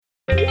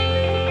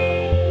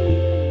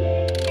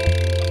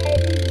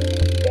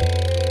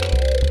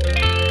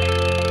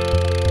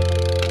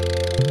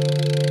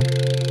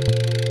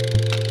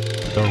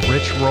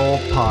Roll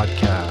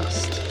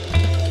Podcast.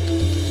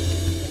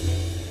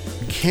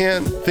 You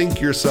can't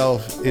think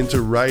yourself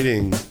into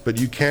writing, but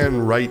you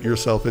can write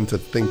yourself into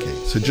thinking.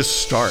 So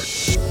just start.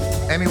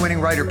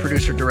 Emmy-winning writer,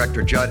 producer,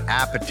 director Judd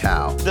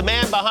Apatow. The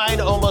man behind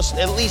almost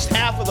at least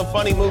half of the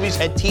funny movies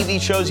and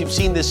TV shows you've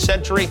seen this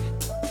century.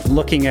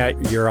 Looking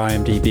at your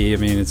IMDb, I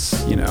mean, it's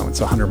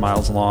 100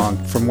 miles long.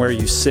 From where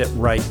you sit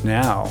right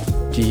now,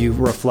 do you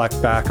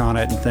reflect back on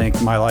it and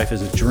think, my life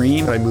is a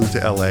dream? I moved to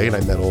LA and I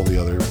met all the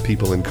other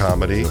people in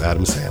comedy,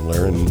 Adam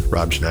Sandler and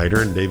Rob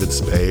Schneider and David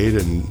Spade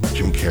and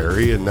Jim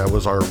Carrey, and that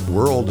was our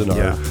world and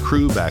our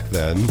crew back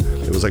then.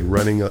 It was like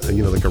running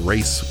like a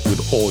race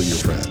with all your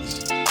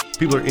friends.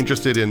 People are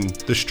interested in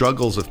the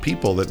struggles of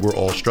people that we're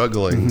all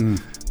struggling. Mm-hmm.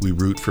 We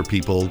root for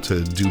people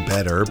to do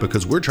better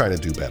because we're trying to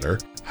do better.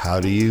 How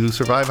do you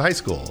survive high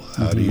school?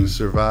 How do you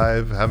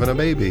survive having a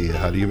baby?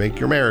 How do you make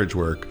your marriage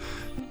work?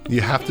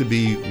 You have to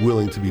be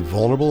willing to be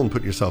vulnerable and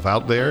put yourself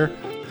out there.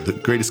 The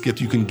greatest gift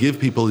you can give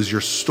people is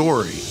your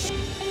story.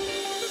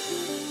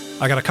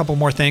 I got a couple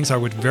more things I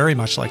would very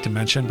much like to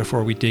mention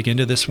before we dig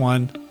into this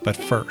one, but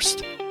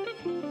first.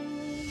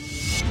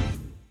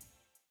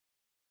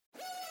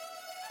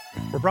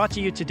 We're brought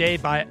to you today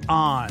by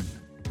On.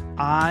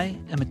 I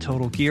am a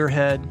total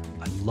gearhead.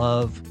 I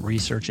love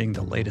researching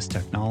the latest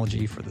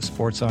technology for the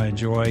sports I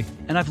enjoy.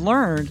 And I've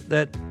learned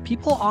that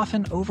people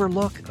often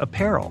overlook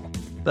apparel.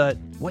 But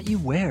what you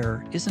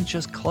wear isn't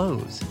just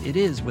clothes. It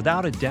is,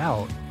 without a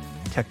doubt,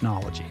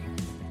 technology.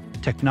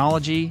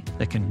 Technology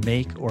that can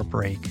make or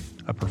break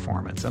a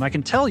performance. And I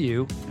can tell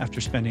you,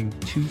 after spending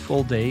 2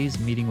 full days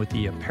meeting with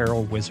the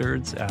apparel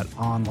wizards at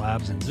On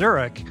Labs in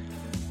Zurich,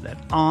 that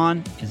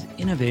On is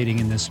innovating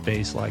in this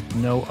space like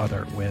no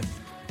other, with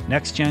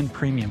next-gen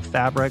premium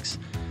fabrics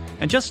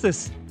and just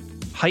this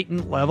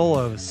heightened level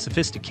of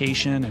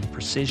sophistication and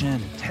precision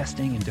and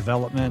testing and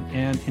development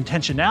and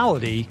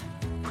intentionality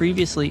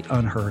previously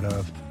unheard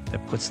of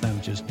that puts them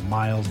just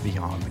miles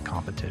beyond the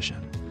competition.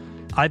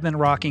 I've been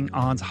rocking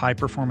On's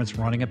high-performance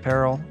running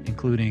apparel,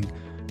 including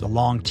the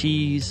long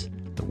tees,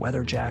 the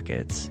weather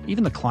jackets,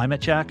 even the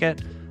climate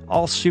jacket,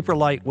 all super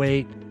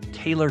lightweight,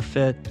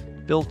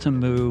 tailor-fit, built to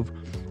move,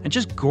 and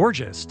just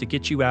gorgeous to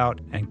get you out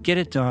and get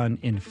it done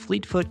in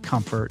fleet-foot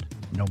comfort,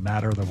 no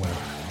matter the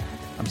weather.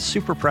 I'm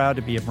super proud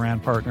to be a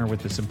brand partner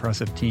with this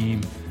impressive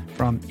team,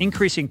 from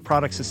increasing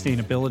product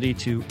sustainability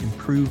to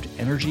improved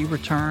energy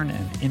return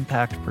and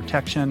impact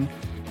protection.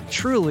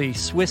 Truly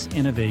Swiss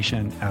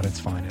innovation at its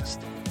finest.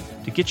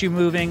 To get you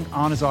moving,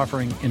 On is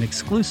offering an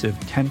exclusive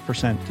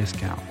 10%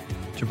 discount.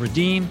 To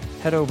redeem,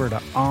 head over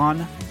to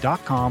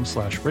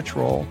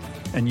on.com/richroll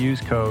and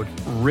use code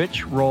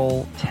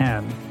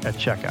RICHROLL10 at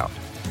checkout.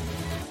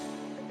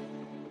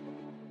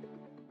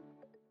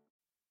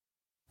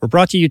 We're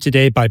brought to you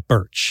today by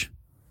Birch.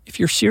 If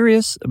you're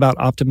serious about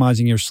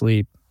optimizing your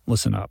sleep,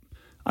 listen up.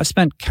 I've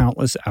spent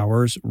countless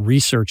hours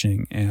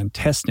researching and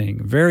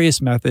testing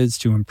various methods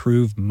to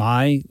improve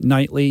my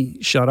nightly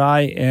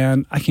shut-eye,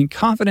 and I can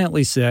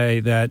confidently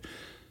say that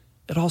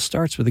it all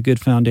starts with a good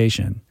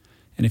foundation.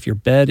 And if your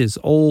bed is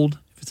old,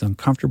 if it's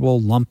uncomfortable,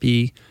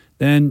 lumpy,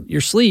 then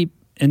your sleep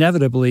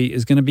inevitably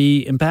is going to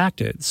be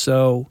impacted.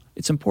 So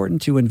it's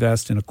important to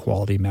invest in a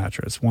quality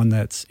mattress, one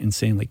that's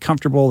insanely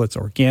comfortable, that's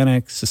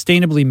organic,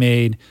 sustainably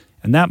made,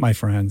 and that, my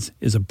friends,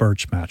 is a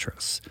Birch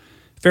mattress.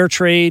 Fair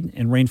trade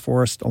and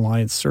Rainforest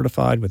Alliance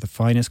certified with the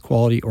finest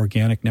quality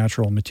organic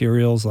natural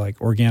materials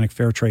like organic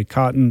fair trade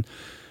cotton.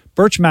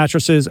 Birch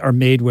mattresses are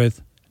made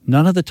with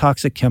none of the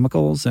toxic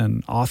chemicals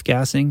and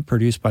off-gassing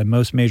produced by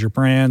most major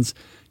brands.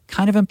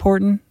 Kind of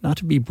important not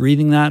to be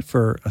breathing that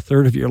for a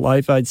third of your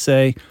life, I'd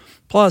say.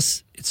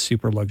 Plus, it's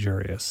super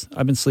luxurious.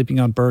 I've been sleeping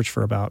on Birch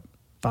for about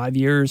 5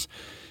 years,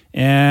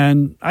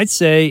 and I'd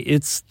say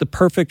it's the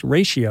perfect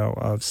ratio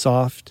of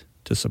soft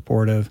to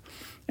supportive,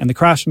 and the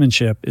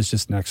craftsmanship is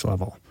just next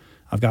level.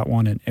 I've got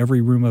one in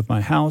every room of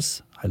my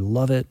house. I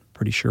love it.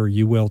 Pretty sure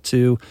you will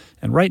too.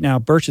 And right now,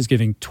 Birch is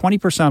giving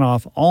 20%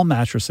 off all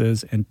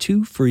mattresses and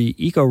 2 free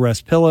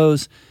EcoRest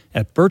pillows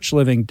at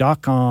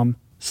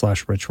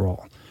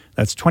birchliving.com/richroll.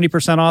 That's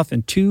 20% off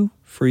and 2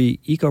 free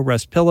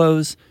EcoRest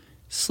pillows.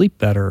 Sleep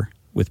better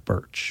with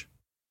Birch.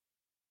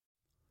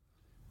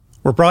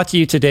 We're brought to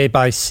you today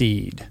by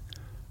Seed.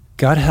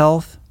 Gut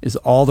health is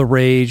all the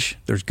rage.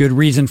 There's good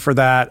reason for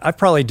that. I've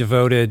probably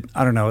devoted,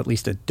 at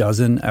least a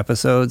dozen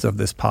episodes of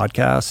this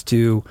podcast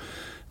to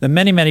the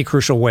many, many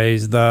crucial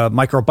ways the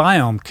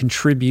microbiome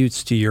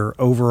contributes to your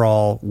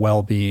overall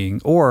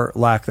well-being or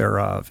lack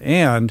thereof,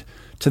 and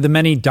to the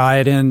many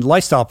diet and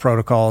lifestyle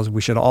protocols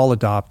we should all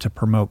adopt to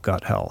promote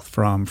gut health,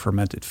 from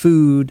fermented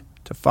food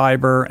to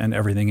fiber and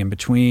everything in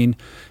between,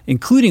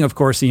 including, of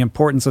course, the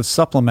importance of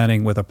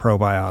supplementing with a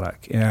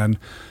probiotic. And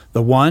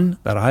the one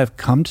that I have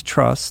come to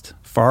trust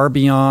far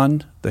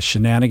beyond the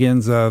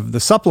shenanigans of the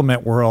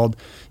supplement world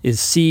is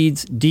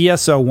Seed's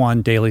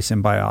DSO1 Daily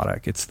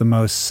Symbiotic. It's the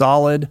most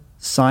solid,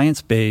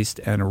 science-based,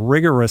 and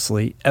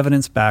rigorously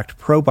evidence-backed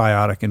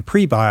probiotic and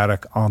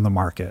prebiotic on the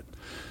market.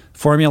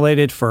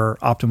 Formulated for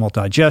optimal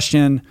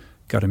digestion,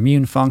 gut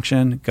immune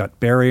function, gut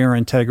barrier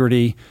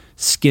integrity,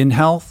 skin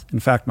health.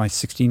 In fact, my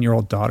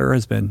 16-year-old daughter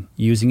has been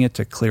using it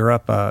to clear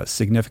up a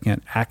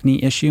significant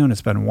acne issue, and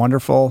it's been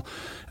wonderful,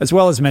 as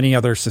well as many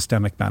other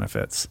systemic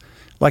benefits.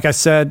 Like I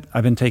said,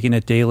 I've been taking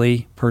it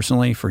daily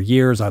personally for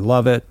years. I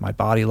love it. My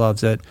body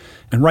loves it.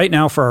 And right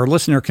now for our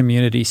listener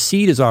community,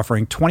 Seed is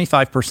offering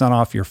 25%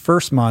 off your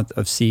first month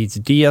of Seed's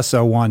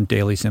DSO1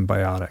 Daily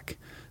Symbiotic.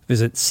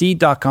 Visit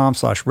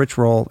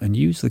seed.com/richroll and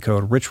use the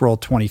code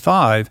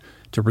richroll25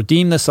 to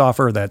redeem this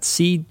offer. That's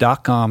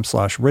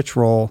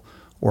seed.com/richroll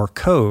or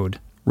code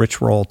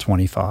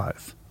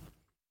richroll25.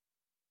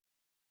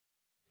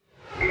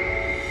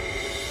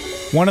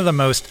 One of the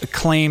most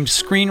acclaimed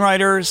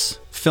screenwriters,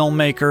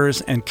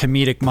 filmmakers, and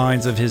comedic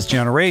minds of his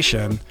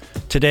generation,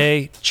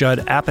 today, Judd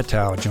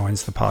Apatow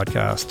joins the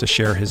podcast to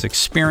share his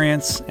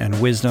experience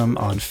and wisdom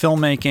on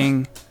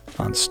filmmaking,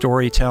 on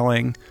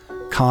storytelling,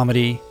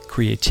 comedy,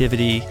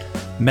 creativity,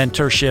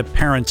 mentorship,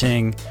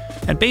 parenting,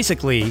 and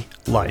basically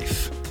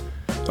life.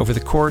 Over the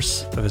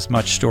course of his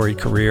much storied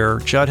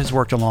career, Judd has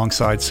worked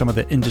alongside some of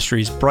the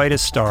industry's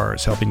brightest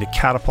stars, helping to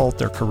catapult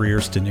their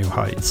careers to new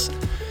heights.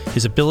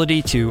 His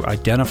ability to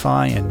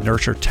identify and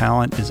nurture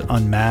talent is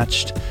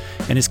unmatched,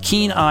 and his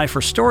keen eye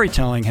for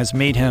storytelling has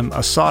made him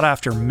a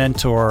sought-after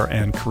mentor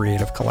and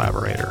creative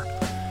collaborator.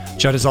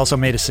 Judd has also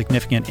made a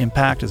significant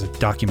impact as a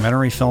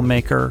documentary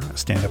filmmaker, a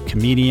stand-up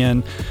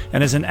comedian,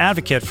 and as an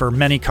advocate for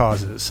many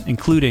causes,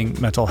 including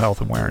mental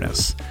health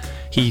awareness.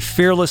 He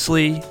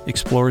fearlessly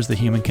explores the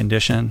human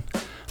condition,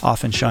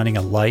 often shining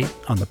a light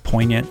on the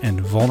poignant and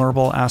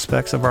vulnerable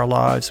aspects of our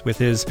lives with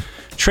his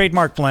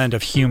trademark blend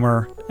of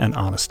humor and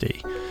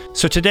honesty.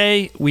 So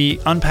today, we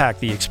unpack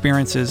the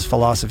experiences,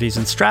 philosophies,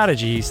 and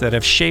strategies that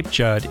have shaped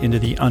Judd into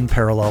the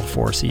unparalleled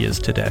force he is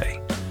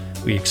today.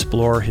 We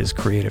explore his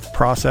creative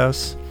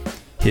process,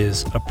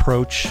 his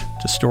approach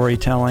to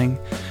storytelling,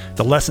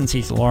 the lessons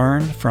he's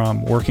learned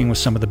from working with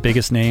some of the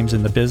biggest names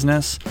in the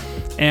business,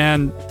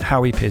 and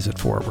how he pays it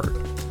forward.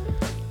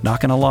 Not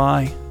gonna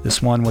lie,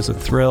 this one was a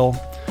thrill.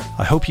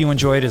 I hope you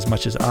enjoyed as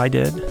much as I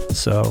did.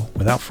 So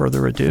without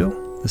further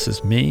ado, this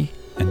is me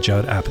and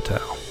Judd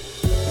Apatow.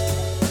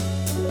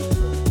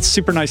 It's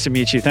super nice to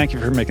meet you. Thank you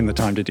for making the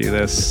time to do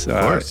this.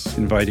 Of course.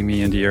 Inviting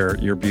me into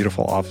your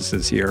beautiful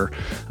offices here.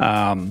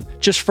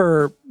 Just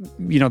for,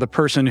 the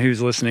person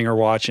who's listening or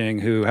watching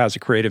who has a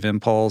creative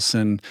impulse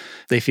and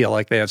they feel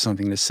like they have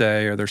something to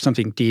say, or there's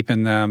something deep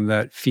in them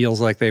that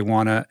feels like they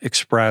want to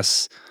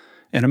express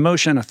an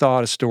emotion, a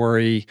thought, a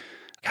story.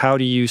 How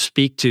do you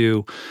speak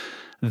to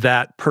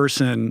that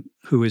person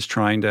who is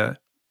trying to,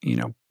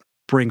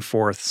 bring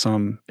forth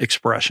some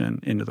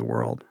expression into the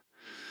world?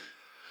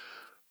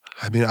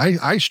 I mean,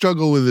 I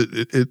struggle with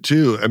it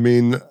too. I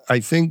mean, I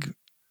think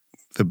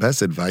the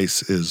best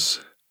advice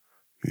is,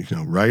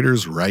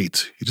 writers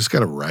write. You just got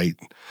to write.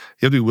 You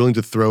have to be willing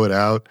to throw it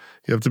out.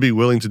 You have to be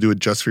willing to do it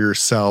just for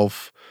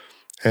yourself.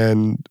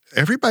 And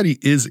everybody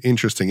is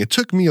interesting. It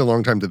took me a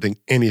long time to think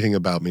anything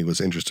about me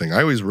was interesting.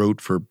 I always wrote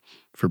for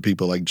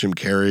people like Jim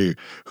Carrey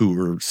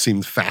who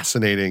seemed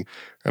fascinating.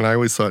 And I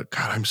always thought,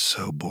 God, I'm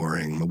so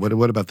boring.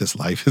 What about this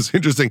life is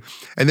interesting?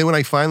 And then when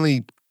I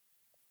finally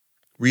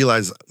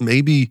realized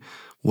maybe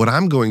what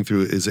I'm going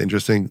through is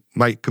interesting,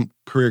 my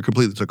career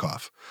completely took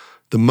off.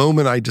 The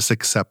moment I just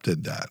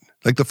accepted that,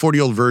 like the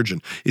 40-year-old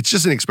virgin, it's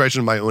just an expression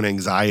of my own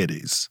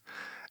anxieties.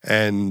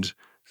 And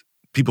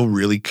people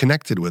really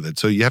connected with it.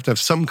 So you have to have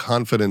some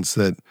confidence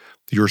that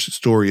your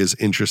story is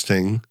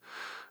interesting.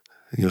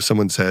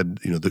 Someone said,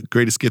 the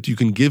greatest gift you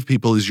can give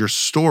people is your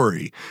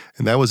story.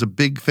 And that was a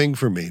big thing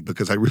for me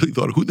because I really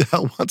thought, who the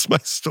hell wants my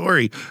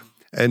story?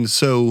 And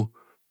so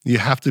you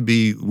have to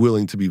be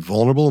willing to be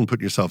vulnerable and put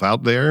yourself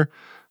out there.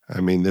 I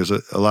mean, there's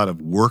a lot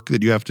of work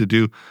that you have to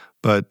do,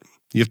 but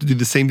you have to do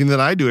the same thing that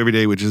I do every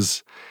day, which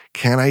is,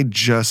 can I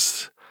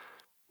just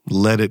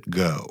let it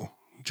go?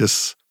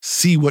 Just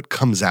see what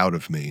comes out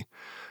of me.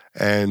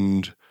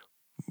 And,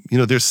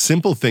 there's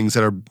simple things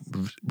that are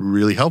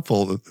really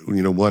helpful.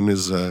 One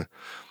is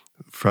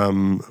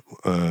from,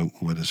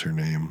 what is her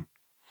name?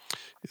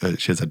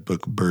 She has that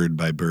book, Bird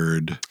by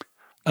Bird.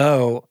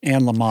 Oh,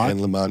 Anne Lamott. Anne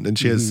Lamott. And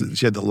she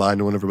had the line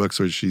in one of her books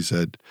where she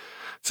said,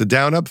 it's a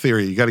down-up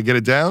theory. You got to get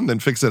it down, then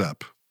fix it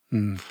up.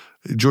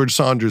 George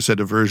Saunders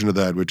said a version of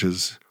that, which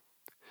is,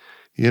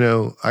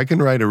 I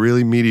can write a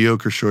really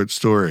mediocre short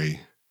story,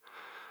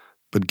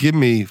 but give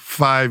me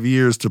 5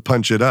 years to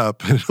punch it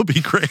up and it'll be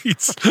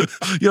great.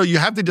 You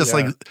have to just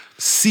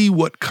see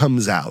what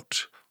comes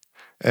out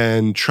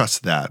and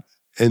trust that.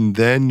 And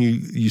then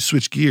you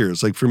switch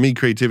gears. Like for me,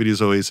 creativity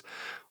is always,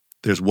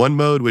 there's one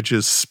mode which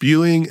is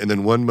spewing and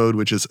then one mode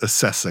which is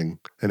assessing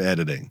and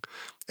editing.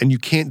 And you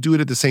can't do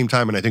it at the same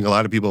time. And I think a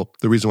lot of people,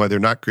 the reason why they're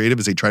not creative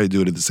is they try to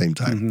do it at the same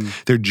time.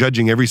 They're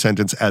judging every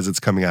sentence as it's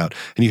coming out.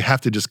 And you have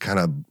to just kind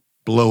of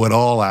blow it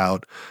all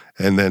out.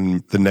 And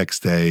then the next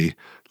day,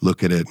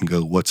 look at it and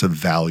go, what's of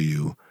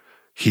value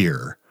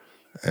here?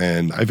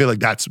 And I feel like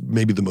that's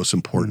maybe the most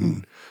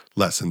important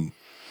lesson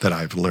that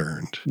I've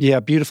learned. Yeah,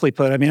 beautifully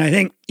put. I mean, I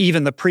think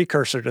even the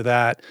precursor to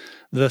that,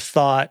 the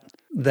thought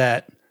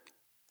that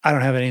I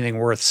don't have anything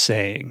worth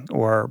saying,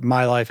 or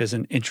my life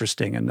isn't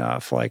interesting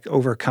enough, like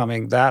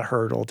overcoming that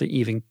hurdle to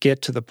even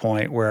get to the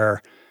point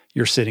where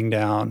you're sitting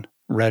down,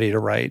 ready to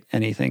write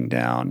anything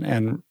down,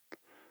 and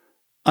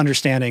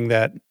understanding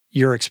that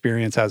your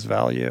experience has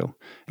value.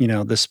 You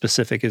know, the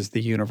specific is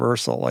the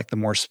universal. Like the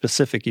more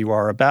specific you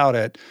are about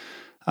it,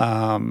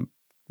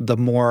 the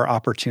more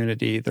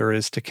opportunity there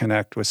is to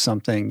connect with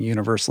something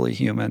universally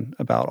human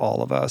about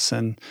all of us.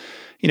 And,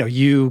 you know,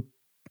 you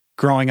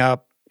growing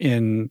up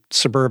in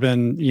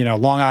suburban, you know,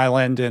 Long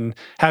Island and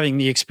having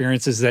the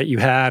experiences that you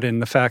had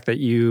and the fact that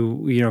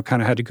you know,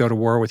 kind of had to go to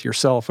war with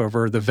yourself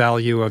over the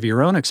value of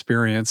your own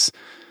experience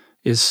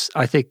is,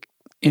 I think,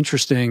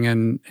 interesting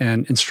and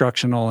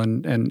instructional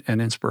and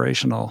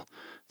inspirational,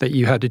 that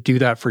you had to do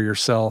that for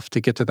yourself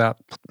to get to that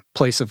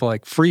place of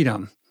like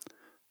freedom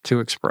to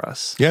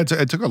express. Yeah,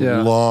 it took a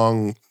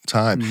long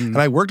time. Mm-hmm. And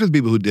I worked with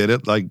people who did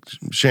it, like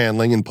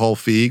Shandling and Paul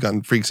Feig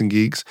on Freaks and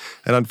Geeks.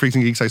 And on Freaks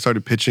and Geeks, I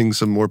started pitching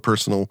some more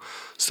personal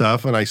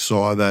stuff, and I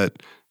saw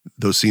that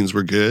those scenes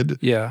were good.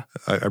 Yeah.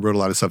 I wrote a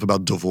lot of stuff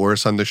about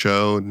divorce on the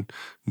show, and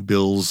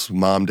Bill's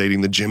mom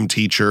dating the gym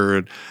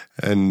teacher,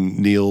 and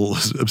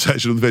Neil's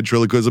obsession with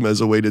ventriloquism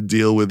as a way to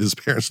deal with his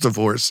parents'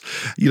 divorce.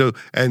 You know,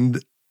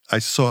 and I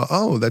saw,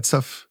 oh, that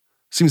stuff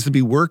seems to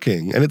be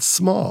working, and it's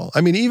small.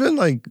 I mean, even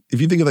like, if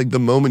you think of like the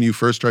moment you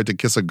first tried to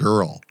kiss a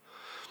girl,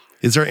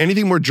 is there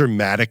anything more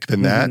dramatic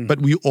than that?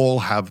 But we all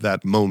have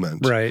that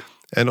moment. Right.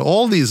 And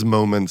all these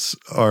moments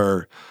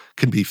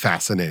can be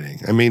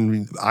fascinating. I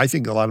mean, I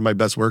think a lot of my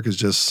best work is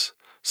just,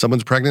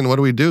 someone's pregnant, what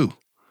do we do?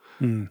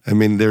 I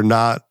mean,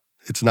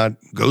 it's not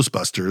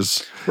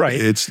Ghostbusters. Right.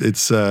 It's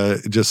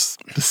just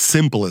the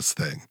simplest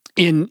thing.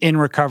 In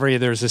recovery,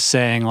 there's a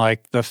saying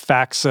like the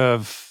facts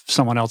of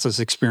someone else's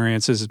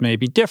experiences may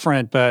be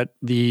different, but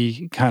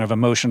the kind of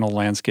emotional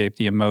landscape,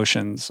 the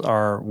emotions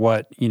are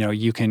what, you know,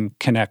 you can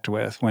connect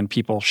with when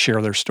people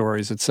share their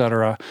stories, et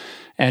cetera.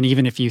 And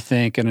even if you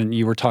think, and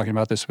you were talking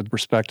about this with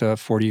respect to a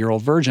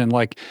 40-year-old virgin,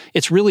 like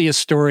it's really a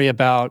story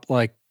about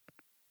like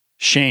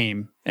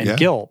shame and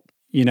guilt,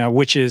 you know,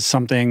 which is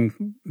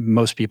something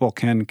most people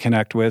can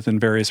connect with in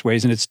various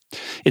ways. And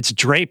it's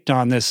draped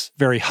on this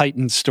very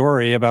heightened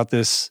story about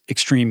this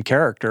extreme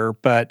character.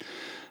 But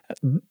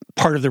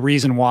part of the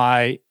reason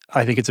why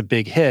I think it's a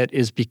big hit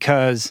is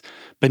because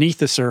beneath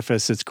the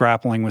surface, it's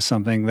grappling with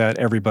something that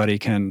everybody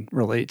can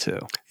relate to.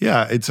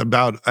 Yeah, it's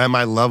about, am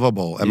I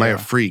lovable? Am I a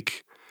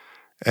freak?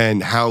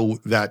 And how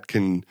that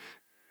can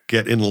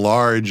get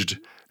enlarged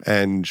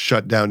and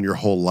shut down your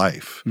whole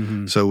life.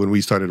 Mm-hmm. So when we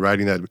started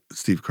writing that,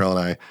 Steve Carell and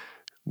I,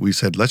 we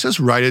said, let's just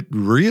write it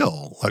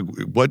real. Like,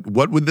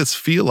 what would this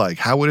feel like?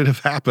 How would it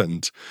have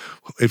happened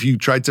if you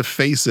tried to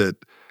face it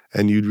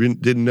and you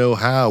didn't know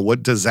how?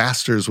 What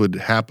disasters would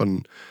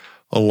happen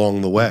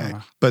along the way?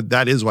 But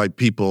that is why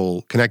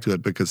people connect to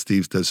it, because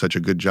Steve does such a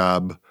good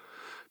job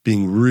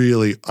being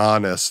really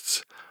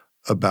honest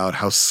about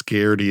how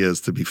scared he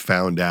is to be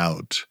found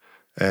out,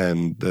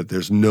 and that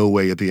there's no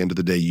way at the end of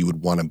the day you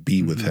would want to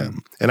be with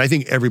him. And I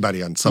think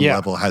everybody on some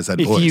level has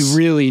that voice. If you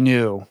really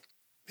knew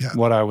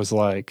what I was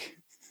like,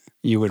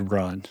 you would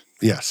run.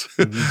 Yes.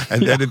 And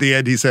then at the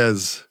end he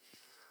says,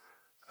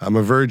 I'm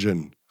a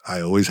virgin.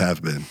 I always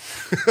have been.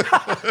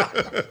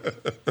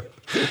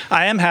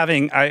 I am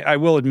having, I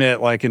will admit,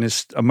 like in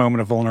a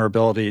moment of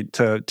vulnerability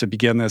to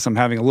begin this, I'm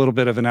having a little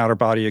bit of an outer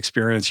body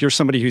experience. You're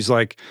somebody who's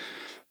like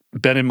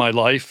been in my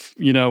life,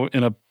 you know,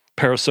 in a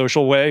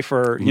parasocial way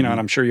for, you know, and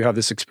I'm sure you have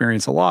this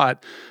experience a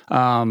lot.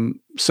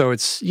 So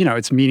it's, you know,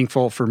 it's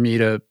meaningful for me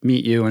to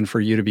meet you and for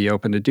you to be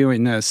open to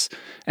doing this.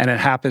 And it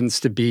happens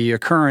to be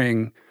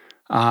occurring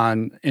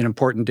on an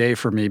important day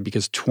for me,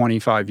 because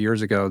 25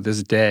 years ago,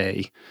 this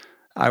day,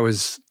 I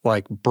was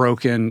like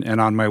broken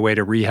and on my way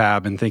to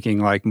rehab and thinking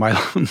like my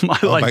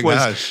life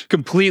was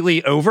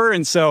completely over.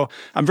 And so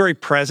I'm very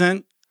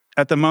present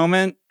at the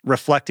moment,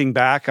 reflecting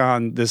back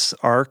on this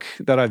arc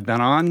that I've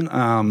been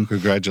on.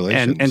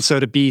 Congratulations. And so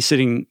to be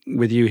sitting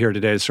with you here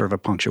today is sort of a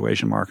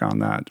punctuation mark on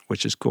that,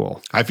 which is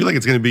cool. I feel like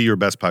it's going to be your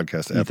best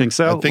podcast ever. You think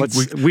so? I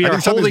think we are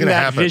holding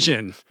that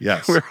vision.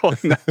 Yes. We're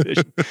holding that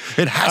vision.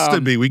 It has to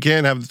be. We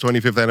can't have the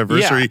 25th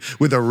anniversary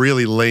with a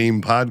really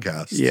lame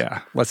podcast.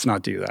 Yeah, let's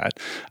not do that.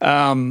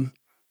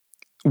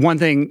 One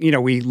thing, you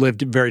know, we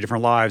lived very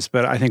different lives,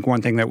 but I think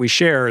one thing that we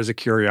share is a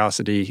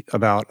curiosity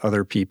about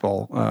other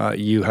people.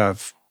 You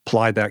have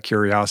applied that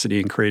curiosity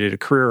and created a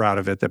career out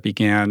of it that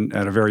began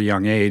at a very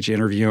young age,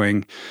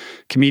 interviewing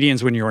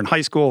comedians when you were in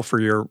high school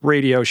for your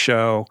radio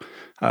show.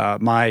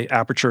 My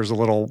aperture is a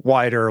little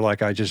wider.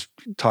 Like I just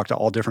talk to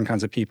all different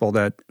kinds of people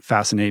that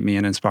fascinate me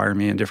and inspire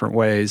me in different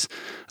ways.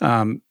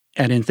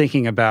 And in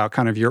thinking about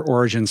kind of your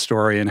origin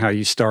story and how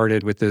you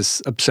started with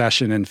this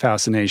obsession and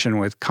fascination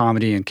with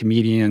comedy and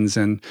comedians,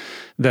 and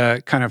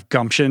the kind of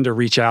gumption to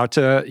reach out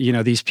to, you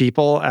know, these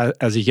people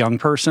as a young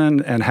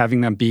person and having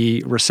them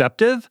be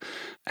receptive,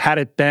 had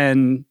it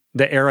been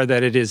the era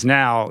that it is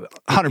now,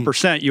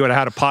 100% you would have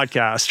had a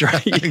podcast,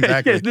 right?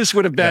 Exactly. This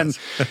would have been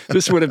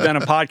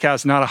a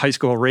podcast, not a high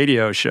school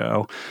radio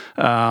show.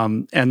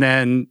 And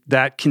then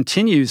that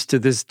continues to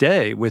this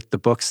day with the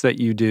books that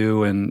you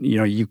do, and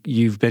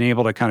you've been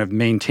able to kind of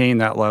maintain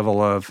that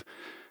level of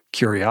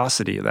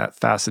curiosity, that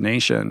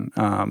fascination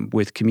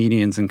with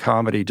comedians and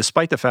comedy,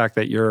 despite the fact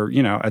that you're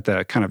at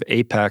the kind of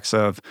apex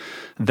of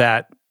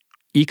that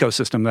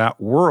ecosystem, that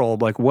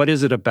world. Like, what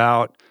is it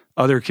about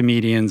other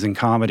comedians and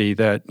comedy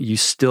that you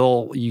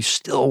still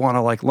want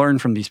to like learn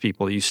from these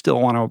people? You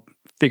still want to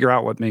figure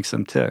out what makes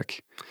them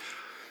tick?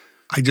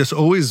 I just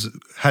always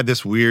had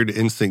this weird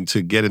instinct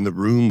to get in the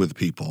room with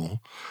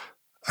people.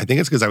 I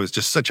think it's because I was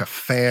just such a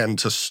fan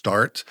to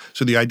start.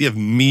 So the idea of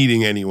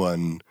meeting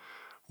anyone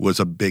was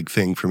a big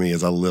thing for me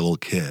as a little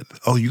kid.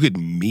 Oh, you could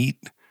meet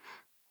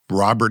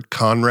Robert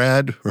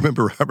Conrad.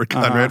 Remember Robert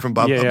Conrad from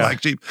Bob the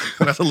Black Sheep?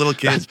 When I was a little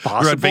kid, we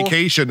were on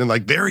vacation, and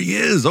like, there he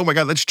is. Oh my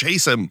God, let's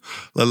chase him.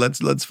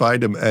 Let's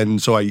find him.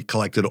 And so I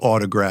collected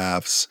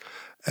autographs,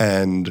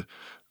 and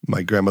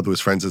my grandmother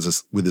was friends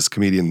with this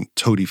comedian,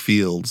 Toady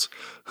Fields,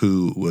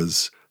 who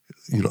was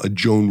a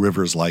Joan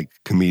Rivers-like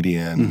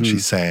comedian. Mm-hmm. She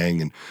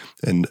sang,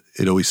 and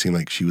it always seemed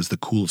like she was the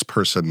coolest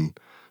person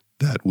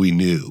that we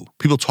knew.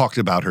 People talked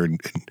about her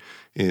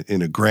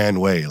in a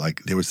grand way.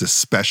 Like, there was this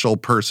special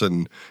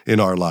person in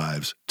our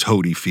lives,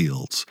 Toady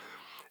Fields.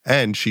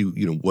 And she,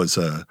 was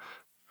a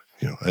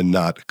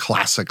not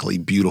classically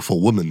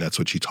beautiful woman. That's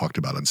what she talked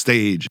about on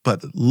stage,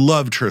 but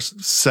loved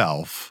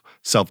herself,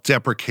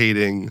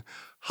 self-deprecating,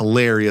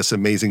 hilarious,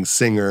 amazing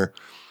singer.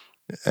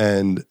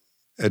 And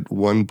at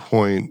one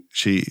point,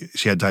 she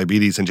had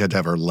diabetes and she had to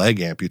have her leg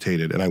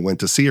amputated. And I went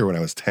to see her when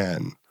I was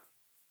 10.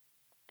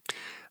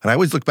 And I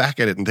always look back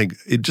at it and think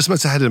it just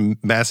must have had a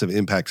massive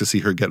impact to see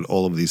her get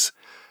all of these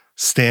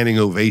standing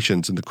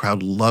ovations, and the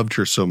crowd loved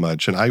her so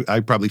much. And I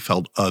probably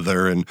felt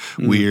other and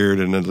weird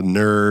and a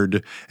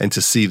nerd. And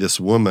to see this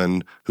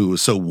woman who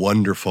was so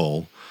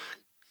wonderful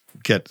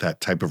get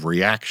that type of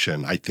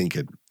reaction, I think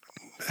it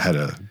had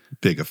a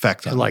big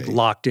effect on me. Like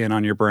locked in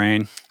on your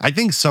brain. I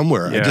think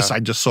somewhere. Yeah. I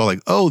just saw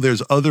like, oh,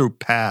 there's other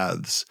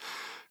paths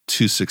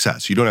to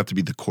success. You don't have to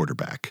be the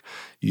quarterback.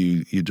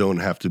 You don't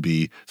have to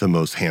be the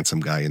most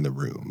handsome guy in the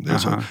room.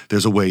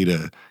 There's a way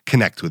to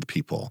connect with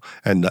people.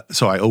 And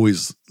so I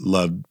always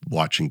loved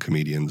watching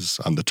comedians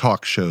on the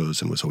talk shows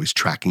and was always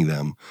tracking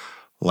them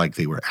like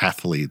they were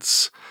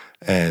athletes.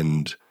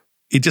 And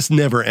it just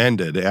never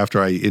ended.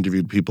 After I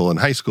interviewed people in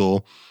high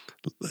school,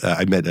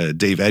 I met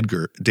Dave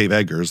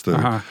Eggers,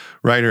 the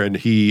writer, and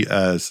he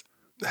has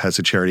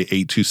a charity,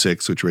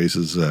 826, which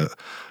raises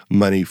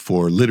money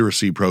for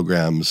literacy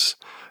programs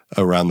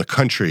around the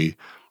country.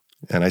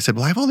 And I said,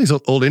 well, I have all these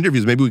old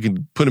interviews. Maybe we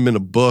can put them in a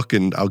book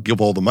and I'll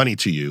give all the money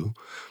to you.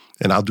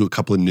 And I'll do a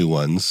couple of new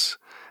ones.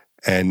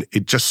 And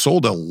it just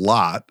sold a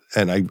lot.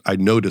 And I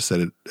noticed that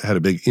it had a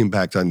big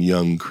impact on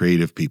young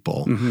creative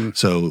people. Mm-hmm.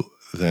 So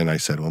then I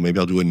said, well, maybe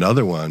I'll do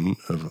another one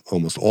of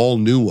almost all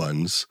new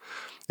ones.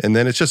 And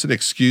then it's just an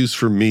excuse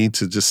for me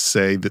to just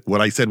say that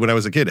what I said when I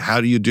was a kid. How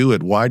do you do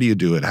it? Why do you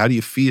do it? How do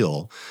you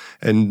feel?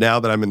 And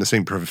now that I'm in the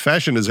same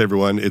profession as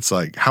everyone, it's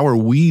like, how are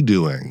we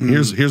doing?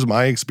 Here's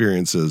my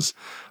experiences.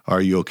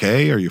 Are you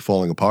okay? Are you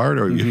falling apart?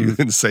 Are you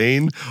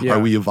insane? Yeah. Are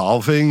we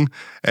evolving?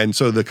 And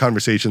so the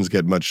conversations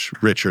get much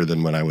richer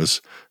than when I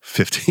was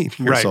 15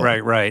 years old.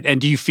 Right.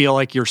 And do you feel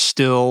like you're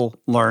still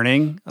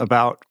learning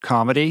about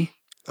comedy?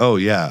 Oh,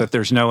 yeah. That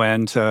there's no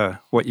end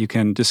to what you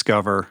can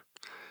discover?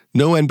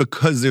 No end,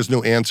 because there's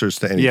no answers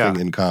to anything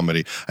in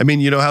comedy. I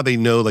mean, you know how they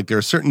know, like, there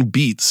are certain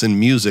beats in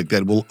music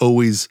that will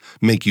always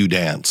make you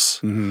dance.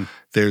 Mm-hmm.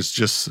 There's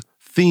just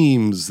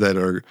themes that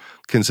are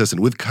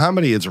consistent. With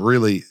comedy, it's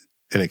really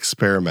an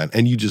experiment,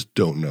 and you just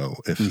don't know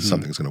if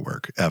something's going to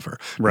work ever.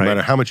 Right. No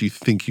matter how much you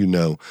think you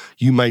know,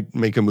 you might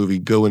make a movie,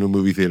 go in a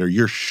movie theater,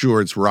 you're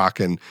sure it's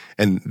rocking,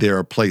 and there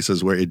are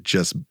places where it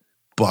just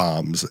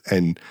bombs,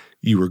 and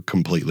you were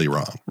completely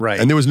wrong. Right.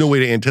 And there was no way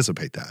to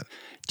anticipate that.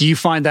 Do you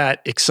find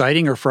that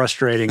exciting or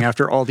frustrating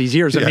after all these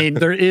years? I mean,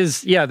 there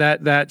is,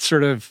 that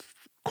sort of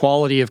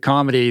quality of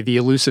comedy, the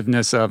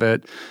elusiveness of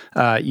it.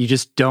 You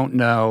just don't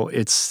know.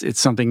 It's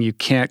something you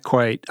can't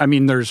quite. I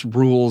mean, there's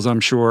rules, I'm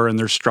sure, and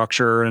there's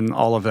structure, and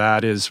all of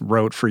that is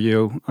rote for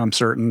you, I'm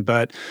certain.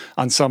 But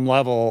on some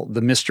level,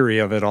 the mystery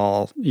of it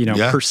all,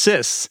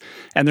 persists.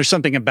 And there's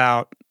something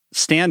about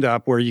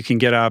stand-up where you can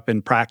get up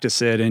and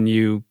practice it and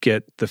you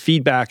get the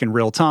feedback in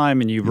real time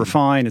and you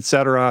refine, et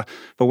cetera.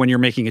 But when you're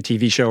making a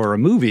TV show or a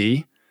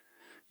movie,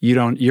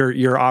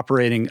 you're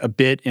operating a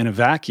bit in a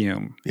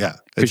vacuum. Yeah.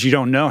 Because you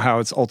don't know how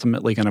it's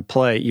ultimately going to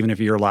play, even if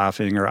you're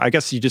laughing. Or I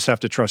guess you just have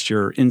to trust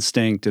your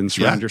instinct and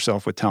surround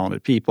yourself with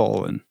talented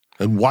people.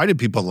 And why did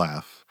people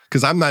laugh?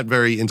 because I'm not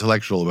very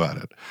intellectual about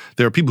it.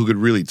 There are people who could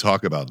really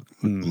talk about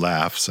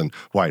laughs and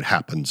why it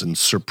happens and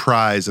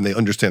surprise, and they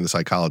understand the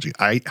psychology.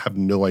 I have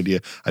no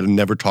idea. I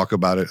never talk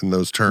about it in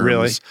those terms.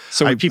 Really?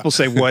 So when people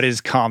say, what is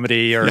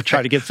comedy, or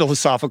try to get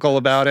philosophical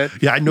about it?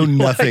 Yeah, I know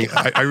nothing.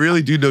 I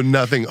really do know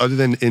nothing other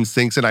than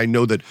instincts, and I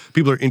know that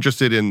people are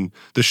interested in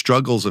the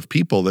struggles of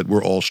people, that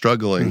we're all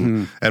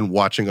struggling, and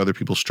watching other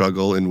people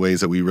struggle in ways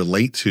that we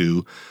relate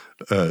to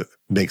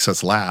makes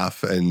us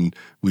laugh, and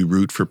we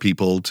root for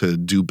people to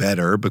do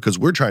better because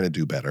we're trying to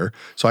do better.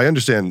 So I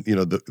understand,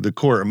 the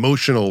core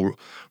emotional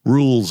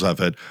rules of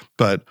it,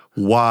 but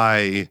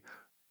why,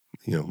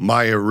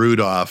 Maya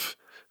Rudolph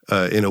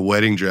in a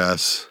wedding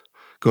dress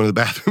going to the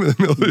bathroom in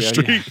the middle of the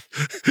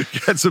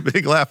street gets a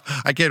big laugh.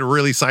 I can't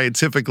really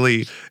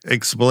scientifically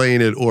explain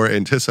it or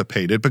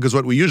anticipate it, because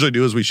what we usually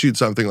do is we shoot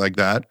something like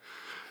that,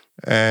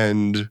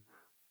 and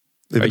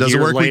if it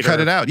doesn't work, we cut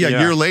it out. Yeah, a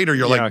year later,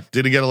 you're like,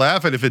 did it get a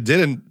laugh? And if it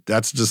didn't,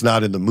 that's just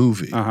not in the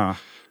movie.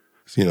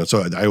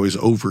 So I always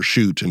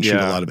overshoot and shoot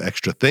a lot of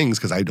extra things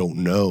because I don't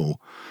know.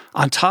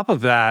 On top of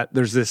that,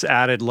 there's this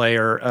added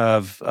layer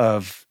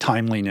of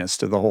timeliness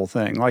to the whole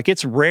thing. Like,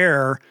 it's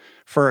rare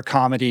for a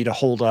comedy to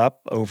hold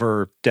up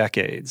over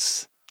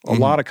decades. A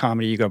lot of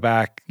comedy, you go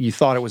back, you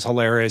thought it was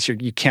hilarious,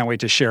 you can't wait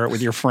to share it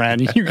with your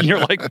friend. You're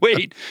like,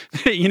 wait,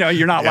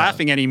 you're not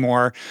laughing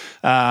anymore.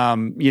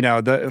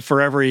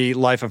 For every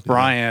Life of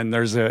Brian,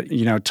 there's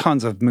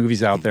tons of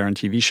movies out there and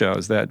TV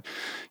shows that,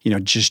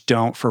 just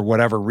don't, for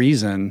whatever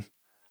reason,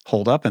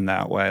 hold up in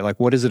that way. Like,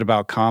 what is it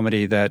about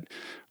comedy that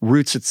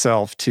roots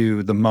itself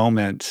to the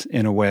moment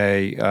in a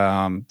way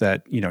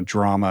that,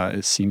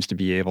 drama seems to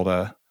be able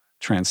to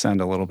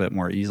transcend a little bit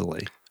more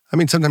easily? I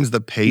mean, sometimes the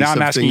pace now I'm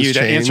of asking things you to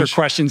change. answer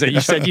questions that you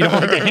said you don't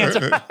like to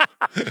answer.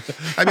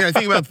 I mean, I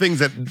think about things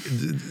that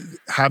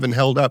haven't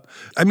held up.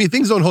 I mean,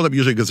 things don't hold up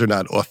usually because they're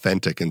not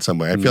authentic in some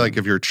way. I feel like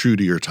if you're true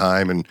to your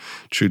time and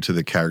true to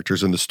the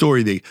characters and the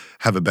story, they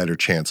have a better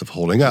chance of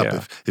holding up.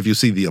 Yeah. If you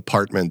see The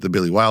Apartment, the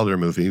Billy Wilder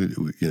movie,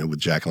 with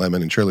Jack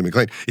Lemmon and Shirley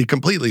MacLaine, it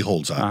completely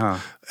holds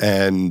up.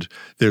 And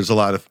there's a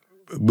lot of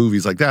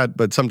movies like that,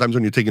 but sometimes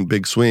when you're taking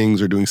big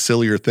swings or doing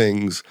sillier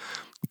things,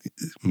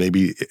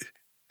 maybe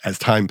as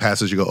time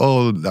passes, you go,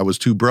 oh, that was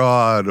too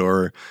broad,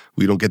 or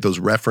we don't get those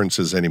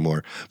references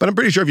anymore. But I'm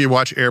pretty sure if you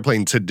watch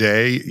Airplane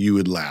today, you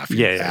would laugh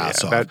your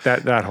ass off.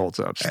 That holds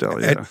up still,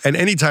 And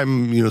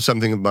anytime,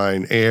 something of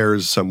mine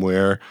airs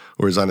somewhere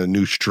or is on a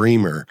new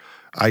streamer,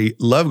 I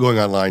love going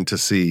online to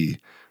see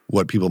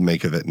what people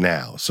make of it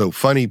now. So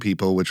Funny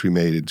People, which we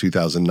made in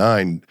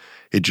 2009,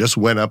 it just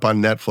went up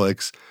on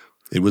Netflix.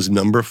 It was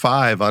number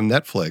 5 on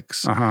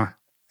Netflix.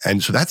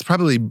 And so that's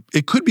probably,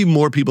 it could be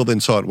more people than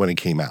saw it when it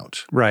came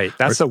out. Right.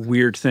 That's the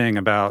weird thing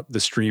about the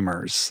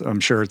streamers. I'm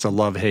sure it's a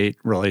love-hate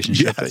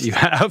relationship that you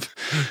have.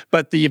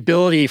 But the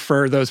ability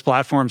for those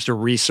platforms to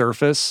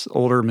resurface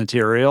older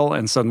material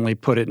and suddenly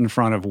put it in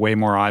front of way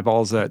more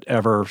eyeballs that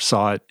ever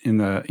saw it in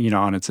the,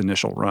 on its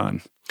initial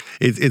run.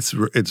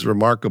 It's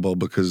remarkable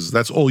because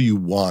that's all you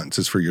want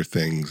is for your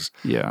things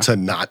to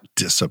not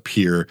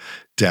disappear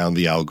down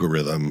the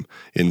algorithm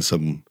in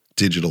some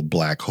digital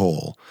black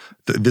hole.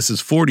 This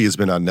is 40 has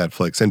been on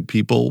Netflix, and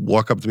people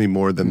walk up to me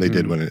more than they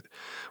did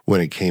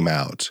when it came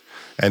out.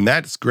 And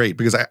that's great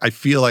because I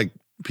feel like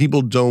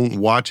people don't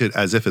watch it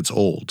as if it's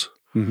old.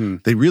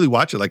 They really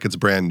watch it like it's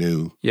brand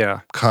new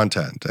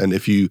content. And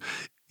if you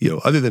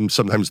other than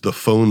sometimes the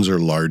phones are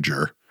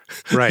larger.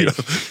 Right.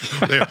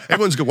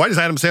 Everyone's going, why does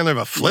Adam Sandler have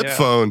a flip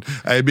phone?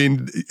 I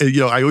mean,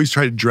 I always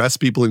try to dress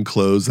people in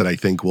clothes that I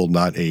think will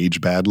not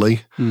age badly.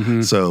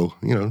 So,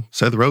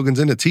 Seth Rogen's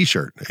in a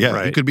T-shirt.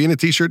 Yeah, he could be in a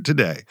T-shirt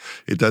today.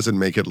 It doesn't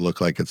make it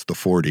look like it's the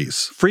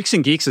 40s. Freaks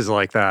and Geeks is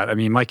like that. I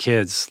mean, my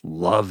kids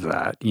love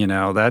that.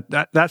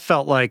 That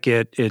felt like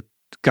it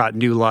got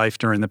new life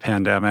during the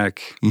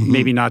pandemic.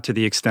 Maybe not to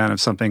the extent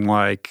of something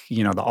like,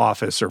 The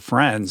Office or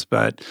Friends,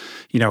 but,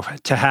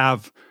 to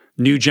have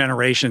new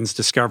generations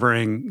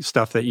discovering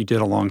stuff that you did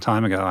a long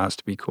time ago has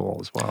to be cool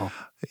as well.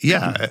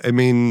 Yeah. I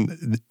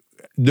mean,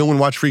 no one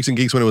watched Freaks and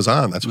Geeks when it was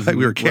on. That's why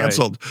we were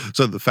canceled.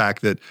 So the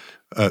fact that,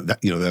 that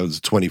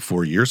was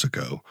 24 years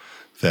ago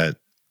that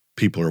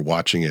people are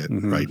watching it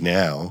right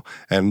now.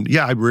 And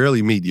I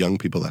rarely meet young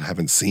people that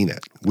haven't seen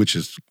it, which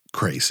is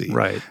crazy.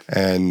 Right.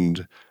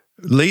 And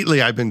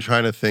lately I've been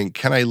trying to think,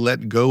 can I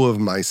let go of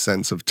my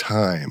sense of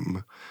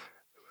time?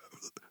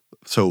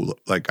 So,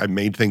 like, I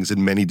made things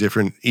in many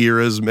different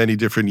eras, many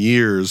different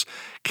years.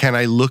 Can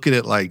I look at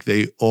it like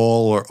they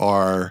all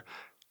are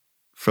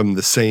from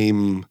the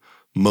same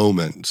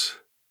moment?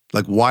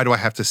 Like, why do I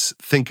have to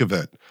think of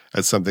it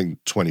as something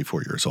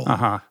 24 years old?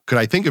 Could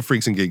I think of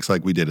Freaks and Geeks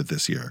like we did it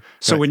this year?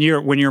 So when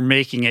you're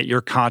making it,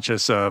 you're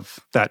conscious of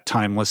that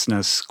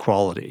timelessness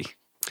quality.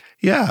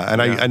 Yeah,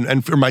 and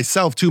and for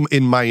myself too,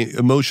 in my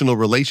emotional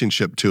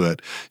relationship to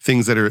it,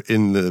 things that are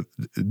in the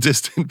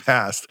distant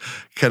past,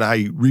 can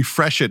I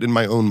refresh it in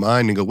my own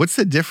mind and go, what's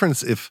the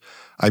difference if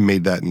I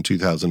made that in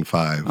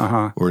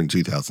 2005 or in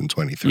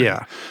 2023?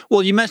 Yeah.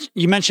 Well, you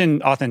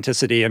mentioned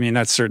authenticity. I mean,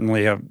 that's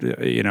certainly a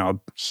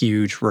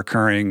huge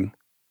recurring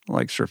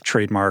like sort of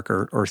trademark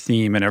or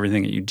theme in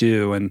everything that you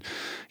do. And,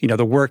 you know,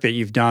 the work that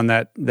you've done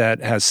that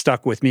has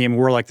stuck with me, and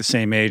we're like the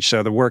same age,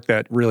 so the work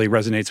that really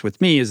resonates with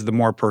me is the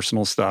more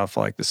personal stuff,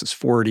 like This Is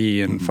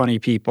 40 and Funny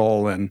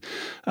People. And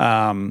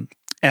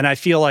I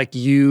feel like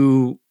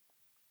you,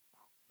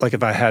 like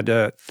if I had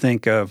to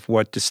think of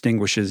what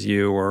distinguishes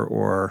you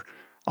or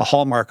a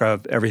hallmark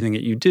of everything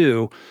that you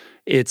do,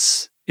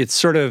 it's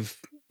sort of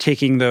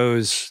taking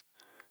those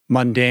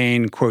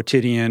mundane,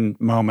 quotidian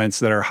moments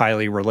that are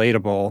highly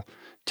relatable,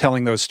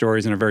 telling those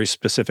stories in a very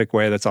specific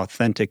way that's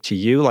authentic to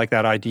you, like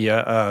that idea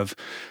of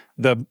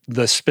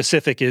the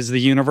specific is the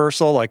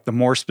universal, like the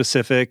more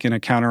specific in a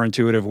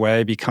counterintuitive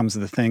way becomes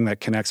the thing that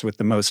connects with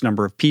the most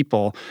number of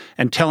people,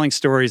 and telling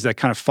stories that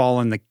kind of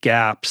fall in the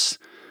gaps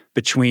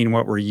between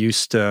what we're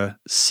used to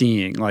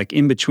seeing, like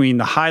in between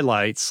the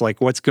highlights, like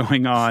what's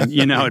going on,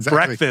 you know,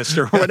 Exactly. at breakfast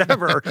or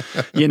whatever,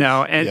 you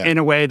know, and in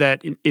a way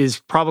that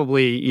is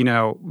probably, you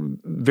know,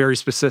 very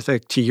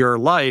specific to your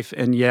life,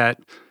 and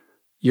yet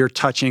you're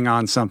touching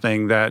on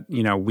something that,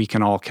 you know, we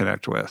can all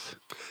connect with.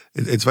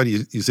 It's funny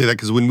you say that,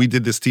 because when we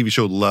did this TV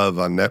show Love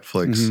on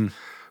Netflix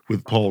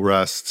with Paul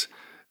Rust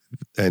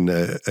and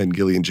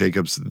Gillian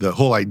Jacobs, the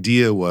whole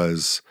idea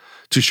was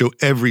to show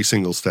every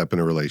single step in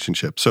a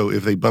relationship. So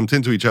if they bumped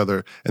into each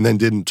other and then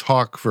didn't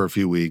talk for a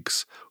few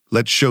weeks,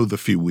 let's show the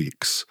few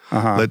weeks.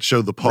 Let's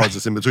show the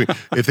pauses in between.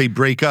 If they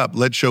break up,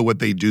 let's show what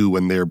they do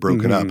when they're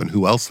broken up and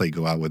who else they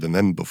go out with. And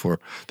then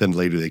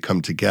later they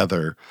come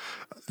together.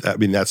 I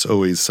mean, that's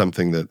always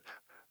something that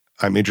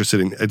I'm interested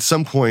in. At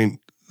some point,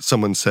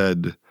 someone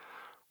said,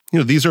 you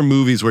know, these are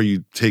movies where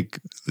you take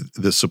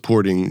the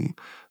supporting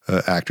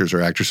actors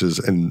or actresses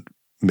and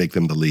make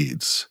them the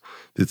leads.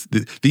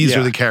 These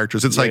are the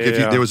characters. It's like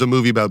if there was a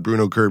movie about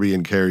Bruno Kirby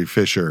and Carrie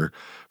Fisher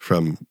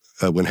from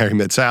When Harry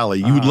Met Sally,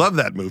 you would love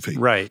that movie.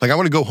 Right. Like, I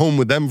want to go home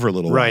with them for a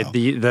little while. Right.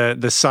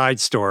 The side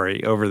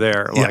story over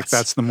there. Like,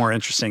 that's the more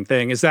interesting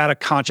thing. Is that a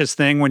conscious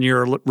thing when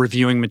you're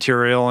reviewing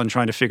material and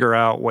trying to figure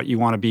out what you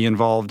want to be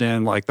involved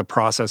in, like the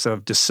process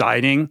of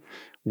deciding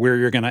where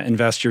you're going to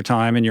invest your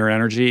time and your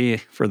energy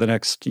for the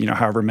next, you know,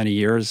 however many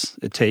years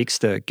it takes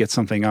to get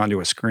something onto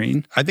a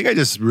screen? I think I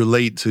just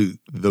relate to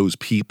those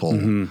people.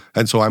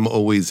 And so I'm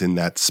always in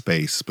that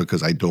space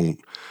because I don't,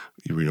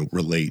 you know,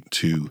 relate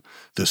to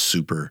the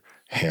super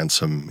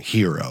handsome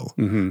hero.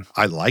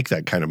 I like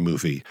that kind of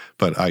movie,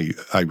 but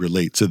I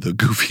relate to the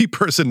goofy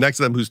person next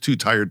to them who's too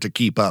tired to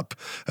keep up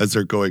as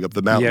they're going up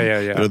the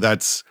mountain. You know,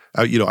 that's,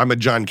 you know, I'm a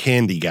John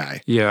Candy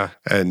guy.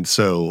 And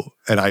so,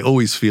 and I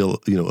always feel,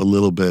 you know, a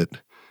little bit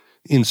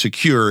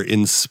insecure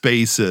in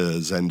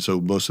spaces. And so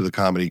most of the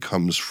comedy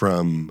comes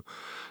from,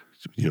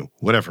 you know,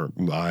 whatever,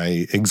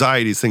 my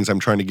anxieties, things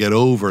I'm trying to get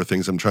over,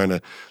 things I'm trying to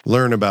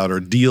learn about or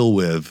deal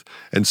with.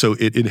 And so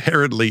it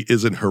inherently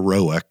isn't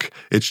heroic.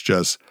 It's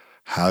just,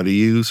 how do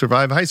you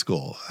survive high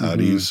school? How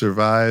do you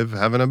survive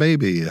having a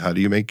baby? How do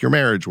you make your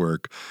marriage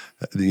work?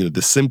 You know,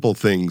 the simple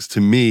things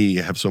to me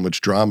have so much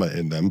drama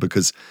in them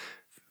because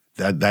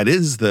that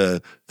is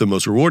the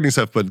most rewarding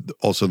stuff, but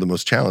also the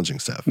most challenging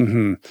stuff.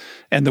 And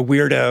the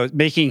weirdo,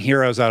 making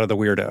heroes out of the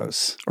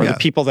weirdos, or the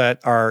people that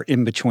are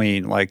in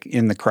between, like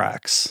in the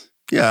cracks.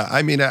 Yeah,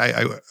 I mean,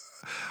 I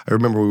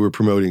remember we were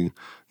promoting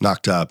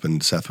Knocked Up,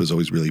 and Seth was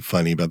always really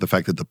funny about the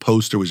fact that the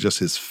poster was just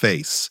his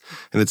face,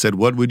 and it said,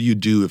 "What would you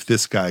do if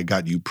this guy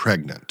got you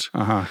pregnant?"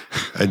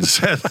 And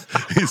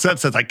Seth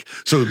said, like,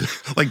 so,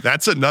 like,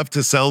 that's enough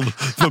to sell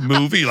the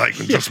movie? Like,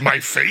 just my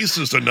face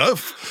is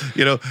enough,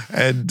 you know?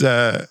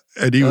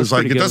 And he was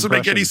like, it doesn't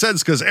make any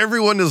sense because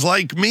everyone is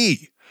like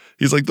me.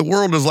 He's like, the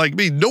world is like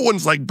me. No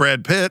one's like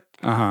Brad Pitt.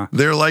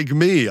 They're like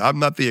me. I'm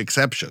not the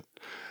exception.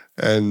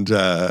 And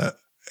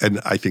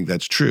I think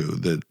that's true,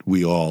 that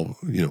we all,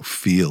 you know,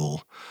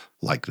 feel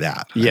like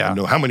that. I don't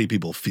know how many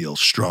people feel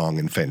strong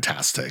and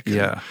fantastic.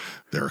 And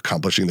they're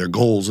accomplishing their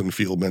goals and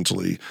feel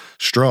mentally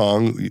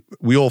strong.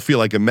 We all feel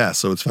like a mess,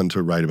 so it's fun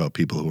to write about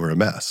people who are a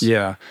mess.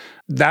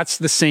 That's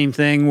the same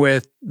thing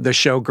with the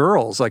show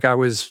Girls. Like, I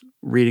was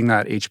reading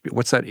that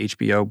what's that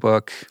HBO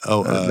book?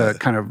 The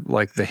kind of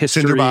like the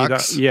history.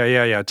 Tinderbox.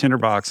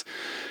 Tinderbox.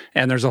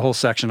 And there's a whole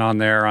section on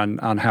there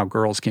on how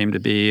Girls came to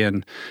be.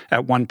 And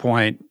at one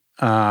point,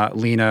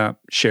 Lena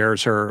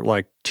shares her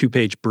like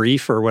 2-page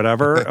brief or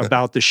whatever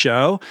about the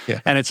show.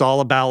 And it's all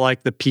about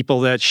like the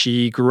people that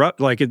she grew up,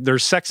 like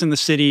there's Sex and the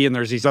City and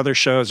there's these other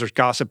shows, there's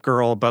Gossip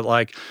Girl, but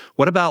like,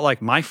 what about like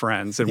My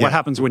Friends? And what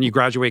happens when you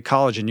graduate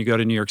college and you go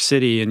to New York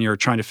City and you're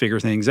trying to figure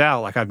things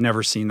out? Like, I've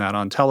never seen that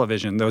on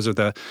television. Those are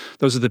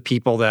the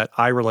people that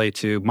I relate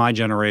to, my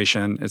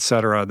generation, et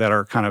cetera, that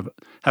are kind of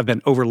have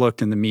been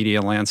overlooked in the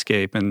media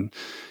landscape. And,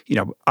 you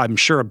know, I'm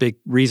sure a big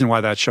reason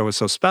why that show was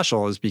so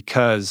special is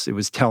because it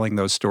was telling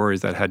those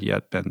stories that had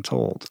yet been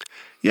told.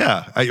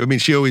 Yeah. I mean,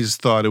 she always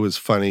thought it was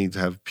funny to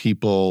have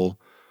people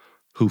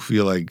who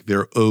feel like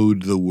they're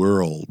owed the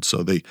world.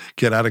 So they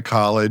get out of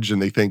college and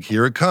they think,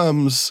 here it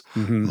comes.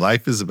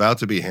 Life is about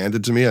to be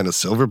handed to me on a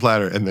silver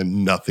platter, and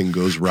then nothing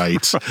goes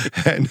right.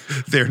 And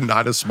they're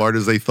not as smart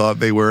as they thought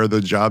they were.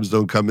 The jobs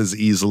don't come as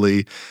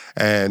easily.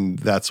 And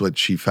that's what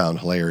she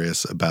found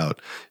hilarious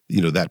about,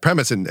 you know, that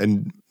premise.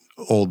 And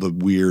all the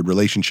weird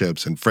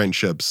relationships and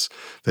friendships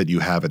that you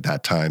have at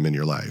that time in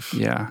your life.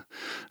 Yeah.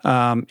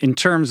 In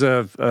terms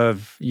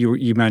of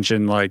you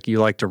mentioned like you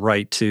like to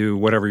write to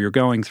whatever you're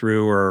going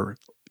through, or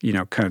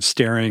kind of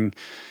staring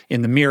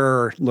in the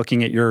mirror,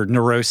 looking at your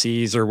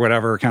neuroses or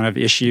whatever kind of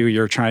issue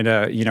you're trying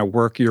to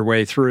work your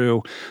way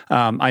through.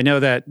 I know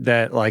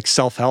that like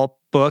self-help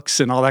books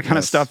and all that kind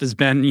of stuff has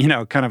been,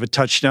 kind of a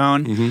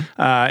touchstone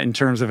in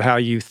terms of how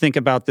you think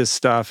about this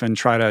stuff and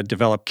try to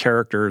develop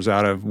characters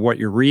out of what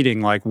you're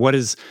reading. Like,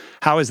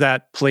 how is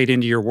that played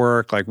into your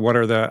work? Like,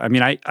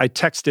 I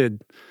texted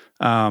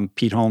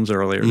Pete Holmes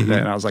earlier today,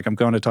 and I was like, I'm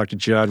going to talk to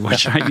Judd,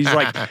 he's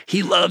like,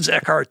 he loves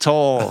Eckhart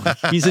Tolle.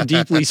 He's a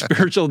deeply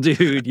spiritual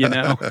dude,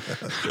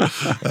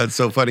 That's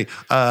so funny.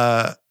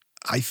 I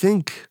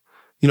think,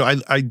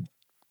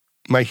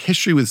 my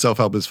history with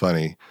self-help is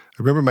funny. I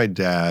remember my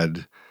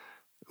dad,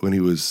 when he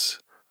was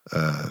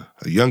a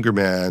younger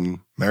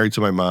man, married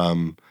to my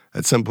mom,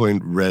 at some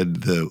point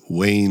read the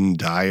Wayne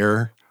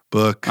Dyer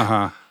book,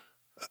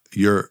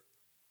 Your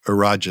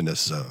Erogenous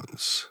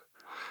Zones.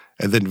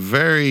 And then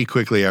very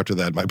quickly after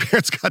that, my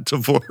parents got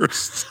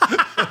divorced.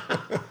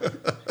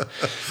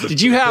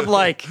 Did you have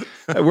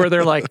were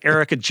there like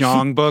Erica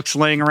Jong books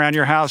laying around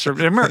your house? Or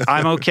remember,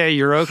 I'm okay,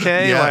 you're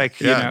okay?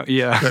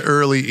 The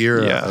early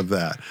era of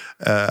that.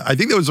 I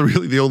think that was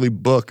really the only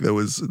book that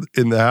was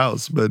in the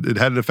house, but it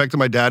had an effect on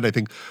my dad. And I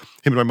think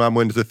him and my mom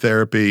went to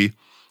therapy,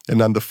 and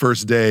on the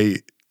first day,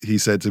 he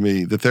said to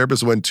me, the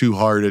therapist went too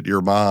hard at your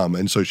mom,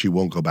 and so she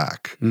won't go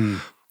back.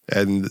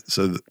 And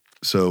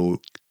so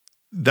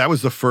that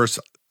was the first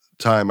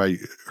time I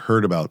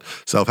heard about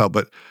self-help.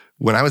 But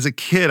when I was a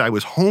kid, I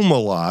was home a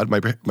lot.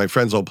 My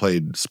friends all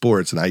played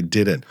sports, and I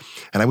didn't.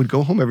 And I would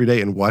go home every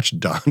day and watch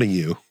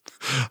Donahue.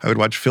 I would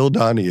watch Phil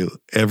Donahue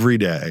every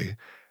day.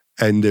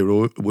 And there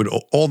would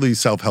all these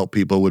self-help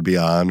people would be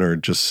on, or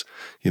just,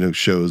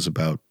 shows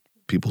about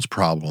people's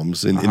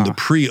problems in the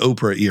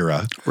pre-Oprah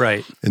era.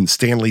 Right. And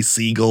Stanley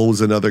Siegel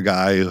was another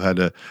guy who had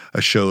a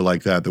show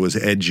like that was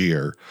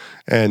edgier.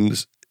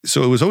 And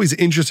so it was always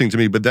interesting to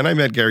me. But then I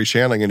met Gary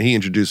Shandling, and he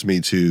introduced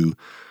me to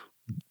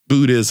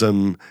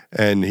Buddhism,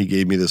 and he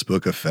gave me this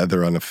book, A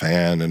Feather on a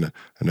Fan, and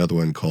another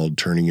one called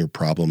Turning Your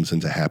Problems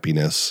into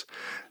Happiness.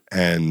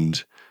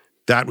 And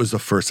that was the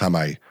first time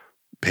I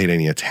paid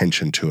any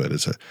attention to it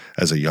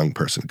as a young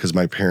person, because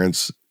my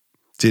parents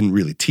didn't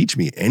really teach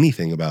me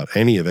anything about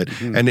any of it,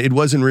 and it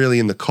wasn't really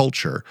in the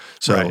culture.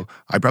 So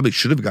I probably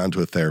should have gone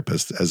to a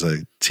therapist as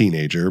a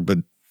teenager, but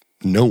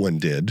no one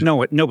did.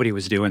 No, nobody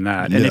was doing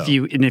that. No.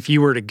 And if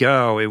you were to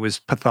go, it was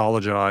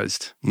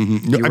pathologized.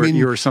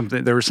 You were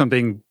something. There was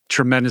something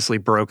tremendously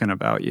broken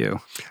about you.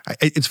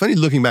 It's funny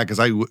looking back, because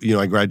I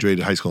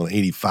graduated high school in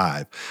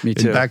 '85. Me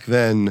too. And back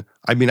then,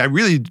 I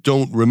really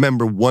don't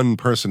remember one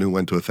person who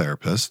went to a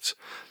therapist.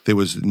 There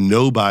was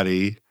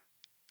nobody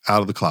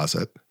out of the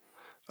closet.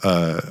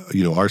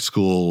 Our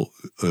school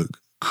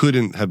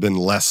couldn't have been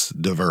less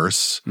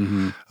diverse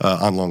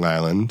on Long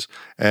Island.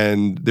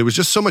 And there was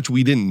just so much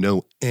we didn't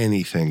know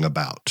anything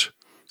about.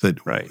 That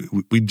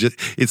we just,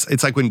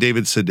 it's like when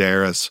David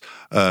Sedaris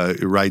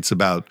writes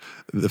about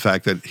the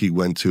fact that he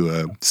went to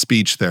a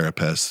speech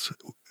therapist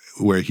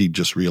where he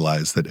just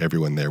realized that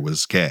everyone there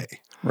was gay.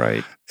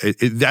 Right.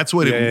 That's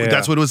what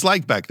it was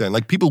like back then.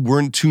 Like, people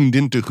weren't tuned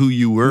into who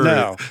you were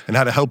and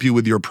how to help you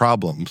with your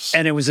problems.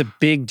 And it was a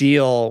big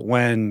deal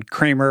when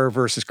Kramer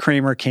versus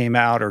Kramer came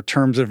out, or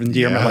Terms of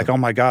Endearment. Like, oh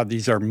my God,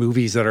 these are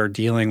movies that are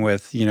dealing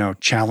with,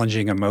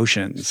 challenging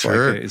emotions.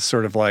 Sure. Like, it's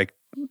sort of like,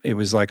 it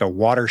was like a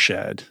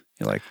watershed.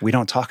 You're like, we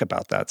don't talk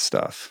about that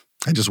stuff.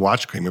 I just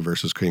watched Kramer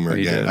versus Kramer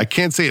again. I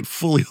can't say it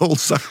fully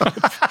holds up.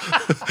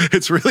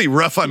 It's really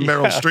rough on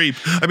Meryl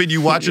Streep. You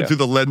watch it through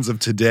the lens of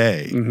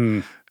today.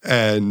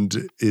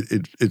 And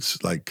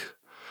it's like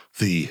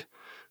the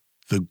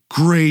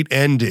great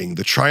ending,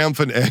 the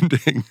triumphant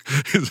ending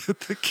is that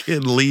the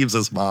kid leaves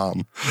his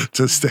mom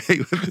to stay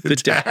with the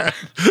dad.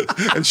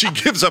 And she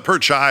gives up her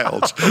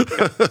child.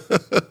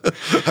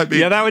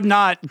 That would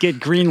not get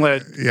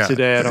greenlit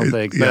today, I don't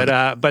think.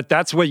 But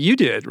that's what you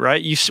did,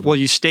 right? You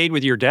stayed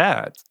with your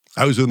dad.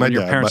 I was with my dad.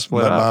 Your parents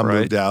split up, my mom right?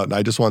 moved out, and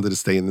I just wanted to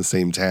stay in the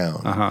same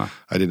town.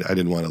 I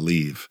didn't want to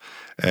leave.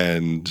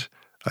 And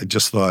I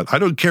just thought, I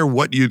don't care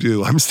what you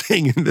do. I'm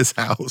staying in this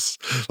house.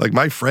 Like,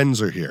 my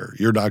friends are here.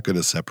 You're not going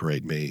to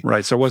separate me.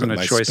 Right. So it wasn't a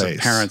choice space.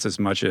 of parents as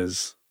much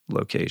as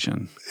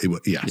location.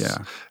 Yes.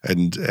 Yeah.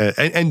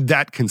 And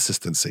that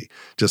consistency,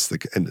 just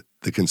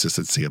the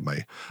consistency of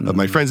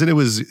my friends. And it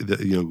was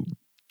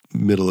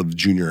middle of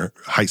junior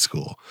high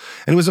school.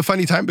 And it was a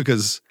funny time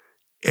because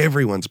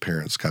everyone's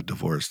parents got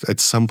divorced at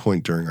some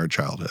point during our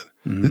childhood.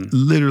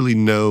 Literally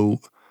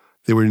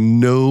there were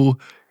no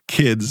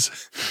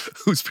kids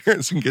whose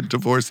parents can get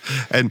divorced.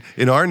 And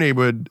in our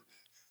neighborhood,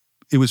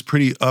 it was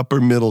pretty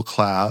upper middle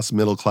class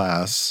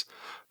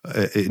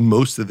in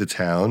most of the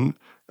town.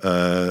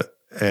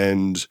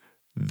 And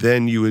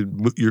then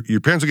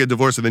your parents would get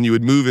divorced, and then you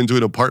would move into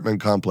an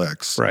apartment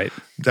complex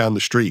down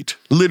the street.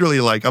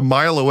 Literally like a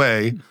mile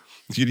away,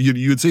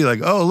 You would see like,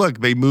 oh, look,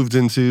 they moved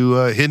into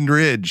Hidden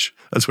Ridge.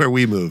 That's where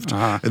we moved.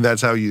 And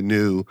that's how you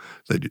knew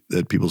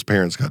that people's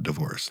parents got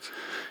divorced.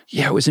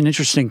 Yeah, it was an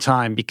interesting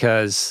time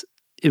because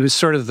it was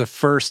sort of the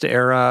first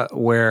era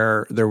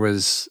where there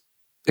was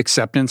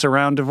acceptance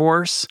around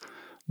divorce,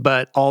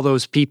 but all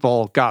those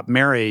people got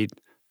married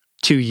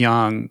too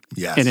young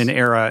in an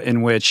era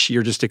in which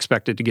you're just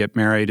expected to get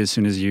married as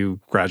soon as you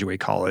graduate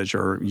college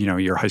or,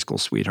 your high school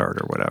sweetheart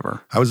or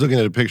whatever. I was looking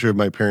at a picture of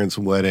my parents'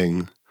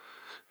 wedding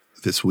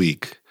this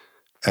week,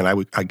 and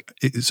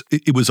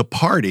it was a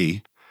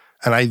party,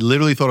 and I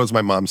literally thought it was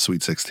my mom's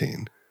sweet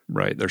 16.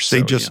 Right. They're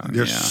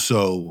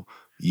so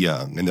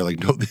young, and they're like,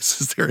 no, this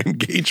is their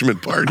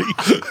engagement party.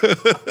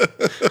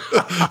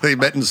 They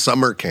met in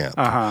summer camp.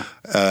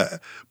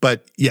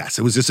 But yes,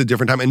 it was just a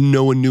different time, and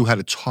no one knew how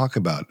to talk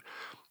about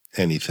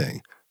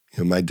anything.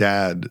 My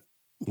dad,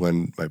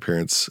 when my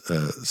parents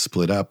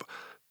split up,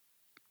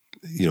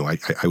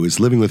 I was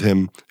living with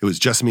him. It was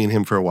just me and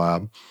him for a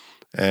while,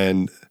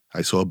 and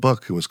I saw a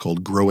book. It was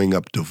called Growing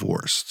Up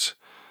Divorced,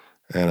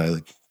 and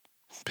I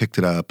picked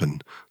it up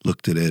and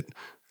looked at it,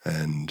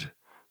 and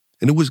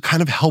it was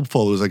kind of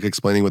helpful. It was like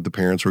explaining what the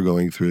parents were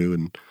going through,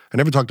 and I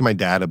never talked to my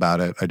dad about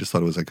it. I just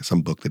thought it was like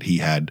some book that he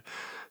had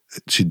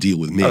to deal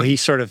with me. Oh, he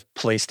sort of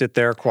placed it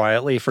there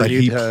quietly for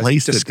you to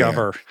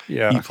discover.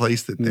 Yeah, he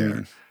placed it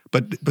there.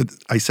 But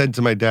I said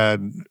to my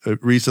dad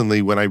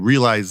recently when I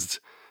realized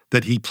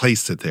that he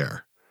placed it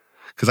there,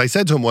 because I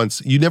said to him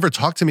once, "You never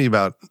talked to me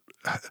about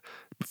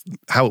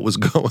how it was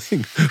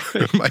going,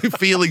 my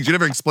feelings. You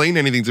never explained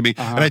anything to me."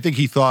 And I think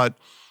he thought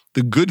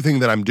the good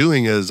thing that I'm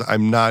doing is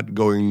I'm not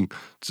going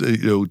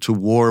to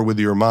war with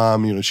your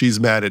mom.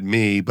 She's mad at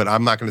me, but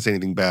I'm not going to say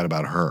anything bad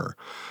about her.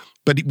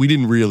 But we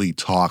didn't really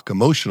talk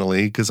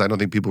emotionally because I don't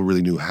think people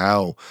really knew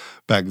how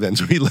back then.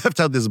 So he left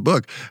out this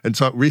book. And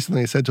so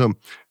recently I said to him,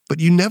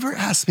 but you never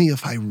asked me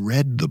if I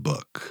read the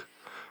book.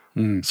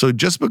 So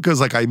just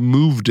because I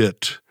moved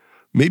it,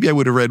 maybe I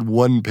would have read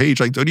one page.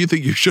 Don't you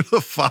think you should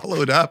have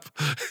followed up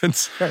and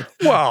said?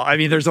 Well, I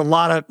mean, there's a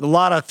lot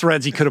of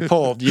threads he could have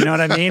pulled. You know what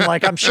I mean?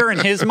 I'm sure in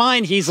his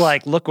mind, he's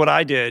like, look what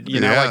I did.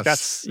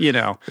 That's,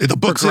 the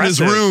book's in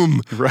his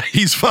room. Right.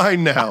 He's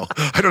fine now.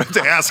 I don't have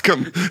to ask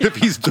him if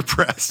he's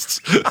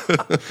depressed.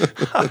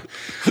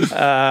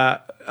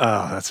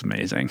 That's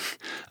amazing.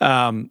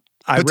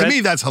 But to me,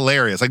 that's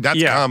hilarious.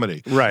 That's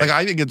comedy. Right.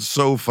 I think it's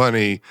so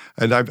funny,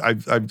 and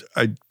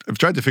I've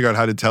tried to figure out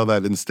how to tell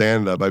that in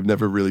stand-up. I've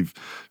never really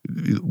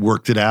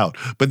worked it out.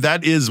 But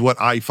that is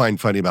what I find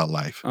funny about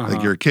life.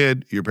 You're a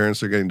kid, your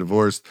parents are getting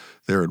divorced,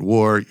 they're at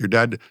war, your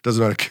dad doesn't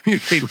know how to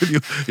communicate with you,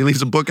 he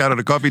leaves a book out on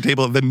a coffee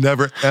table and then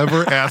never,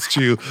 ever asks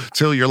you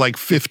till you're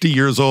 50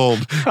 years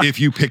old if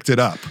you picked it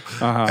up.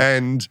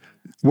 And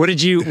what did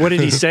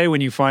he say when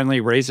you finally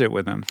raised it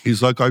with him?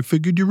 He's like, I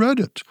figured you read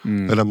it.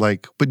 And I'm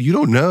like, but you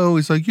don't know.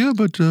 He's like, yeah,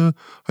 but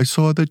I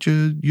saw that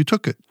you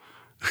took it.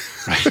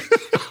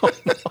 Oh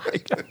my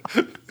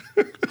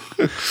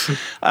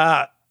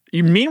God.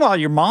 Meanwhile,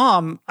 your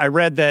mom, I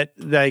read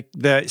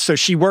that so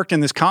she worked in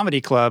this comedy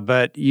club,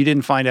 but you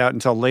didn't find out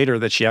until later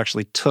that she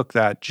actually took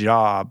that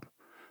job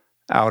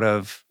out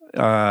of,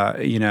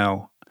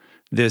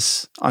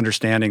 this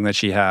understanding that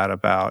she had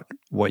about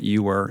what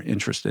you were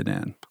interested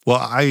in. Well,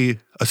 I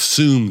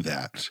assume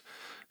that.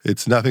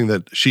 It's nothing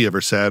that she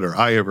ever said or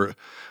I ever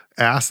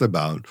asked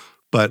about,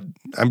 but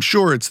I'm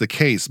sure it's the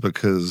case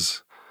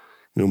because,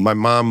 my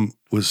mom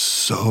was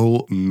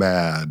so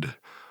mad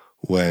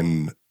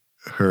when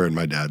her and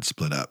my dad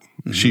split up.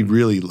 She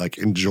really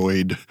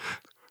enjoyed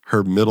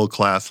her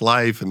middle-class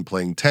life and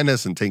playing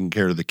tennis and taking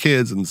care of the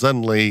kids, and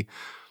suddenly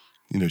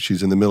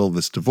she's in the middle of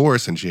this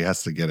divorce and she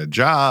has to get a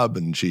job,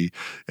 and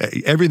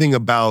everything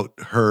about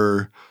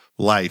her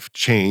life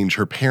changed.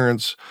 Her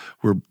parents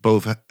were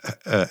both,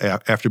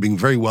 after being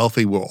very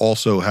wealthy, were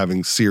also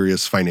having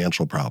serious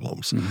financial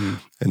problems.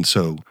 And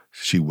so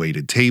she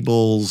waited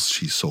tables,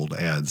 she sold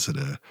ads at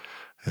a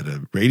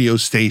radio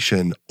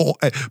station.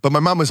 But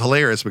my mom was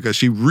hilarious because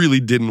she really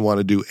didn't want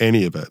to do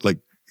any of it.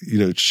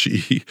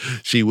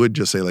 She would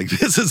just say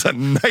this is a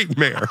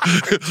nightmare.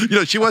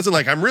 She wasn't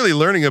I'm really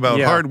learning about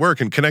hard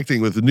work and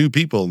connecting with new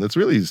people, and it's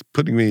really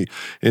putting me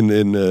in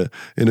a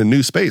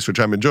new space,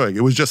 which I'm enjoying.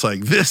 It was just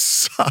this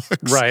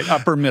sucks. Right,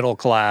 upper middle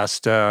class,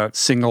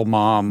 single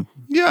mom,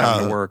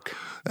 kind of work.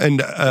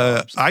 And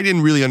I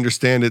didn't really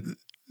understand it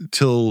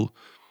till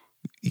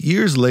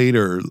years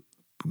later.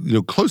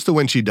 Close to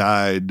when she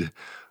died,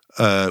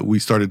 we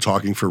started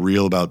talking for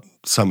real about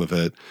some of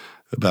it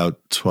about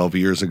 12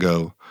 years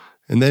ago.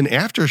 And then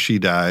after she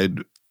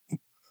died,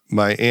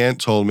 my aunt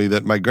told me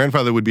that my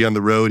grandfather would be on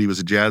the road. He was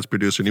a jazz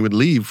producer, and he would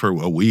leave for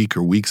a week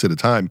or weeks at a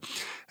time.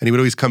 And he would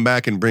always come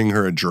back and bring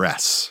her a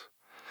dress.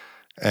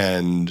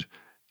 And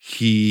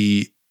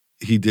he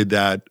did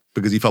that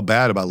because he felt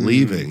bad about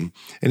leaving.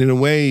 And in a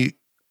way,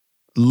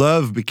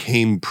 love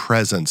became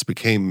presence,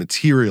 became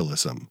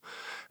materialism.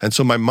 And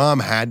so my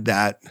mom had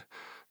that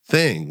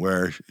thing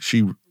where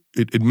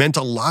it meant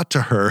a lot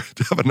to her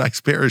to have a nice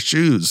pair of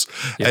shoes.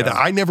 Yeah. And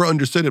I never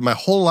understood it my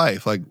whole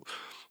life. I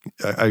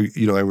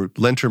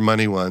lent her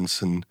money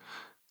once, and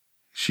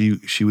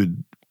she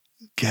would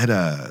get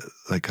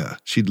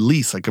she'd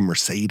lease like a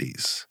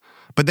Mercedes,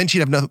 but then she'd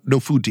have no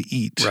food to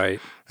eat. Right.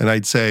 And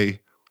I'd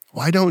say,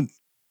 why didn't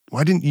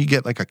you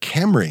get like a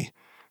Camry?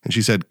 And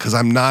she said, because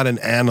I'm not an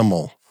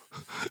animal.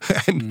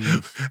 And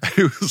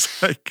it was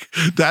like,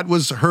 that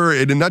was her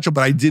in a nutshell,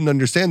 but I didn't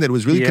understand that. It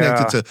was really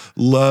connected to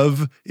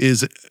love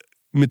is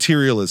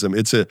materialism.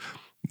 It's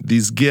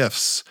these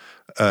gifts,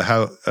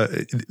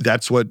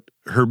 that's what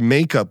her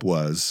makeup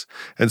was.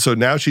 And so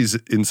now she's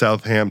in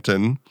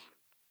Southampton,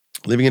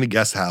 living in a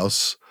guest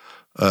house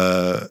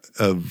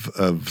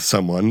of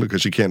someone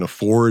because she can't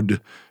afford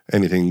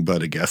anything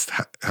but a guest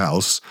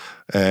house.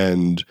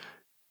 And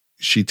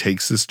she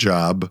takes this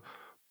job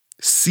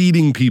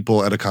seating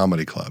people at a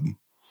comedy club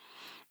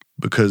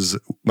because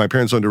my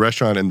parents owned a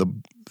restaurant and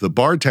the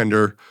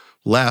bartender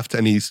left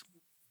and he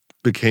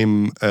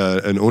became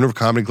an owner of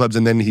comedy clubs,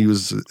 and then he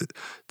was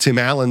Tim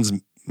Allen's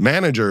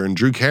manager and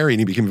Drew Carey,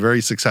 and he became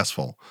very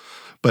successful.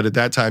 But at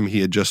that time,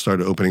 he had just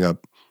started opening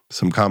up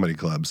some comedy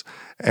clubs.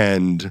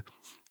 And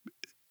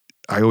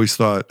I always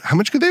thought, how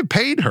much could they have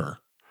paid her?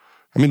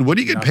 I mean, what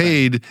do you get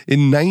paid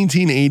in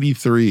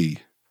 1983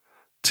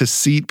 to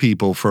seat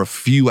people for a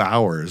few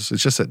hours?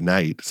 It's just at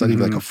night. It's not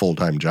even like a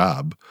full-time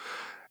job.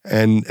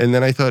 And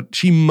then I thought,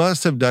 she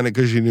must have done it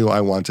because she knew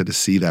I wanted to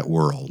see that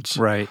world.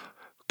 Right.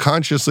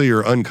 Consciously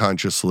or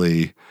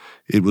unconsciously,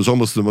 it was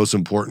almost the most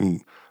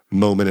important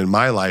moment in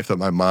my life that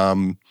my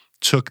mom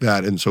took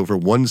that. And so for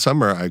one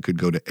summer, I could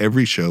go to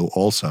every show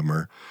all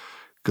summer,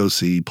 go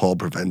see Paul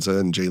Provenza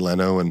and Jay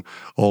Leno and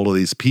all of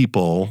these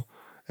people.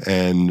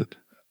 And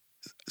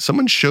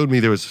someone showed me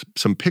there was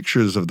some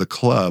pictures of the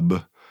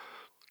club,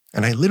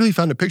 and I literally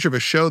found a picture of a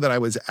show that I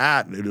was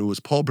at, and it was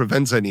Paul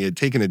Provenza, and he had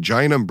taken a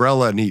giant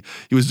umbrella, and he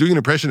was doing an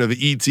impression of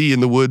E.T.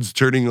 in the woods,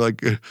 turning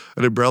like an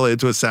umbrella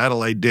into a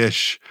satellite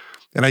dish.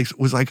 And I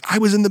was like, I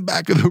was in the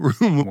back of the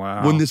room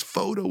when this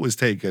photo was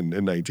taken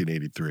in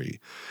 1983.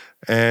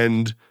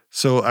 And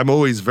so I'm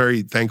always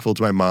very thankful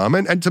to my mom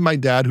and to my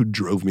dad, who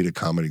drove me to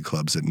comedy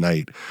clubs at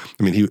night.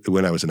 I mean,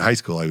 when I was in high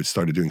school, I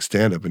started doing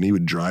stand-up, and he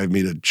would drive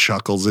me to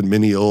Chuckles in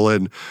Mineola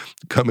and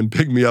come and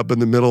pick me up in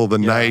the middle of the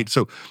night.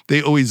 So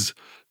they always,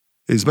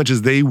 as much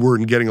as they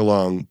weren't getting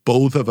along,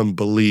 both of them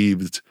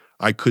believed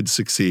I could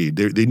succeed.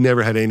 They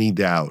never had any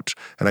doubt.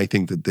 And I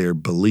think that their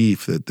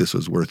belief that this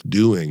was worth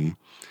doing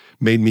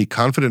made me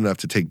confident enough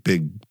to take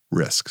big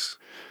risks.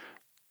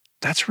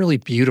 That's really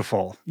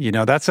beautiful. You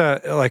know, that's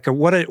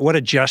what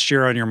a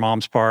gesture on your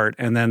mom's part,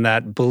 and then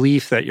that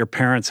belief that your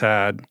parents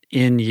had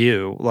in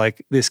you,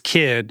 like this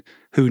kid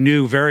who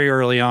knew very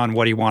early on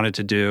what he wanted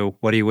to do,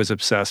 what he was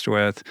obsessed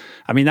with.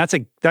 I mean,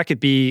 that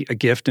could be a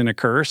gift and a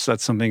curse.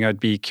 That's something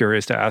I'd be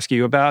curious to ask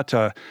you about,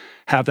 to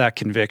have that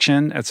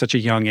conviction at such a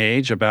young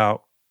age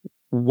about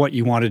what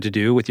you wanted to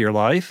do with your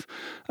life,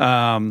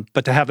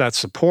 but to have that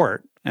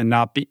support. And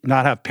not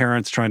have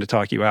parents trying to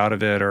talk you out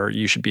of it, or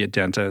you should be a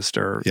dentist,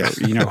 or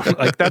you know,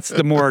 like that's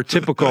the more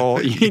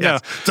typical, you know,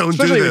 don't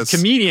especially do this.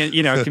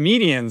 With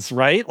comedians,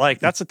 right? Like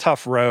that's a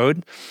tough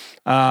road.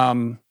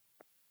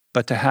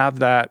 But to have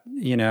that,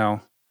 you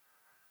know,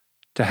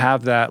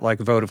 like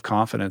vote of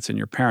confidence in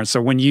your parents. So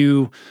when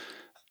you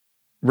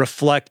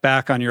reflect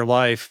back on your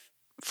life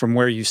from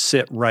where you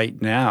sit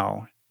right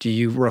now, do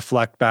you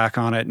reflect back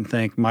on it and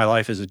think my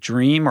life is a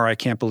dream, or I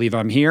can't believe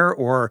I'm here?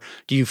 Or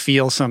do you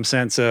feel some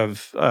sense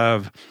of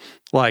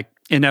like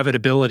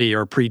inevitability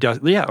or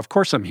yeah, of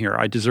course I'm here.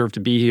 I deserve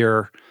to be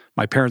here.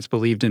 My parents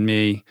believed in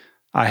me.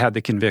 I had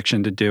the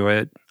conviction to do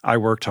it. I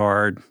worked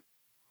hard.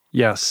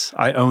 Yes,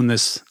 I own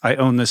this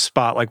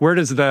spot. Like where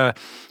does the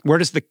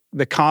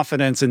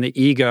confidence and the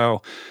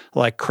ego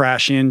like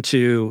crash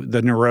into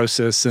the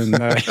neurosis and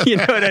the, you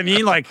know what I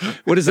mean? Like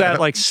what does that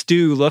like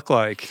stew look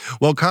like?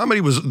 Well,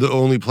 comedy was the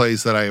only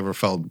place that I ever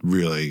felt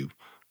really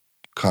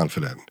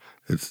confident.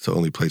 It's the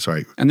only place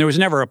where And there was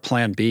never a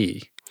plan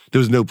B. There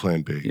was no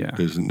plan B. Yeah.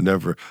 There's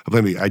never a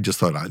plan B. I just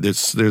thought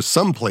there's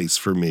some place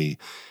for me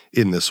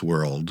in this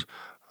world.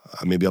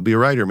 Maybe I'll be a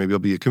writer. Maybe I'll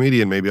be a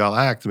comedian. Maybe I'll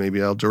act.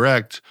 Maybe I'll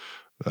direct.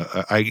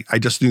 I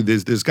just knew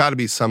there's got to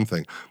be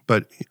something.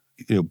 But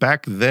you know,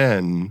 back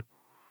then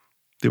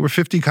there were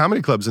 50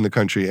 comedy clubs in the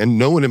country, and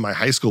no one in my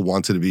high school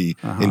wanted to be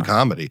in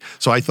comedy.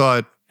 So I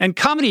thought, and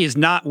comedy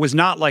was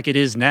not like it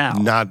is now.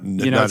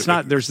 It's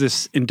not. There's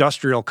this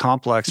industrial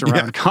complex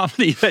around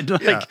comedy that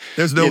like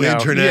there's no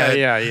internet.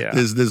 Yeah.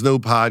 There's no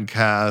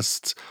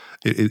podcasts.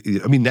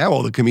 I mean, now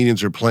all the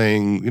comedians are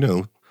playing, you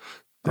know.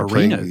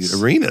 Arenas.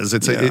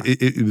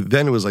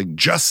 Then it was like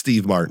just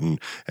Steve Martin,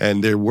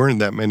 and there weren't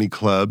that many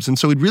clubs, and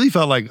so it really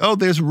felt like, oh,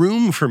 there's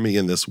room for me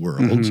in this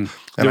world.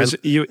 Mm-hmm.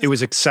 And it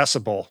was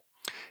accessible.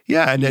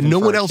 Yeah, and no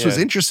one else was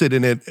interested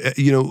in it.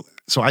 You know,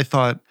 so I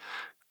thought,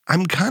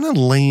 I'm kind of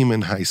lame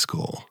in high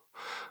school,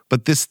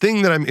 but this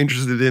thing that I'm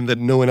interested in that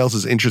no one else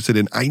is interested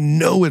in, I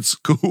know it's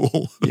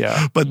cool.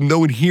 Yeah, but no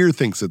one here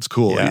thinks it's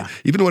cool. Yeah.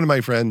 Even one of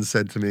my friends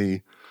said to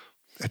me,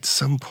 at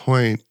some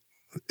point,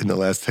 in the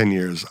last 10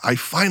 years, I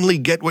finally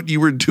get what you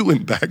were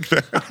doing back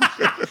then.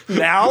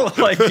 Now?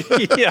 Like,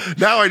 yeah.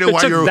 Now I know it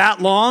why took you're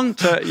that long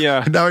to,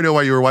 yeah. Now I know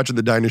why you were watching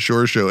the Dinah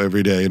Shore show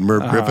every day and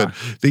Merv Griffin.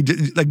 They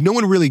did, like, no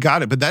one really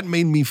got it, but that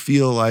made me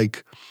feel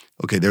like,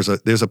 okay, there's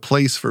a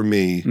place for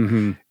me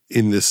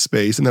in this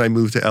space. And then I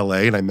moved to LA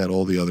and I met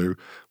all the other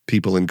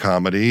people in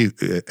comedy.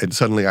 And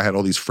suddenly I had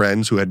all these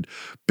friends who had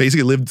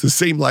basically lived the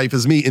same life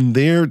as me in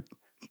their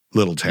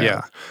little town.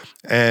 Yeah.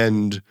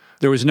 And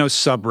there was no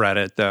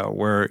subreddit, though,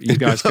 where you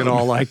guys could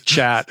all like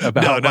chat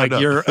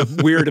about your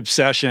weird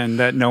obsession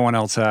that no one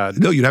else had.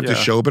 No, you'd have to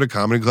show up at a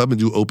comedy club and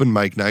do open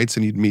mic nights,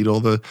 and you'd meet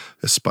all the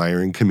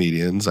aspiring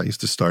comedians. I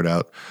used to start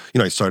out,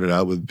 I started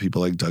out with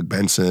people like Doug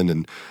Benson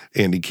and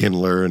Andy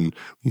Kindler, and,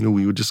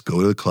 we would just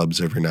go to the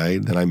clubs every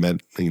night. Then I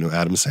met,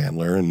 Adam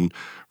Sandler and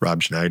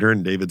Rob Schneider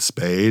and David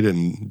Spade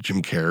and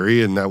Jim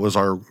Carrey, and that was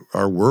our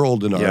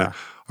world and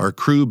our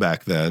crew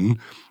back then.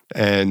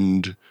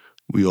 And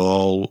we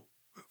all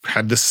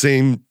had the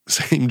same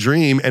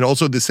dream and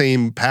also the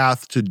same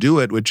path to do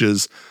it, which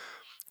is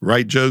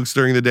write jokes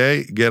during the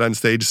day, get on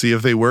stage, see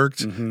if they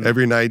worked.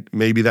 Every night,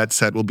 maybe that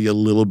set will be a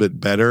little bit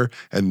better.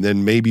 And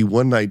then maybe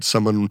one night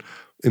someone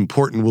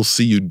important will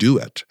see you do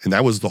it. And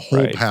that was the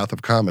whole path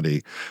of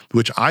comedy,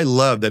 which I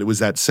love that it was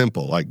that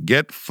simple. Like,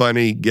 get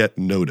funny, get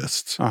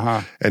noticed.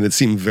 And it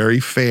seemed very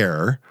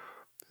fair.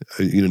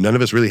 None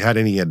of us really had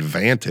any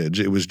advantage.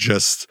 It was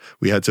just,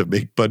 we had to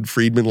make Bud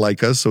Friedman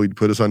like us, so he'd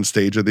put us on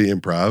stage at the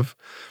Improv.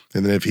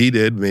 And then if he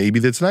did, maybe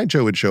the Tonight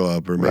Show would show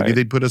up, or maybe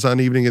they'd put us on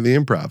Evening at the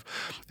Improv.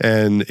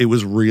 And it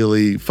was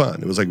really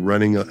fun. It was like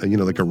running,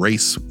 like a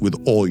race with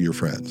all your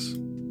friends.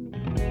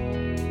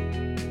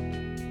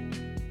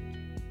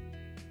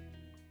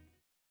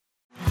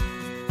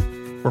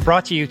 We're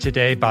brought to you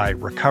today by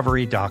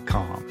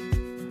Recovery.com.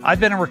 I've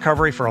been in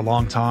recovery for a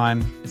long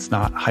time. It's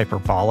not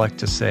hyperbolic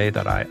to say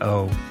that I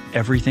owe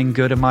everything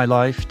good in my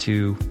life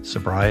to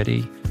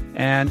sobriety.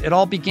 And it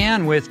all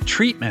began with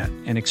treatment,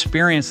 an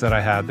experience that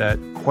I had that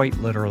quite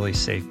literally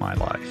saved my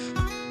life.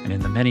 And in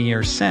the many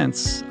years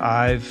since,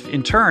 I've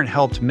in turn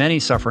helped many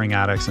suffering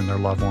addicts and their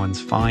loved ones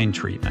find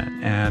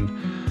treatment. And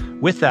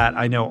with that,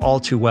 I know all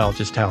too well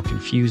just how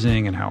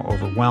confusing and how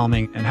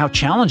overwhelming and how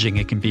challenging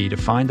it can be to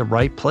find the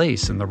right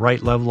place and the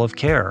right level of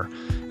care,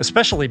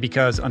 especially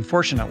because,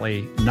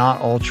 unfortunately,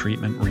 not all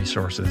treatment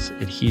resources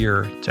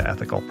adhere to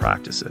ethical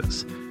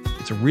practices.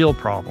 It's a real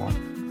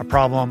problem, a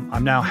problem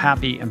I'm now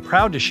happy and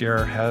proud to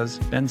share has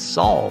been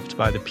solved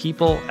by the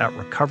people at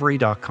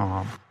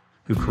Recovery.com,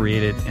 who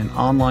created an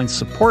online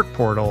support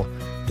portal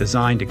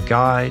designed to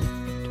guide,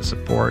 to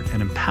support,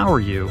 and empower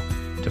you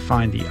to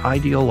find the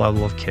ideal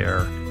level of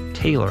care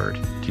tailored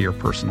to your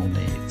personal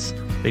needs.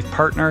 They've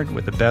partnered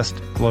with the best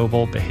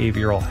global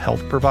behavioral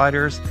health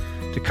providers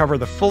to cover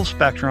the full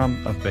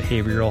spectrum of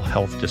behavioral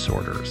health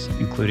disorders,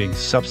 including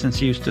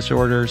substance use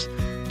disorders,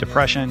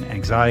 depression,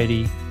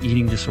 anxiety,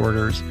 eating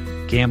disorders,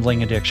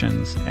 gambling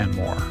addictions, and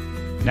more.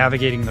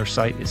 Navigating their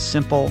site is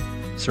simple.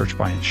 Search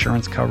by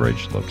insurance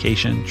coverage,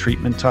 location,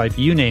 treatment type,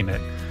 you name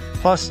it.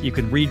 Plus, you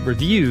can read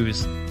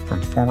reviews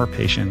from former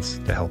patients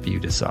to help you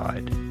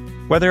decide.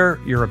 Whether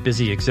you're a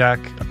busy exec,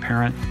 a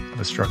parent of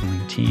a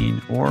struggling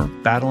teen, or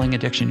battling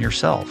addiction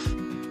yourself,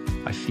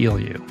 I feel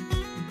you.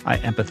 I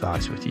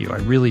empathize with you. I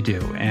really do.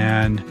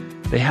 And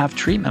they have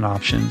treatment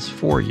options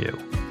for you.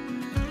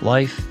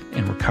 Life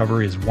in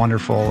recovery is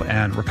wonderful,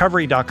 and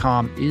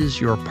Recovery.com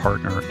is your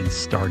partner in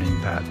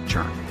starting that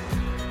journey.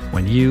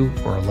 When you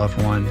or a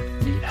loved one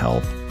need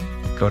help,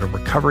 go to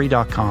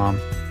Recovery.com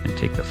and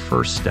take the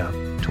first step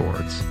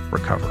towards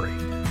recovery.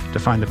 To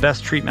find the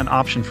best treatment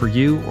option for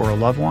you or a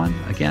loved one,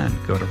 again,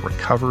 go to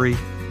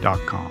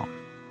Recovery.com.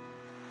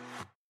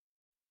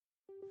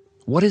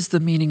 What is the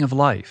meaning of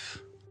life?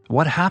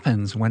 What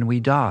happens when we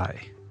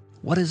die?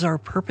 What is our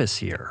purpose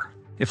here?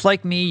 If,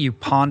 like me, you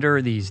ponder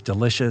these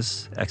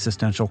delicious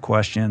existential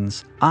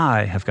questions,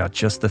 I have got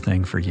just the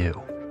thing for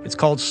you. It's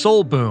called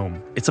Soul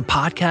Boom. It's a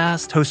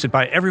podcast hosted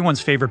by everyone's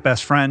favorite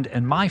best friend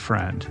and my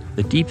friend,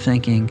 the deep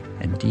thinking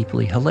and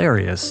deeply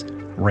hilarious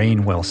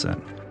Rainn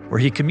Wilson, where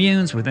he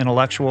communes with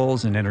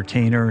intellectuals and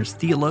entertainers,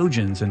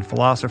 theologians and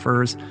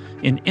philosophers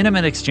in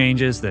intimate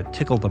exchanges that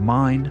tickle the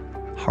mind,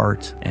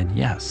 heart, and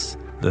yes,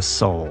 the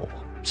soul.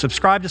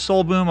 Subscribe to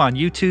Soul Boom on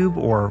YouTube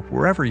or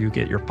wherever you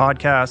get your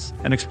podcasts,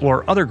 and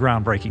explore other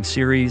groundbreaking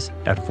series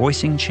at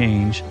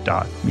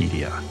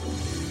voicingchange.media.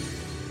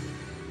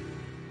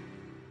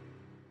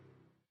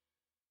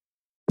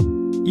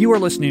 You are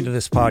listening to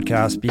this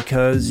podcast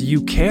because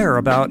you care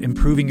about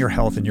improving your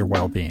health and your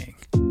well-being.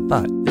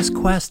 But this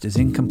quest is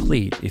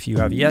incomplete if you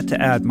have yet to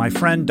add my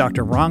friend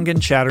Dr.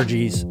 Rangan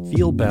Chatterjee's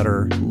Feel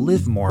Better,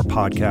 Live More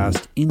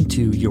podcast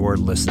into your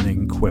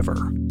listening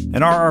quiver.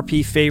 An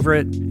RRP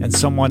favorite and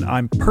someone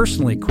I'm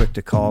personally quick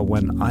to call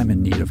when I'm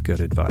in need of good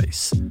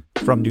advice.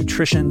 From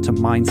nutrition to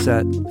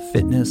mindset,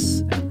 fitness,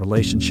 and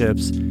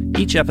relationships,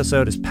 each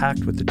episode is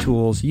packed with the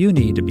tools you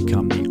need to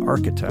become the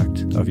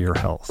architect of your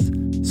health.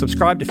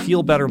 Subscribe to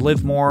Feel Better,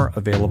 Live More,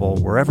 available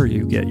wherever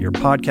you get your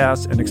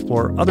podcasts, and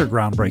explore other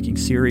groundbreaking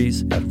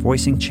series at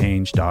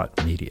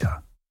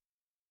voicingchange.media.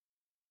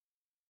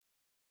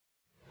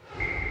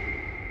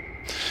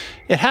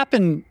 It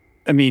happened,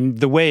 I mean,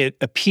 the way it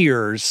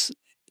appears,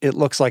 it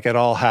looks like it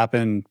all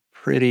happened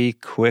pretty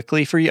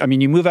quickly for you. I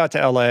mean, you move out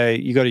to LA,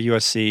 you go to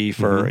USC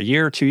for a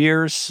year, 2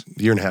 years?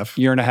 Year and a half.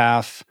 Year and a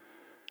half,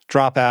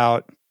 drop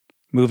out,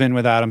 move in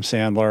with Adam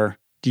Sandler.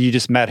 Do you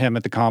just met him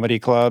at the comedy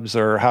clubs,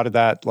 or how did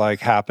that like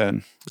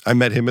happen? I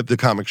met him at the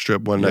comic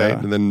strip one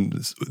night, and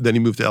then he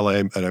moved to LA,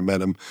 and I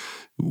met him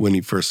when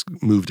he first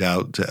moved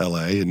out to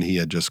LA, and he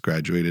had just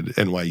graduated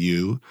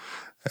NYU.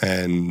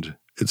 And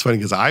it's funny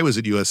because I was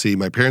at USC.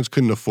 My parents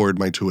couldn't afford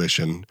my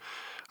tuition.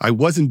 I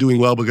wasn't doing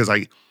well because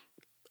I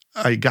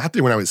got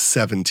there when I was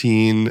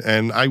 17,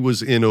 and I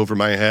was in over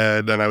my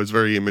head, and I was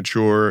very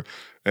immature,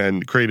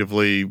 and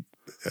creatively,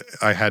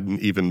 I hadn't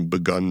even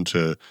begun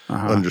to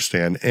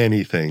understand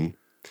anything.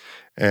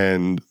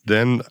 And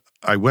then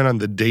I went on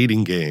the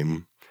dating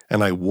game,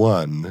 and I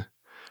won.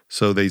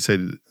 So they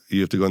said,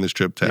 you have to go on this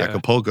trip to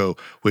Acapulco,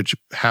 which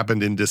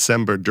happened in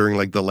December during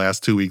like the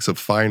last 2 weeks of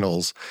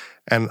finals.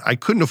 And I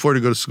couldn't afford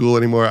to go to school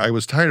anymore. I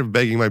was tired of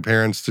begging my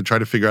parents to try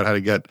to figure out how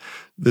to get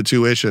the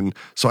tuition.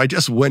 So I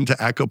just went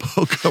to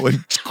Acapulco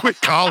and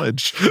quit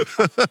college.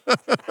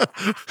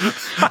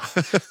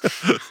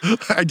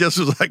 I just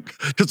was like,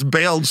 just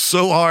bailed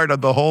so hard on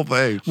the whole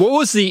thing. What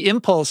was the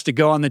impulse to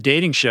go on the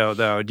dating show,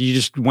 though? You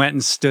just went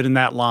and stood in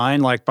that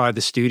line, like by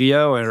the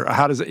studio? Or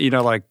how does it,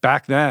 like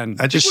back then,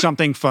 just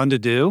something fun to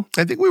do?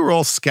 I think we were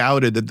all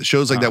scouted that the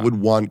shows like that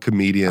would want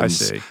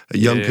comedians,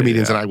 young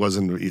comedians, and I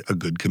wasn't a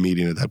good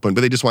comedian at that point,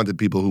 but they just wanted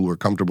people who were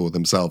comfortable with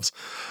themselves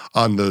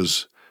on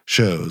those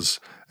shows.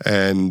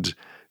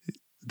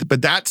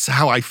 But that's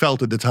how I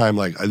felt at the time,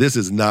 like, this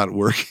is not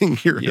working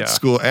here at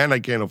school, and I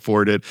can't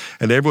afford it,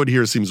 and everyone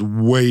here seems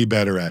way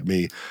better at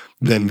me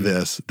than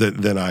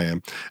than I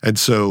am. And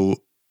so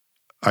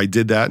I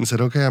did that and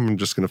said, okay, I'm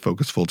just going to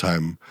focus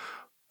full-time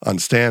on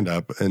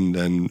stand-up. And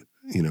then,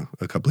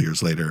 a couple of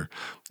years later,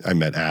 I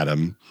met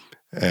Adam,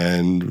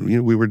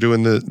 and we were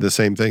doing the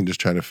same thing,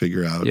 just trying to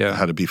figure out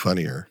how to be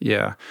funnier.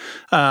 Yeah.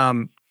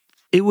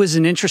 It was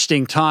an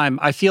interesting time.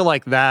 I feel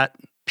like that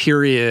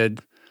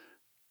period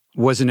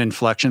was an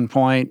inflection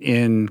point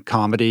in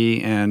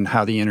comedy and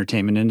how the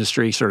entertainment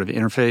industry sort of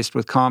interfaced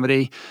with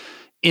comedy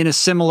in a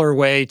similar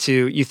way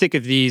to, you think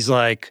of these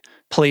like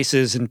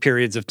places and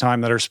periods of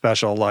time that are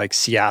special, like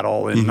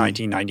Seattle in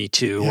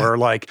 1992, or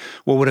like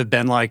what would have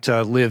been like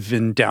to live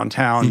in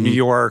downtown New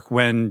York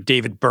when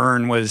David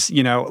Byrne was,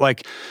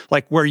 like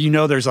where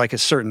there's like a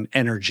certain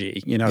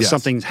energy,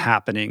 something's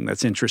happening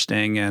that's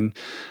interesting. And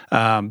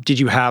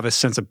did you have a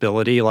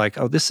sensibility like,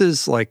 oh, this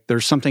is like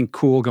there's something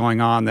cool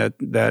going on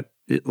that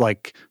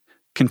like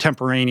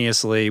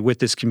contemporaneously with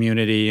this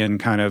community and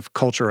kind of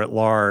culture at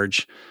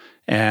large?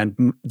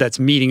 And that's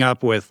meeting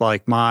up with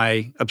like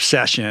my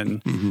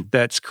obsession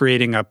that's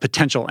creating a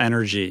potential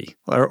energy.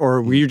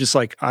 Or were you just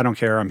like, I don't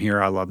care, I'm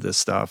here, I love this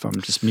stuff. I'm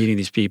just meeting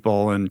these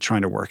people and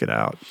trying to work it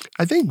out.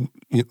 I think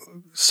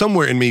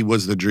somewhere in me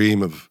was the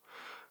dream of,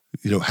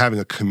 having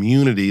a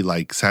community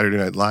like Saturday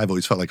Night Live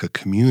always felt like a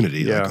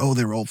community. Like, oh,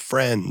 they're all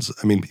friends.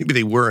 I mean, maybe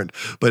they weren't,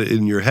 but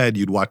in your head,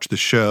 you'd watch the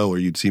show or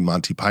you'd see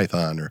Monty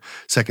Python or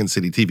Second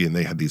City TV, and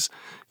they had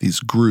these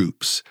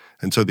groups.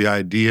 And so the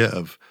idea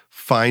of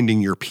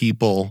finding your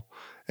people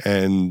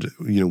and,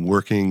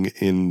 working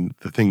in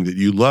the thing that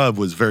you love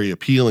was very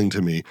appealing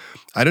to me.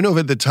 I don't know if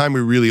at the time we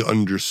really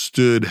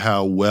understood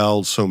how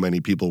well so many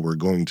people were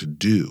going to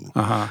do.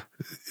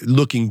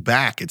 Looking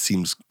back, it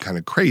seems kind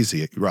of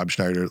crazy. Rob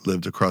Schneider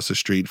lived across the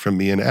street from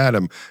me and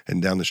Adam,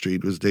 and down the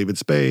street was David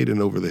Spade,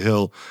 and over the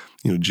hill,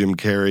 Jim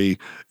Carrey,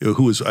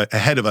 who was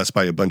ahead of us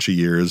by a bunch of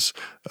years,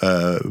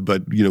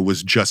 but,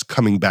 was just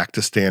coming back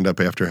to stand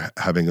up after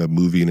having a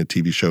movie and a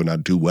TV show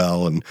not do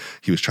well, and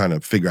he was trying to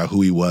figure out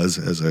who he was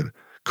as a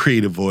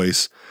creative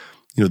voice.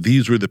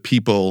 These were the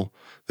people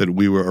that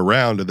we were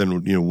around, and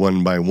then,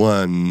 one by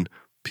one,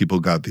 people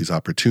got these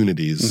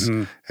opportunities,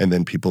 and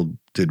then people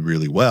did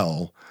really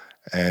well,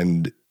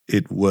 and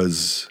it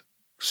was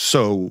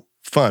so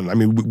fun. I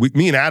mean,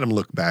 me and Adam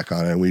look back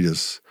on it, and we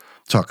just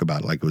talk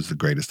about it like it was the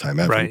greatest time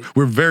ever. Right.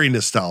 We're very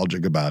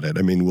nostalgic about it.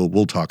 I mean,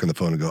 we'll talk on the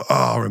phone and go,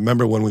 oh,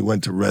 remember when we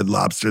went to Red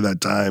Lobster that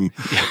time?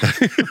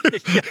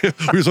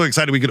 We were so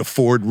excited we could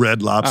afford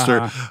Red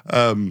Lobster.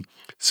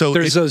 So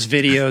there's those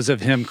videos of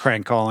him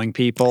crank calling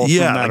people from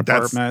that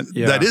apartment.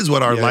 That is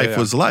what our life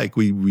was like.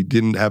 We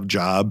didn't have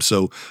jobs,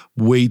 so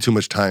way too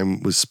much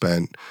time was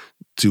spent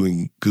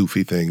doing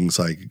goofy things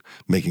like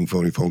making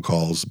phony phone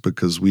calls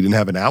because we didn't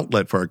have an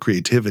outlet for our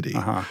creativity.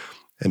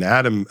 And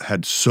Adam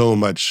had so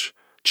much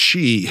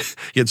he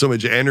had so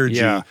much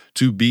energy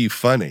to be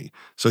funny.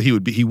 So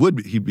he'd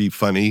be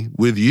funny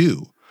with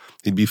you.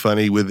 He'd be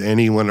funny with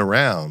anyone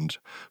around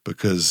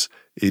because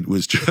it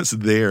was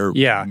just there.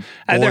 Yeah.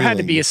 And there had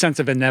to be a sense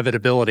of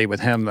inevitability with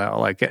him, though.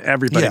 Like,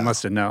 everybody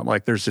must have known.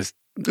 Like, there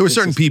were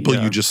certain people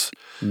you just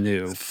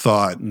knew,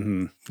 thought,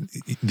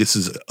 this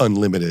is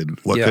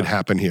unlimited. What could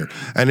happen here?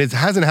 And it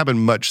hasn't happened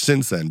much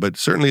since then. But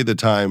certainly at the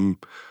time,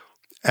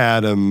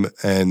 Adam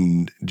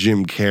and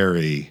Jim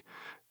Carrey,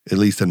 at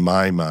least in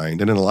my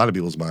mind, and in a lot of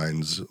people's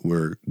minds,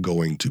 were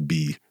going to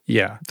be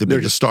the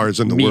biggest stars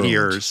in the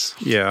meteors.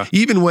 world. Yeah.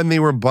 Even when they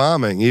were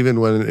bombing, even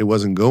when it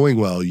wasn't going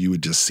well, you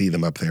would just see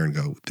them up there and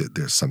go,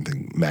 there's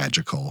something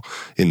magical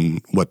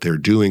in what they're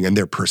doing and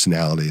their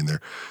personality and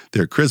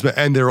their charisma.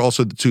 And they're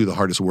also two of the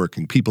hardest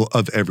working people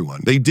of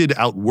everyone. They did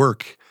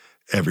outwork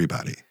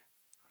everybody.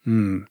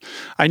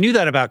 I knew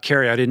that about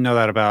Carrie. I didn't know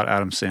that about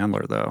Adam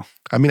Sandler, though.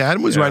 I mean,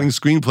 Adam was writing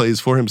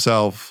screenplays for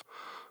himself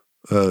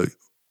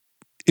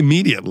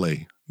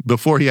immediately.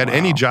 Before he had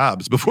any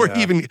jobs, before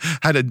he even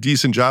had a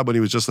decent job, when he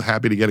was just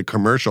happy to get a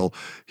commercial,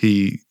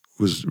 he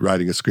was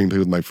writing a screenplay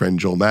with my friend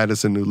Joel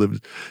Madison, who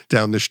lived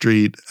down the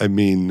street. I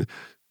mean,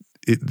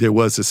 there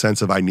was a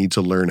sense of, I need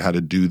to learn how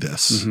to do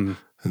this. And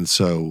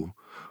so,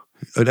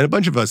 and a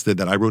bunch of us did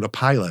that. I wrote a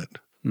pilot.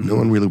 No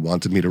one really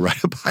wanted me to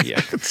write a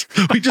pilot.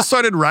 We just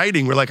started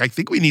writing. We're like, I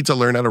think we need to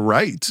learn how to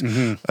write.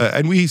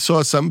 And we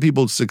saw some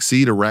people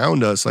succeed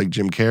around us, like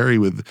Jim Carrey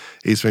with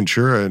Ace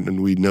Ventura.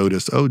 And we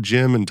noticed, oh,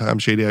 Jim and Tom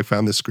Shady, I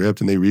found the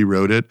script, and they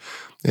rewrote it.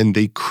 And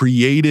they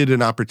created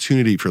an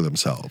opportunity for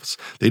themselves.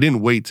 They didn't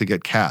wait to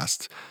get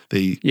cast.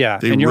 They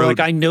and you're like,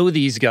 I know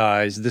these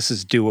guys. This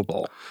is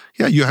doable.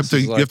 Yeah, you have to.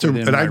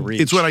 And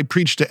it's what I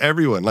preach to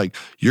everyone. Like,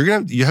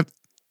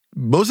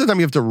 most of the time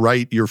you have to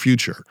write your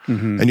future,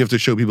 and you have to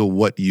show people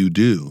what you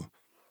do.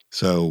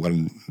 So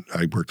when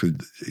I worked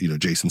with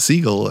Jason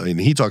Segel, I mean,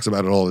 he talks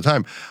about it all the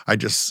time. I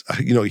just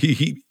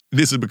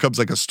this becomes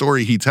like a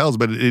story he tells,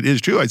 but it is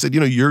true. I said,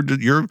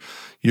 you're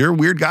a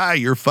weird guy,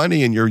 you're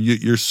funny, and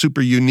you're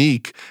super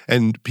unique,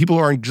 and people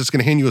aren't just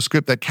going to hand you a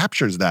script that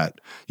captures that.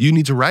 You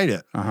need to write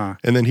it.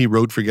 And then he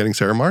wrote Forgetting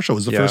Sarah Marshall. It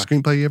was the first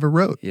screenplay he ever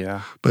wrote.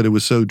 But it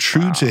was so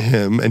true to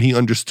him, and he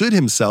understood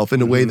himself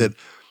in a way that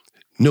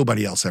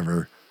nobody else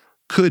ever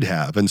could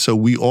have. And so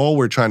we all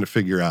were trying to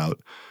figure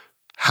out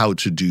how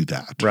to do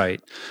that.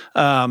 Right.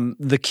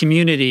 The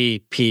community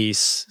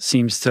piece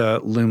seems to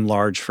loom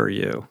large for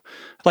you.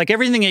 Like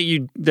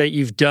everything that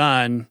you've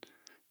done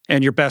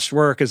and your best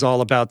work is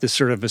all about this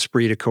sort of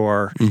esprit de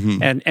corps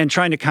and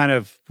trying to kind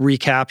of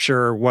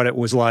recapture what it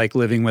was like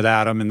living with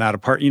Adam in that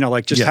apartment,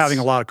 like just having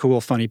a lot of cool,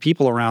 funny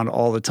people around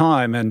all the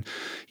time. And,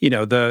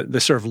 the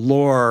sort of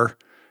lore,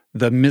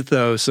 the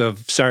mythos of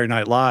Saturday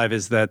Night Live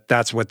is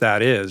that's what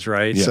that is,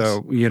 right? Yes.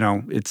 So,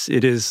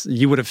 it is,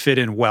 you would have fit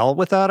in well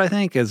with that, I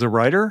think, as a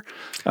writer.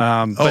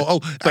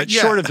 But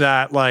short of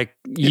that, like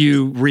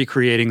you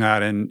recreating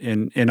that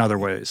in other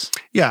ways.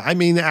 Yeah. I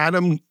mean,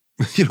 Adam,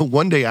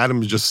 one day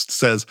Adam just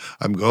says,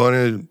 I'm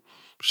going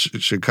to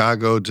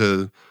Chicago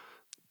to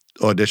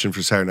audition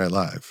for Saturday Night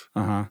Live.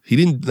 He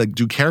didn't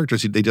do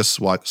characters. They just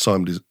saw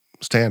him do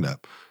stand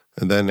up.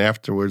 And then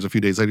afterwards, a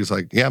few days later, he's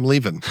like, yeah, I'm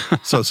leaving.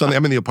 So suddenly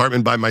I'm in the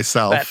apartment by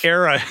myself. That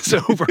era is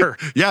over.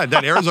 Yeah,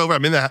 that era's over.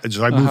 I'm in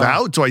do I move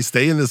out? Do I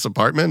stay in this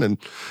apartment? And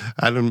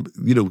Adam,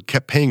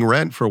 kept paying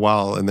rent for a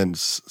while. And then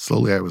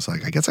slowly I was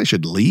like, I guess I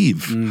should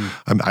leave.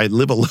 I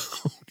live alone.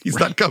 He's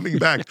not coming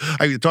back.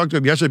 I talked to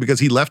him yesterday because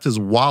he left his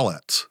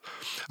wallet.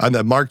 On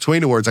the Mark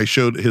Twain Awards, I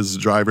showed his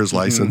driver's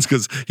license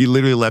because he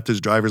literally left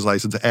his driver's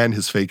license and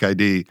his fake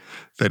ID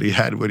that he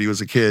had when he was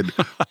a kid.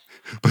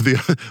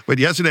 But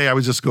yesterday I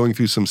was just going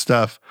through some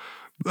stuff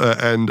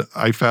and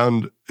I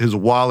found his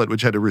wallet,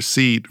 which had a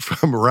receipt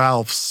from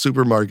Ralph's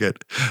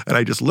supermarket. And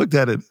I just looked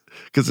at it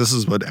because this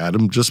is what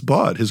Adam just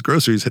bought, his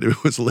groceries. And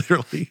it was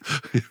literally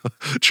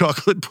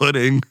chocolate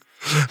pudding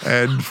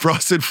and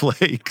Frosted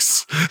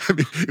Flakes. I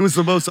mean, it was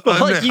the most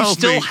unhealthy. Like, you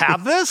still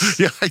have this?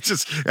 Yeah, I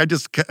just,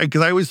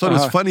 because I always thought it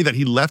was funny that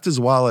he left his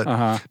wallet.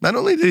 Not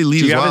only did he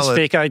leave his wallet. Do you have his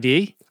fake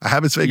ID? I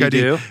have his fake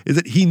ID. Do? Is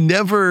that he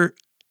never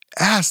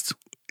asked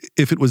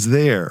if it was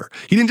there.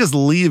 He didn't just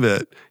leave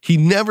it. He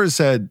never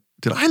said,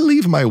 did I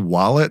leave my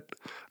wallet?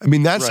 I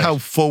mean, that's how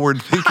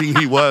forward-thinking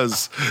he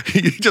was.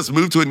 He just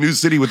moved to a new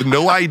city with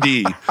no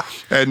ID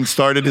and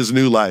started his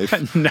new life.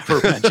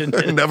 Never mentioned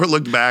it. Never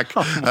looked back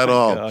at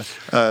all.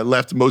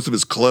 Left most of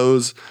his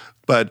clothes.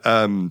 But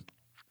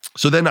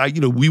so then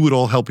we would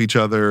all help each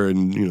other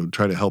and,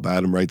 try to help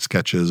Adam write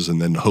sketches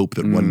and then hope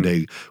that one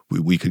day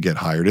we could get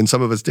hired. And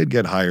some of us did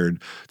get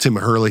hired. Tim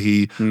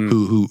Herlihy,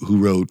 who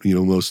wrote,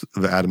 most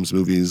of Adam's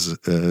movies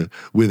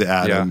with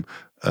Adam,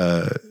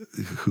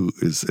 who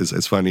is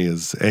as funny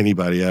as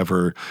anybody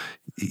ever,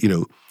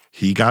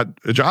 he got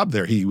a job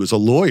there. He was a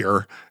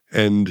lawyer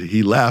and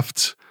he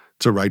left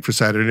to write for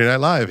Saturday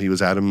Night Live. He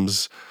was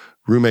Adam's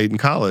roommate in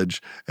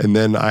college. And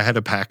then I had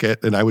a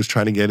packet and I was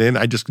trying to get in.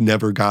 I just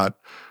never got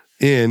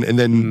in. And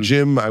then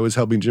I was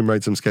helping Jim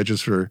write some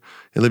sketches for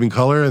In Living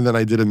Color. And then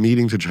I did a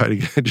meeting to try to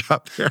get a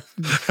job there.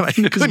 And I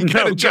couldn't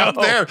get a job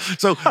there.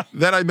 So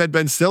then I met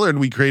Ben Stiller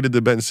and we created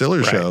the Ben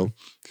Stiller Show.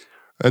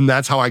 And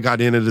that's how I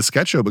got in at a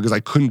sketch show because I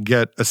couldn't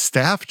get a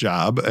staff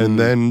job. And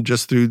then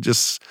just through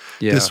this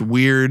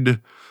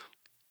weird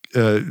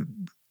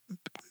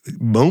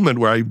moment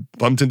where I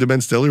bumped into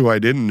Ben Stiller, who I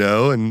didn't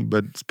know,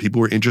 but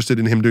people were interested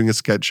in him doing a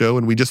sketch show,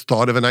 and we just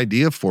thought of an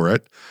idea for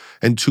it.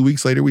 And 2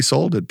 weeks later, we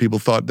sold it. People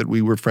thought that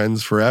we were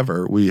friends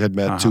forever. We had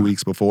met 2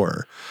 weeks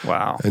before.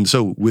 Wow. And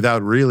so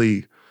without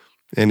really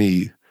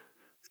any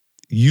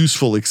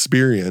useful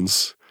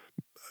experience,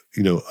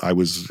 I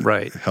was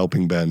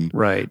helping Ben.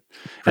 Right.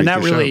 And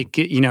that really,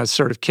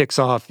 sort of kicks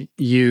off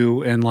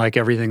you and like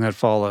everything that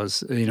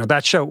follows.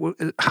 That show,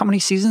 how many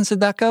seasons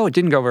did that go? It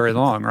didn't go very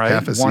long, right?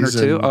 Half a One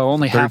season. or two? Oh,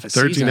 only half a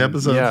 13 season.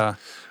 episodes.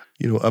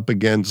 Yeah. Up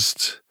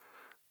against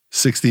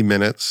 60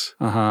 Minutes.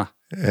 Uh-huh.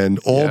 And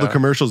all the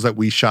commercials that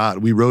we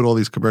shot, we wrote all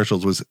these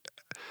commercials, was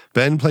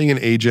Ben playing an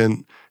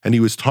agent, and he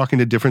was talking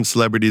to different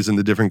celebrities in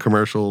the different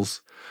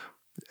commercials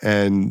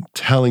and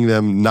telling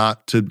them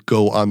not to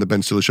go on the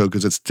Ben Stiller show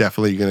because it's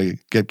definitely going to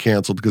get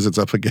canceled because it's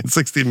up against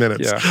 60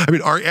 Minutes. Yeah. I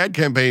mean, our ad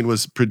campaign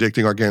was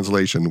predicting our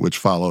cancellation, which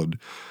followed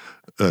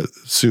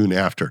soon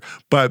after.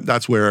 But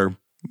that's where,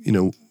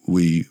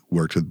 we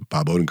worked with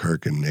Bob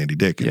Odenkirk and Andy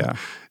Dick and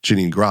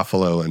Janine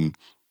Garofalo, and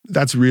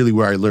that's really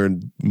where I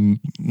learned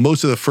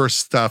most of the first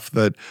stuff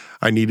that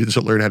I needed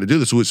to learn how to do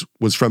this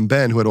was from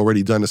Ben, who had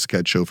already done a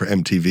sketch show for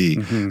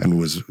MTV and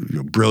was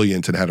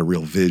brilliant and had a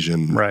real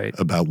vision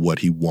about what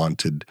he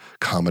wanted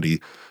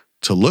comedy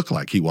to look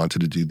like. He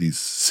wanted to do these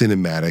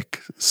cinematic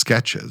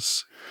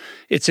sketches.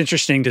 It's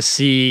interesting to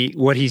see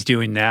what he's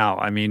doing now.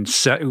 I mean,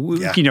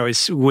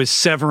 was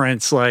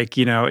Severance like,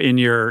 in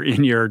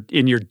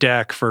your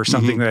deck for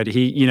something that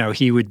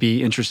he would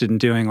be interested in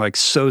doing, like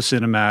so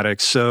cinematic,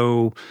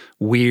 so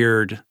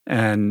weird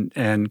and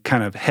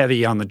kind of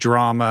heavy on the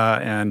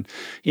drama, and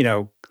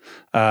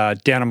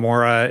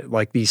Dannemora,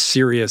 like these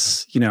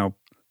serious,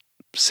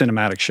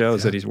 cinematic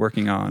shows that he's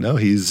working on. No,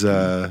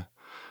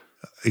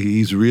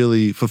 he's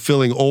really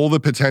fulfilling all the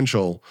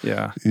potential,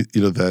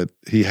 that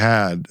he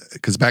had.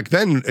 Because back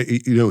then,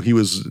 he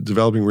was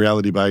developing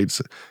Reality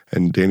Bites,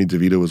 and Danny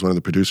DeVito was one of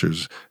the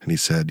producers. And he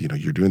said,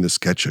 you're doing this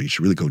sketch show. You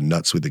should really go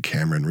nuts with the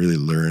camera and really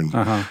learn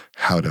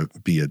how to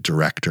be a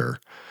director.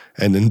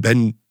 And then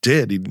Ben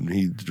did.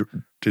 He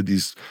did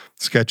these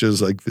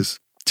sketches like this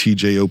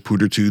TJO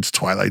Pootertoots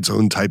Twilight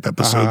Zone type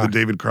episode that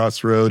David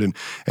Cross wrote.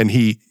 And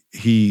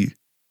he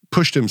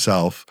pushed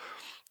himself.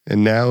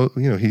 And now,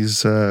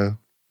 he's...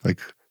 like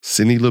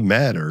Sidney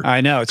Lumet or I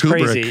know, it's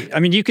Kubrick. crazy.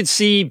 I mean, you could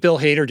see Bill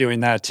Hader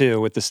doing that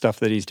too with the stuff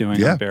that he's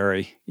doing on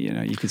Barry.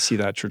 You could see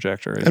that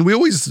trajectory. And we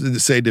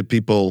always say to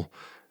people,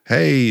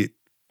 hey,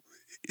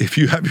 if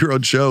you have your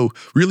own show,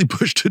 really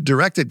push to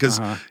direct it because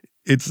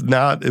it's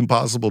not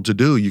impossible to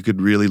do. You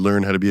could really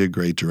learn how to be a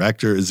great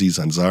director. Aziz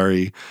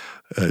Ansari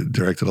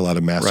directed a lot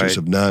of Masters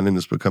of None and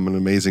has become an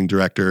amazing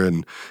director.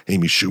 And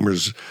Amy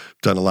Schumer's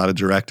done a lot of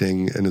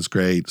directing and is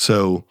great.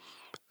 So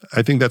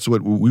I think that's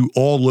what we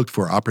all looked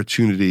for,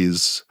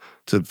 opportunities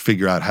to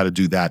figure out how to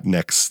do that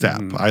next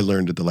step. I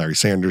learned at the Larry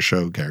Sanders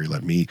Show. Gary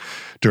let me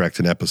direct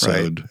an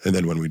episode. And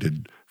then when we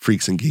did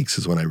Freaks and Geeks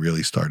is when I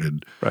really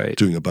started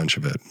doing a bunch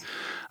of it.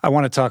 I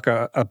want to talk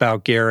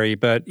about Gary,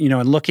 but, in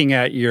looking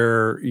at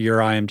your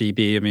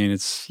IMDb, I mean,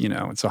 it's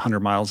 100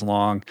 miles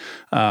long.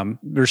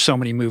 There's so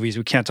many movies.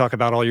 We can't talk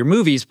about all your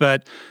movies,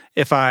 but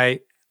if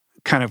I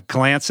kind of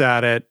glance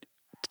at it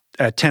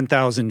at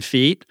 10,000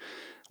 feet,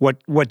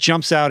 what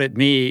jumps out at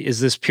me is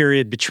this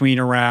period between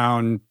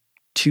around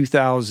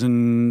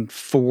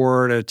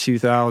 2004 to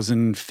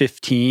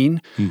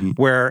 2015,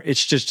 where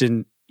it's just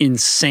an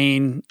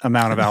insane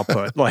amount of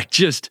output, like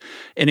just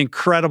an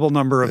incredible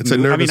number of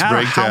movies. I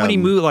mean, how many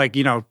movies, like,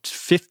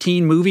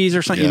 15 movies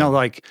or something,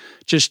 like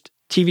just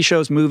TV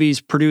shows,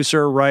 movies,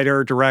 producer,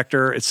 writer,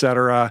 director,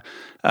 etc.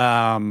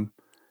 And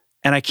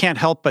I can't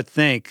help but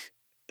think,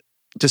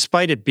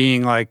 despite it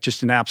being like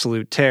just an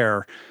absolute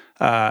tear,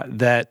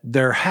 that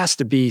there has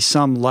to be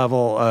some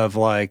level of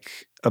like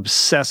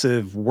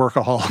obsessive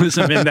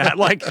workaholism in that.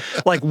 like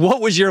what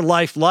was your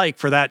life like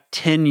for that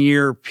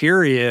 10-year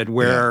period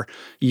where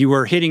you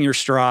were hitting your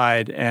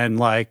stride and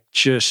like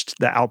just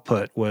the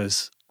output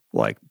was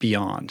like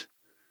beyond?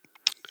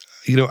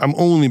 I'm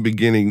only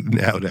beginning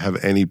now to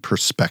have any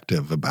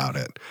perspective about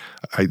it.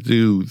 I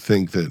do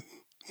think that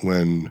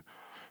when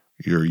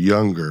you're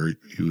younger,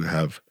 you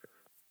have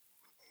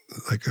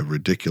like a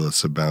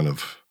ridiculous amount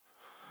of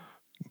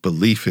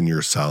belief in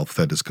yourself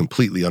that is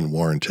completely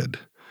unwarranted.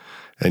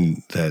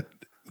 And that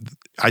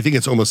I think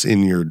it's almost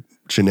in your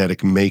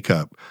genetic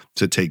makeup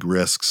to take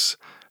risks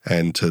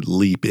and to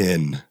leap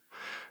in.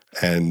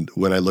 And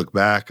when I look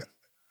back,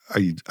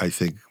 I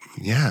think,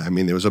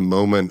 there was a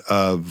moment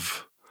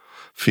of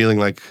feeling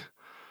like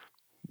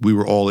we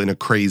were all in a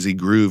crazy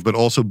groove, but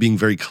also being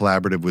very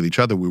collaborative with each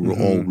other. We were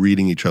all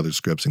reading each other's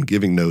scripts and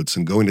giving notes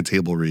and going to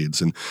table reads.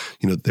 And,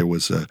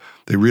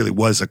 there really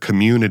was a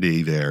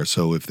community there.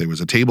 So if there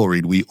was a table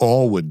read, we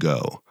all would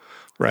go.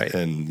 Right.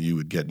 And you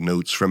would get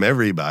notes from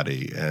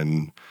everybody.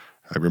 And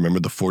I remember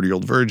the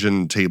 40-Year-Old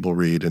Virgin table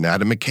read, and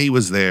Adam McKay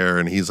was there.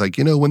 And he's like,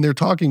 when they're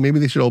talking, maybe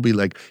they should all be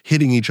like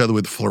hitting each other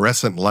with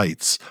fluorescent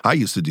lights. I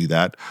used to do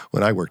that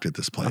when I worked at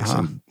this place.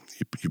 And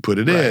you put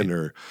it in,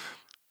 or...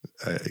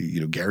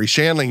 Gary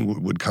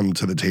Shandling would come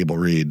to the table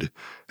read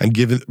and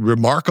give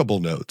remarkable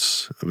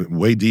notes,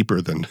 way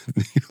deeper than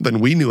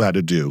we knew how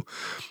to do.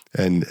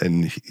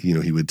 And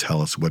he would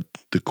tell us what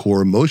the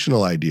core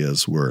emotional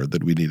ideas were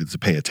that we needed to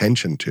pay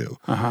attention to.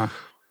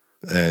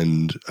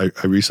 And I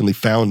recently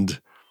found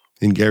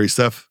in Gary's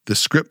stuff the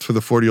script for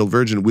the 40-Year-Old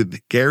Virgin with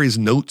Gary's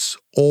notes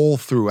all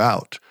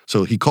throughout.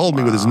 So he called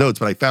me with his notes,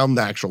 but I found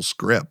the actual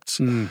script.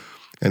 And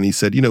he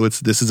said,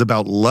 this is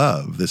about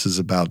love. This is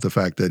about the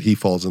fact that he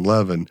falls in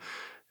love, and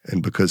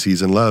because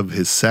he's in love,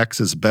 his sex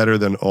is better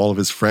than all of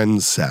his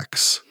friends'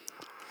 sex.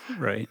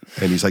 Right.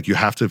 And he's like, you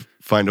have to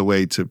find a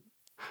way to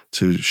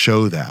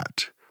show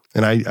that.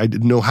 And I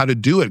didn't know how to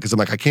do it because I'm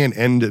like, I can't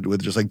end it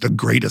with just like the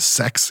greatest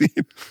sex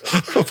scene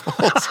of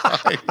all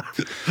time.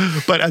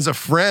 But as a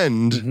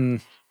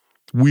friend,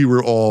 we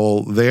were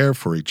all there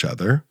for each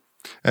other.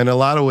 And in a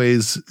lot of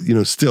ways,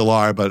 still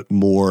are, but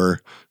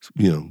more,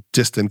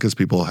 distant because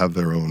people have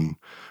their own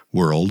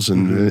worlds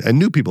and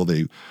new people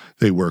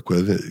they work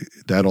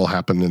with. That all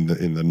happened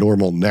in the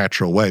normal,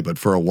 natural way. But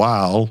for a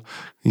while,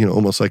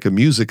 almost like a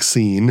music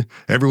scene,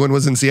 everyone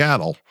was in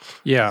Seattle.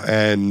 Yeah.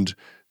 And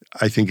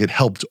I think it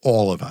helped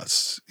all of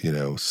us.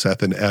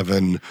 Seth and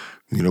Evan,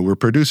 were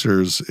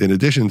producers in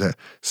addition to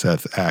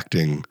Seth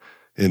acting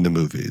in the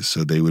movies.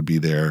 So they would be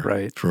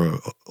there for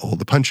all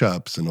the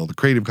punch-ups and all the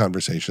creative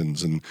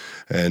conversations.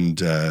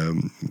 And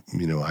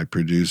I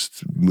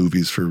produced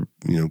movies for,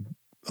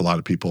 a lot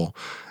of people.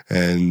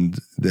 And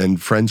then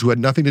friends who had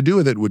nothing to do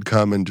with it would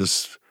come and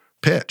just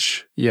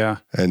pitch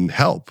and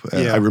help.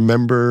 I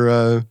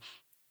remember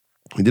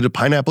we did a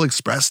Pineapple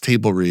Express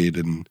table read,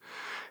 and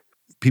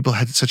people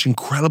had such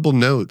incredible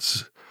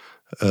notes.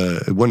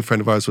 One friend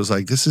of ours was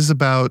like, this is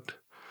about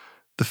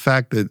the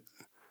fact that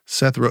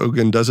Seth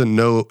Rogen doesn't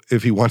know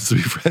if he wants to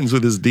be friends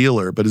with his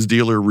dealer, but his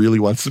dealer really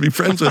wants to be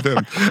friends with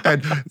him.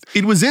 And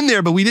it was in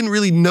there, but we didn't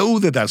really know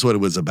that that's what it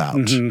was about.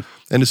 And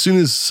as soon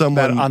as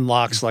someone... That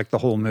unlocks like the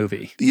whole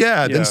movie.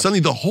 Yeah, then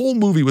suddenly the whole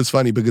movie was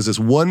funny because this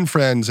one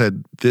friend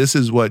said, this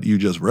is what you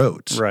just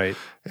wrote. Right.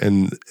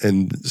 And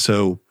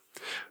so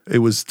it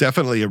was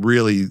definitely a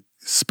really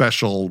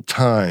special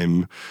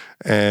time.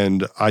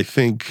 And I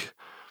think,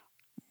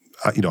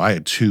 I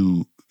had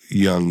 2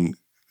 young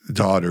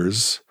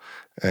daughters,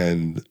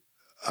 and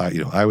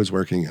I was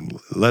working and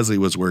Leslie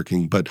was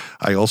working, but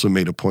I also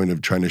made a point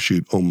of trying to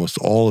shoot almost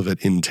all of it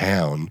in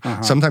town,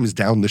 sometimes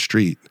down the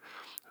street.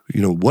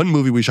 One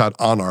movie we shot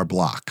on our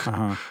block.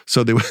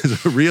 So there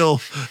was a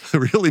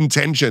real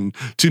intention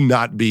to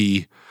not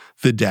be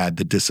the dad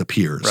that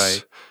disappears.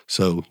 Right.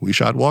 So we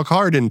shot Walk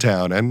Hard in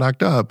town and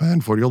Knocked Up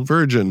and 40-Year-Old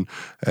Virgin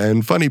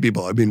and Funny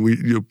People. I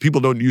mean,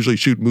 people don't usually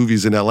shoot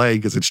movies in LA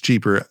because it's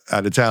cheaper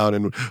out of town,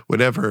 and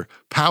whatever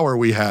power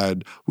we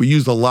had, we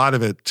used a lot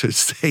of it to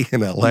stay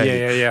in LA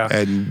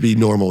and be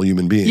normal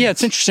human beings. Yeah,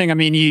 it's interesting. I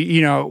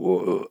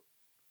mean,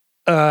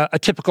 a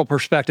typical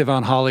perspective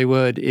on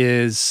Hollywood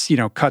is,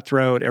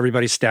 cutthroat,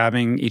 everybody's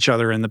stabbing each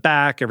other in the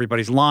back,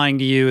 everybody's lying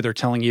to you, they're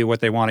telling you what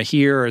they want to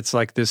hear. It's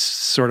like this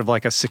sort of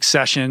like a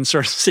Succession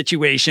sort of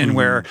situation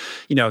where,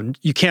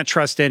 you can't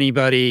trust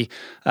anybody.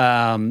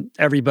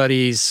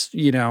 Everybody's,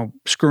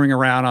 screwing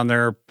around on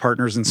their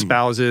partners and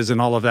spouses and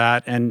all of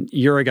that. And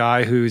you're a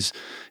guy who's,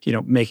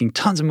 making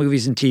tons of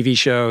movies and TV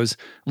shows,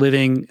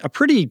 living a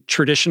pretty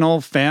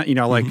traditional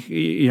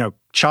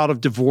child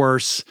of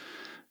divorce,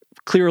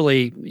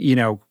 clearly,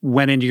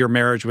 went into your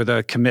marriage with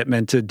a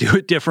commitment to do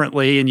it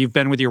differently, and you've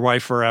been with your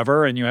wife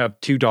forever, and you have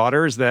 2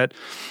 daughters that,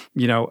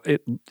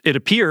 it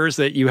appears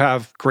that you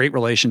have great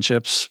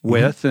relationships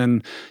with,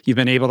 and you've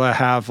been able to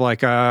have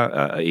like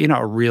a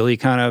really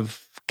kind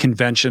of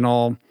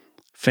conventional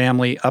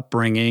family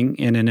upbringing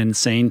in an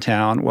insane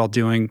town while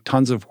doing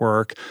tons of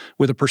work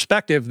with a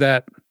perspective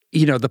that,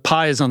 the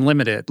pie is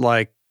unlimited.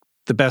 Like,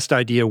 the best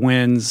idea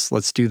wins.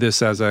 Let's do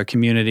this as a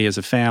community, as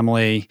a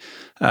family,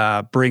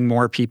 bring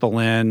more people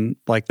in.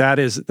 Like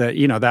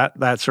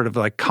that sort of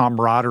like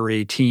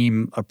camaraderie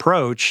team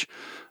approach,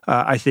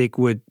 I think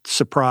would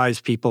surprise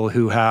people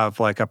who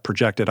have like a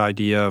projected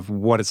idea of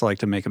what it's like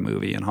to make a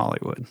movie in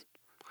Hollywood.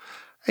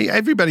 Hey,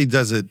 everybody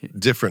does it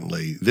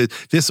differently.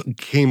 This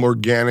came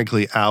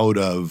organically out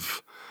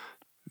of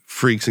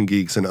Freaks and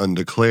Geeks and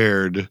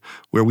Undeclared,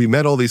 where we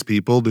met all these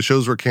people. The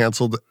shows were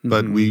canceled,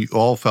 but we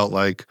all felt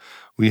like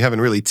we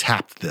haven't really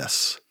tapped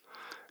this.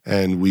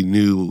 And we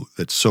knew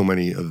that so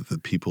many of the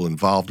people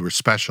involved were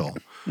special.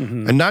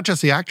 And not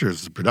just the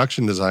actors, the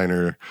production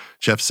designer,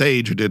 Jeff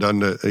Sage, who did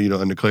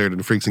Undeclared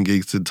and Freaks and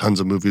Geeks, did tons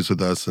of movies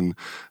with us and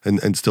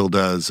still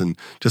does. And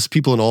just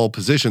people in all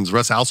positions.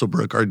 Russ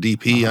Alsobrook, our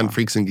DP on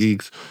Freaks and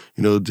Geeks,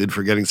 did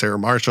Forgetting Sarah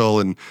Marshall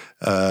and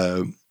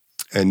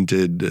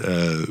did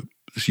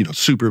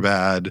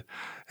Superbad.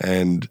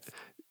 And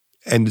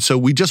so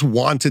we just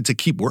wanted to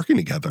keep working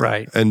together.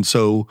 Right. And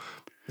so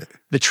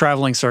the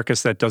traveling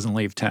circus that doesn't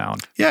leave town.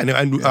 Yeah,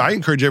 and I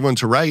encourage everyone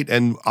to write,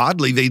 and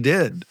oddly, they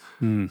did.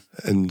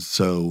 And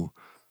so...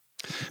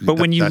 But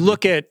when you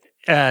look at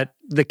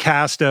the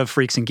cast of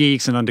Freaks and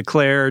Geeks and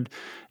Undeclared,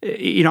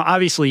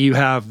 obviously you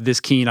have this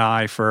keen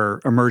eye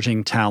for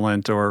emerging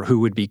talent or who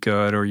would be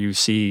good, or you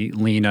see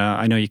Lena.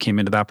 I know you came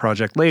into that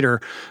project later.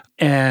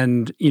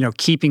 And,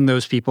 keeping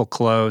those people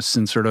close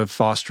and sort of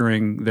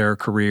fostering their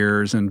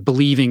careers and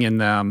believing in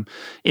them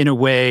in a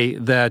way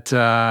that,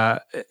 I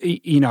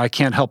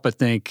can't help but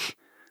think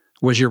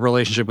was your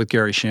relationship with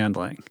Gary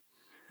Shandling,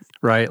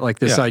 right? Like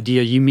this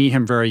idea, you meet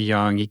him very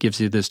young. He gives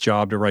you this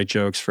job to write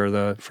jokes for it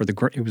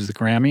was the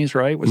Grammys,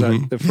 right? Was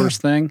that the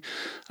first thing?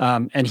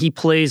 And he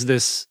plays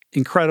this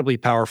incredibly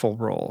powerful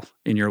role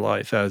in your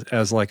life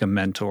as like a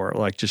mentor,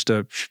 like just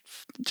a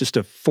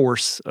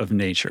force of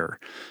nature.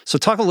 So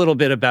talk a little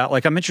bit about,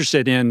 like, I'm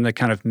interested in the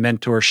kind of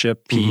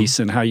mentorship piece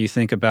and how you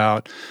think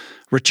about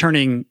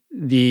returning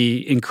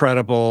the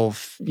incredible,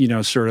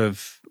 sort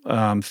of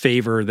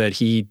favor that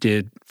he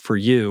did for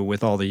you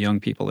with all the young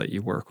people that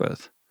you work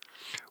with.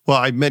 Well,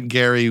 I met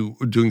Gary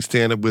doing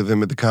stand-up with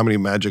him at the Comedy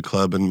Magic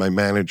Club, and my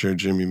manager,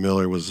 Jimmy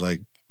Miller, was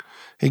like,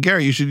 hey,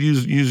 Gary, you should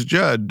use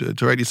Judd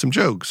to write you some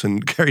jokes.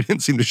 And Gary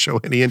didn't seem to show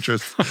any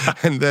interest.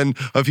 And then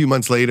a few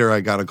months later,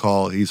 I got a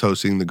call. He's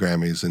hosting the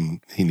Grammys,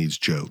 and he needs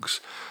jokes.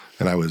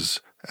 And I was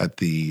at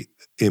the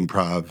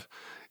Improv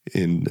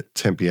in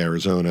Tempe,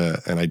 Arizona,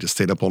 and I just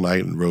stayed up all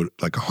night and wrote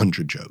like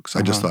 100 jokes.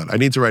 I just thought, I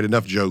need to write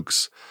enough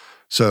jokes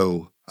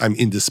so I'm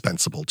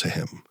indispensable to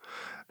him.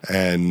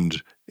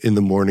 And in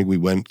the morning, we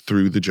went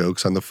through the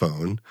jokes on the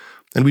phone,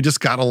 and we just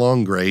got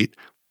along great.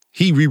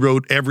 He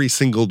rewrote every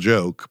single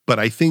joke, but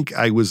I think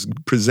I was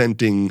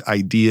presenting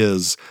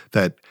ideas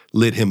that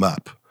lit him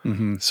up.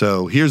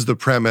 So here's the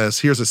premise,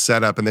 here's a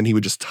setup, and then he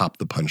would just top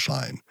the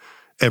punchline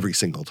every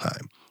single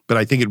time. But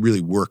I think it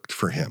really worked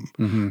for him.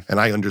 And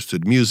I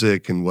understood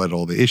music and what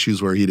all the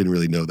issues were. He didn't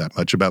really know that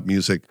much about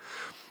music.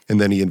 And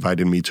then he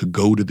invited me to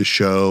go to the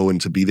show and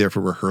to be there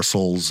for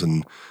rehearsals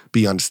and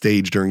be on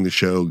stage during the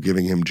show,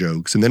 giving him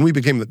jokes. And then we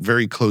became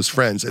very close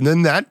friends. And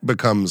then that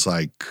becomes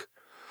like,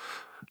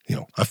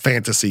 a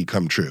fantasy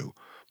come true.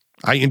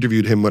 I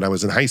interviewed him when I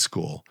was in high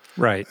school.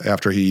 Right.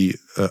 After he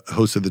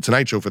hosted The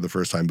Tonight Show for the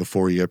first time,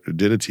 before he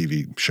did a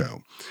TV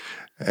show.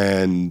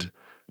 And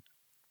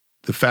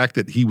the fact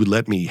that he would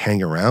let me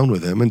hang around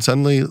with him, and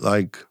suddenly,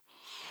 like,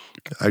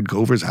 I'd go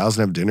over his house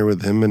and have dinner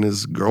with him and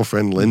his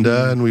girlfriend,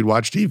 Linda, and we'd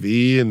watch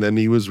TV, and then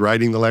he was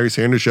writing The Larry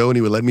Sanders Show, and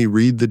he would let me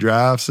read the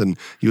drafts, and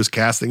he was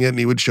casting it, and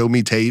he would show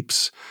me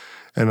tapes,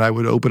 and I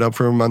would open up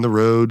for him on the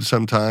road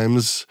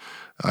sometimes.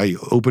 I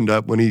opened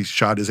up when he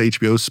shot his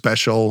HBO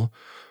special.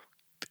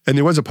 And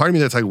there was a part of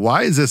me that's like,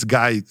 why is this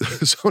guy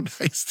so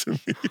nice to me?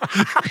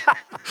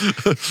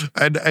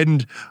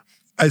 and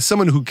as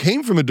someone who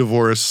came from a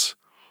divorce,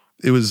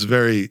 it was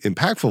very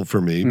impactful for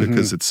me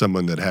because it's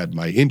someone that had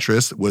my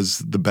interest, was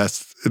the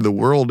best in the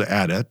world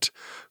at it,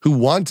 who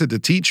wanted to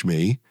teach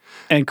me.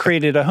 And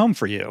created a home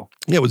for you.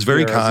 Yeah, it was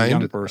very kind. As a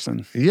young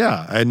person.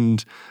 Yeah,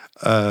 and,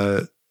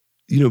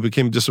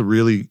 became just a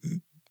really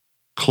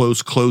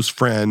close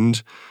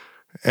friend.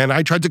 And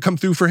I tried to come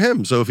through for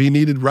him. So if he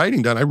needed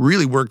writing done, I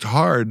really worked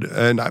hard.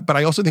 But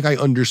I also think I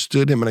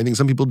understood him, and I think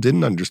some people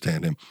didn't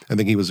understand him. I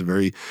think he was a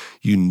very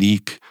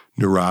unique,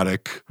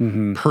 neurotic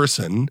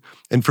person.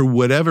 And for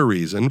whatever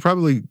reason,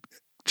 probably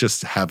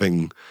just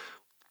having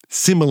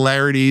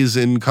similarities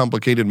in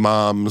complicated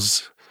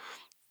moms,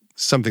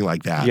 something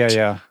like that.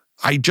 Yeah.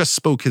 I just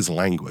spoke his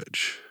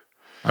language.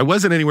 I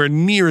wasn't anywhere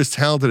near as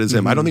talented as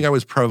him. I don't think I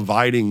was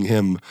providing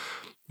him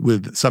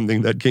with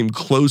something that came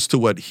close to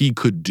what he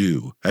could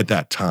do at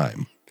that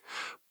time.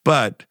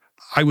 But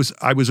I was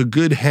a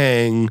good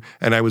hang,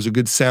 and I was a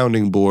good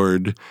sounding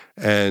board,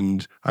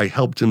 and I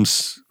helped him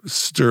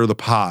stir the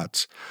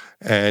pot.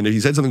 And if he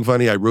said something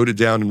funny, I wrote it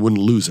down and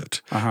wouldn't lose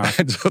it.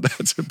 And so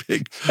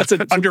that's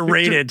an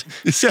underrated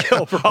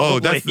skill,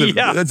 probably.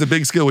 That's a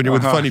big skill when you're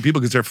with funny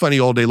people, because they're funny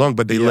all day long,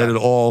 but they let it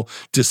all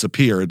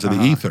disappear into the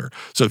ether.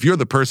 So if you're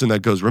the person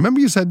that goes, remember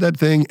you said that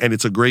thing, and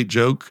it's a great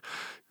joke,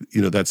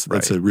 that's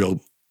a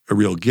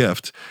real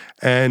gift.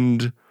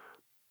 And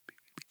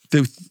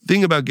the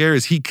thing about Gary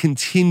is he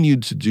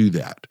continued to do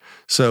that.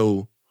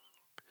 So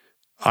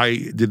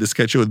I did the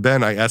sketch show with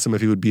Ben. I asked him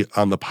if he would be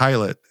on the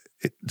pilot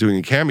doing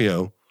a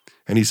cameo,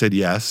 and he said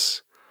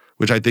yes,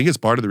 which I think is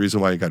part of the reason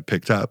why he got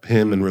picked up.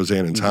 Him and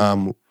Roseanne and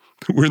Tom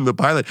were in the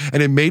pilot,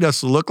 and it made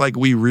us look like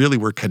we really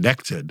were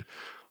connected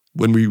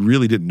when we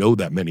really didn't know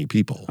that many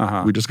people.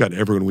 We just got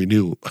everyone we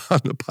knew on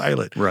the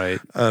pilot. Right.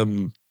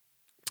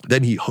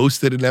 Then he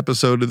hosted an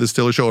episode of The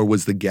Stiller Show, or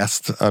was the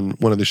guest on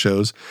one of the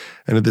shows.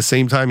 And at the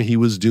same time, he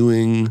was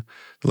doing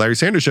The Larry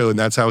Sanders Show. And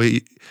that's how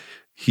he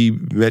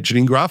met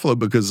Janine Garofalo,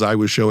 because I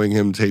was showing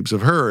him tapes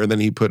of her. And then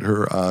he put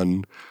her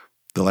on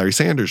The Larry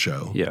Sanders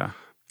Show. Yeah.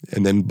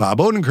 And then Bob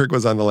Odenkirk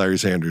was on The Larry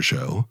Sanders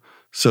Show.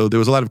 So there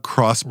was a lot of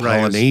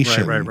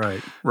cross-pollination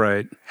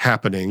right.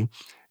 happening.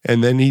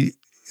 And then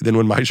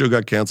when my show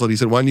got canceled, he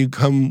said, why don't you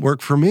come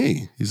work for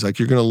me? He's like,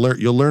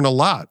 you'll learn a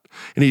lot.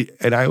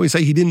 And I always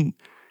say he didn't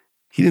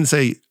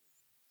say,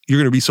 you're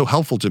going to be so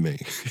helpful to me.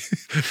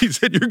 He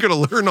said, you're going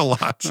to learn a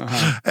lot.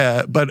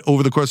 But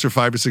over the course of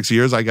 5 or 6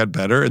 years, I got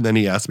better. And then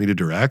he asked me to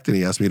direct, and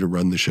he asked me to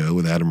run the show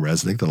with Adam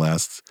Resnick the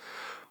last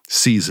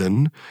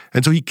season.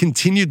 And so he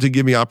continued to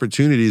give me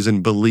opportunities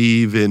and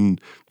believe in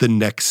the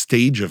next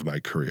stage of my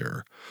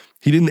career.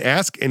 He didn't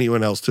ask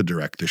anyone else to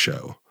direct the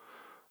show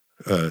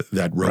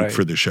that wrote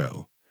for the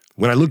show.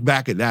 When I look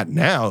back at that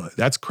now,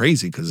 that's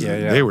crazy, because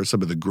they were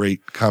some of the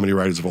great comedy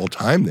writers of all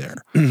time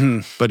there.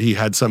 But he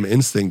had some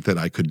instinct that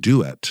I could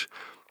do it.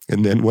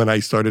 And then when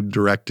I started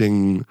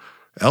directing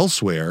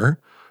elsewhere,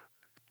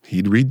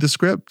 he'd read the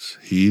script.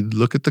 He'd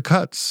look at the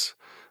cuts.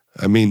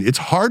 I mean, it's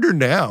harder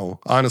now,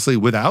 honestly,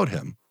 without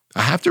him.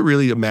 I have to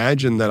really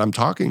imagine that I'm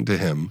talking to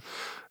him.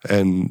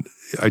 And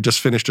I just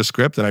finished a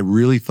script and I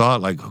really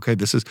thought like, okay,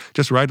 this is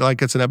just write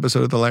like it's an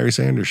episode of the Larry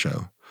Sanders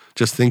Show.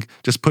 Just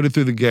put it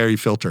through the Gary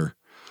filter.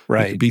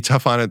 Right. Be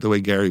tough on it the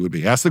way Gary would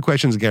be. Ask the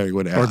questions Gary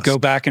would ask. Or go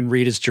back and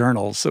read his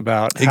journals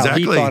about how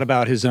he thought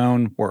about his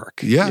own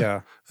work.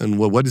 Yeah. And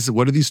what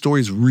are these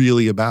stories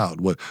really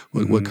about?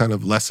 What kind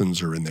of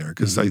lessons are in there?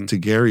 Because to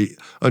Gary,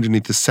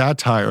 underneath the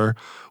satire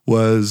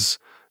was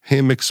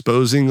him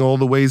exposing all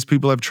the ways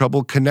people have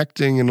trouble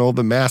connecting and all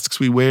the masks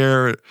we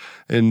wear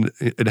and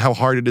how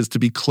hard it is to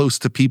be close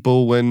to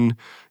people when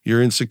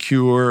you're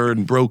insecure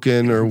and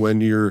broken or when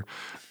you're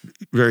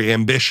very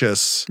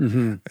ambitious.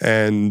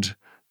 And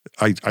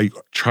I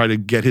try to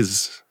get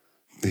his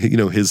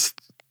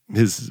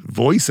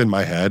voice in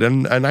my head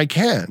and I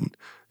can.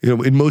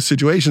 In most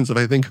situations, if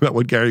I think about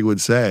what Gary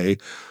would say,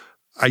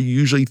 I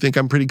usually think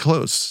I'm pretty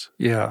close.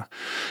 Yeah.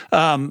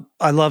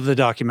 I love the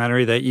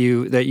documentary that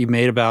you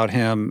made about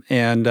him.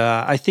 And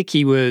I think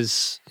he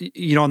was,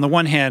 on the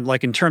one hand,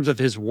 like in terms of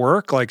his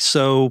work, like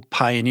so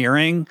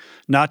pioneering,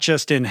 not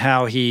just in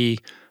how he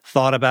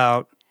thought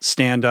about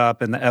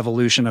stand-up and the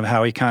evolution of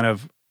how he kind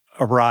of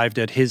arrived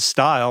at his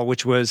style,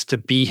 which was to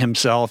be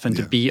himself and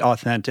to be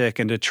authentic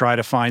and to try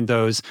to find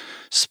those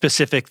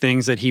specific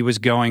things that he was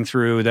going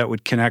through that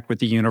would connect with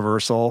the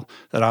universal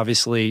that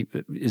obviously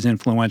is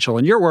influential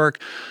in your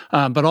work,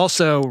 but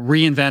also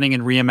reinventing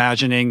and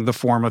reimagining the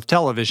form of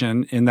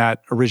television in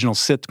that original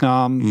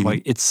sitcom,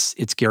 like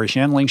it's Gary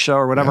Shandling's show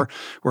or whatever,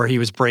 where he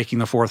was breaking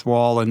the fourth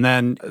wall. And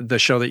then the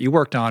show that you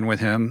worked on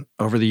with him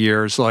over the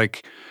years,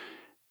 like,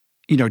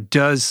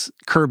 does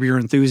Curb Your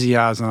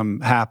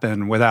Enthusiasm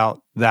happen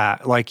without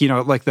that? Like,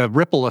 like the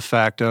ripple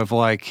effect of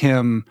like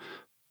him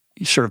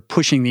sort of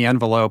pushing the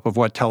envelope of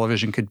what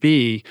television could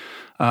be,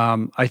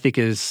 I think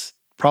is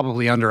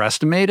probably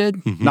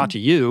underestimated, not to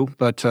you,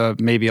 but to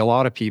maybe a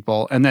lot of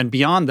people. And then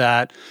beyond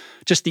that,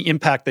 just the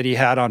impact that he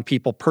had on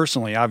people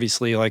personally,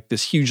 obviously like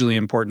this hugely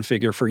important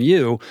figure for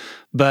you,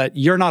 but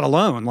you're not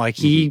alone. Like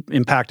he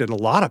impacted a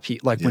lot of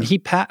people. Like when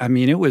he,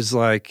 it was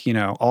like,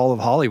 all of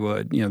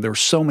Hollywood, there were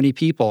so many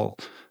people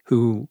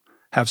who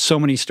have so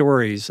many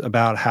stories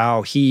about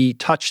how he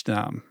touched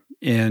them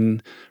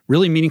in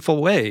really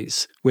meaningful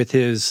ways with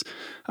his,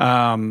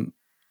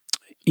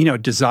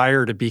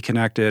 desire to be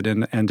connected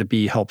and to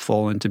be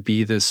helpful and to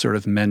be this sort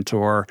of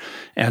mentor,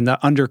 and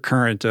the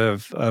undercurrent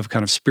of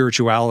kind of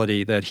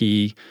spirituality that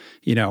he,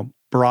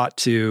 brought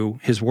to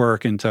his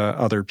work and to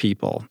other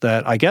people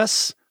that I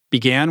guess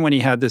began when he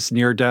had this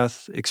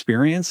near-death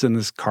experience in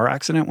this car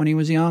accident when he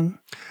was young.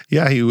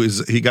 Yeah,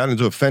 he got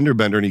into a fender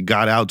bender and he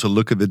got out to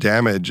look at the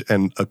damage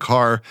and a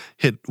car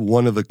hit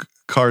one of the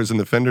cars in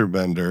the fender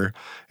bender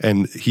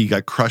and he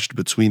got crushed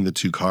between the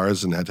two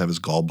cars and had to have his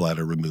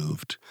gallbladder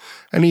removed.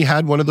 And he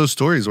had one of those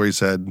stories where he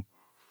said,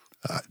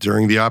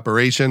 during the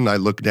operation, I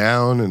looked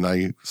down and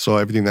I saw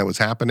everything that was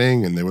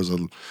happening and there was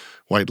a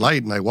white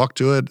light and I walked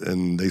to it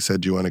and they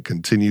said, do you want to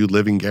continue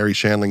living Gary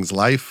Shandling's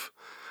life?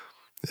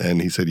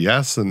 And he said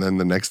yes. And then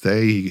the next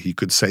day he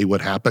could say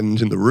what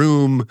happened in the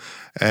room.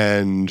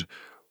 And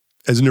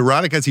as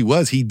neurotic as he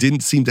was, he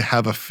didn't seem to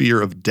have a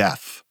fear of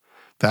death.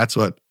 That's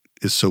what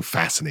is so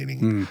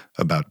fascinating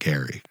about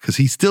Gary. Because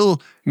he's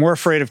still more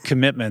afraid of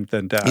commitment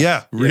than death.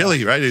 Yeah,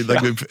 really, right?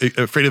 Like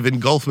afraid of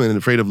engulfment and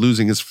afraid of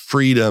losing his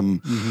freedom,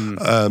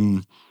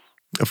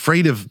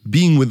 afraid of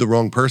being with the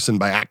wrong person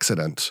by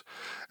accident.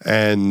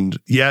 And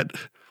yet,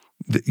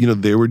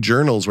 there were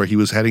journals where he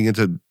was heading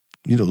into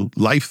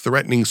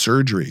life-threatening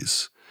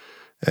surgeries,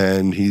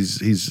 and he's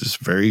just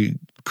very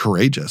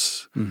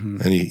courageous.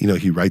 And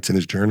he writes in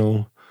his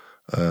journal,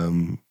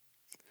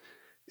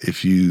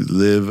 if you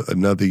live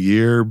another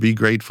year, be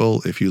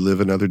grateful. If you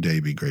live another day,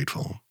 be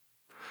grateful.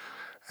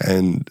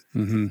 And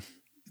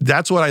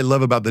that's what I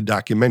love about the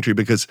documentary,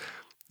 because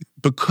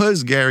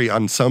Gary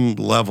on some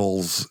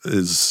levels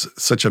is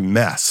such a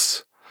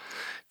mess.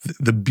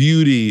 The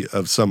beauty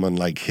of someone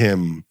like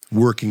him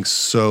working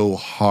so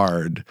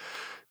hard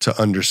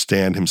to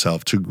understand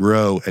himself, to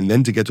grow, and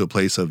then to get to a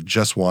place of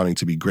just wanting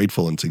to be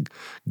grateful and to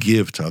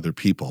give to other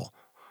people.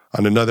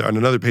 On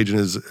another page in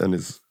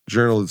his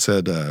journal, it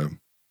said,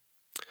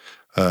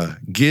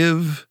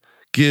 give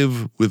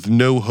with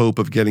no hope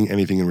of getting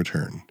anything in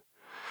return.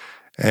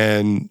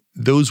 And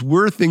those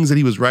were things that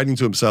he was writing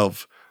to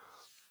himself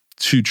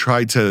to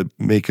try to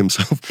make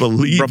himself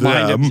believe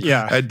them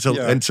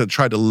and to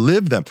try to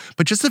live them.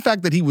 But just the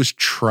fact that he was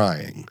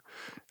trying,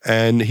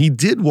 and he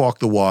did walk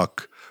the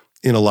walk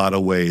in a lot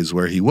of ways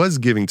where he was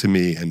giving to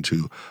me and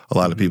to a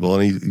lot of people.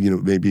 And he,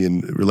 maybe in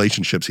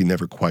relationships, he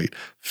never quite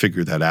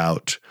figured that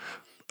out.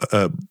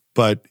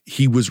 But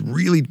he was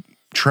really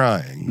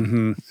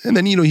trying. And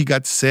then, he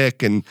got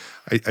sick, and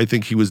I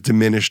think he was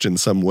diminished in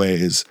some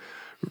ways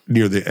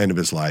near the end of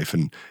his life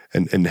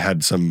and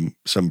had some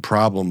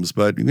problems.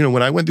 But,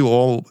 when I went through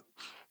all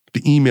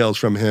the emails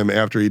from him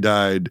after he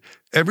died,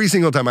 every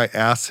single time I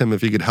asked him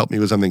if he could help me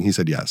with something, he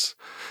said yes.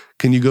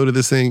 Can you go to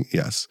this thing?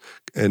 Yes.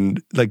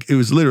 And it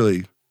was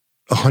literally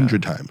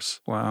 100 times.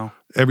 Wow.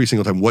 Every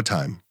single time. What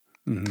time?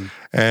 Mm-hmm.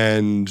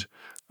 And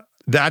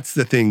that's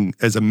the thing,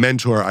 as a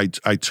mentor,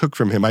 I took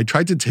from him. I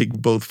tried to take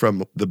both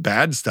from the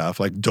bad stuff,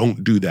 like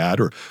don't do that,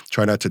 or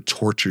try not to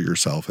torture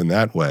yourself in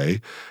that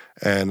way.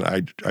 And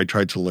I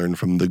tried to learn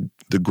from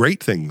the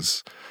great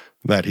things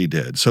that he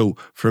did. So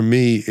for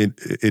me, in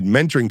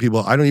mentoring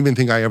people, I don't even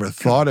think I ever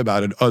thought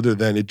about it other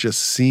than it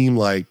just seemed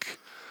like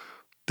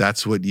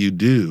that's what you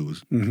do.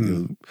 Mm-hmm. You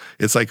know,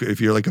 it's like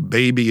if you're like a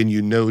baby and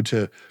you know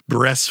to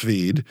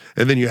breastfeed,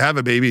 and then you have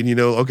a baby and you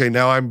know, okay,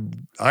 now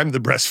I'm the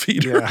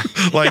breastfeeder.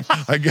 Yeah. Like,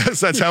 I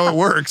guess that's how it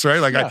works, right?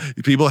 Like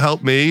people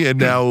help me, and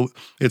now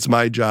it's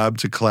my job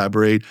to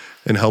collaborate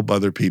and help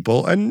other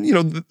people. And you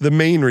know, the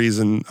main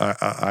reason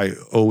I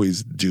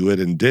always do it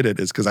and did it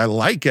is because I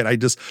like it.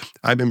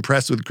 I'm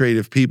impressed with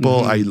creative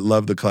people. I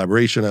love the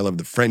collaboration. I love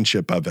the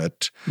friendship of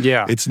it.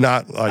 Yeah. It's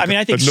not like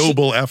I think a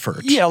noble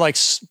effort. Yeah, like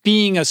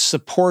being a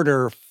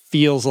supporter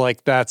feels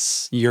like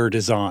that's your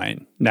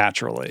design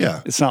naturally.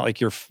 Yeah. It's not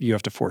like you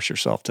have to force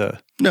yourself to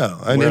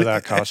wear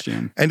that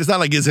costume. And it's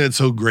not like, isn't it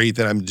so great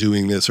that I'm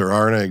doing this, or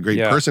aren't I a great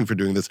person for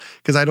doing this?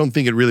 Because I don't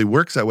think it really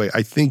works that way.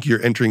 I think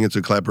you're entering into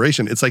a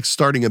collaboration. It's like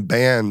starting a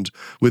band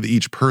with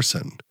each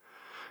person.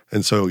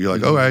 And so you're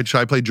like, all right, should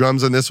I play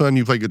drums on this one?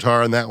 You play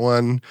guitar on that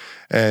one.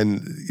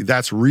 And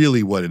that's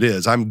really what it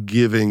is. I'm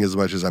giving as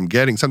much as I'm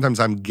getting. Sometimes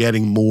I'm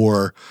getting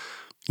more,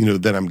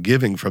 than I'm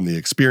giving from the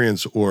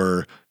experience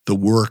or the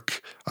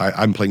work.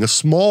 I'm playing a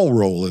small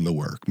role in the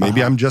work.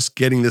 Maybe I'm just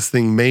getting this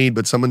thing made,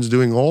 but someone's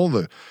doing all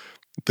the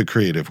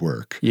creative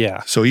work.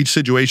 Yeah. So each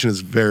situation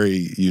is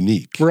very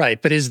unique.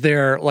 Right. But is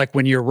there, like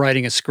when you're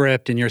writing a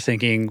script and you're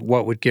thinking,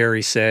 what would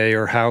Gary say,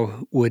 or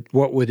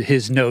what would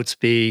his notes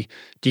be?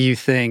 Do you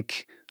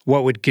think,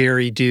 what would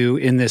Gary do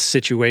in this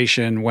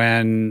situation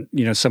when,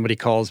 somebody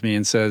calls me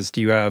and says,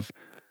 do you have,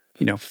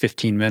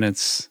 15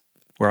 minutes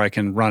where I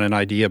can run an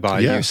idea by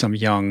you, some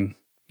young,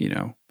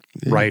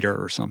 writer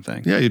or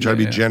something? Yeah, you try to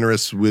be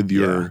generous with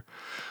your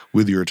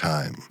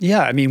time.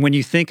 Yeah, I mean, when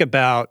you think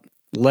about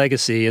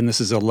legacy, and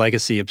this is a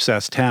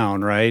legacy-obsessed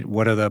town, right?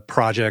 What are the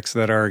projects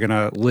that are going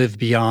to live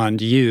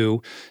beyond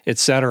you, et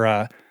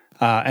cetera?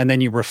 And then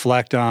you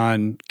reflect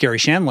on Gary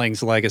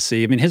Shandling's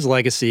legacy. I mean, his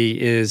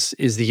legacy is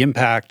the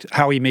impact,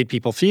 how he made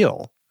people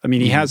feel. I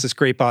mean, he has this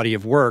great body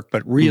of work,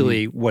 but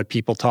really what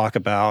people talk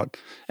about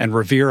and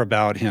revere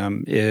about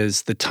him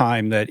is the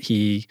time that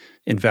he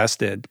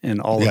invested in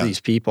all of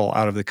these people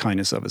out of the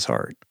kindness of his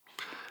heart.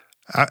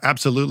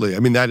 Absolutely. I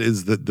mean, that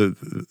is the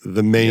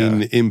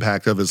main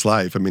impact of his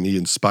life. I mean, he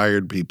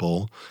inspired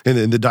people. And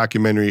in the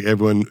documentary,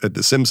 everyone at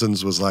The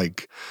Simpsons was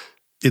like,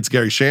 It's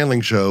Gary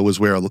Shandling Show was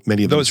where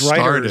many of them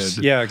started. Writers,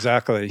 yeah,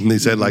 exactly. And they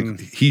said, like,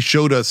 he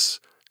showed us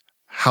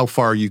how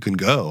far you can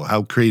go,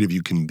 how creative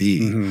you can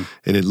be, and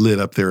it lit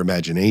up their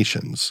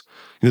imaginations.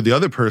 The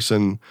other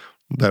person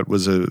that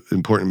was an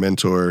important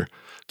mentor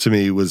to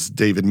me was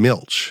David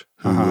Milch,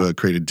 who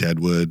created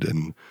Deadwood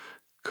and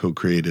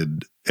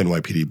co-created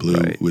NYPD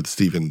Blue with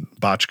Stephen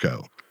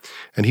Bochco.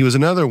 And he was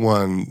another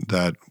one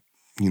that,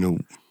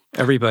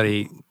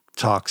 everybody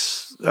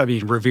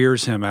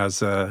reveres him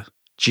as a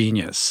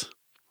genius.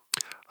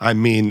 I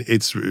mean,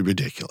 it's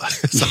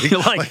ridiculous. It's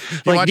like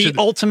the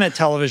ultimate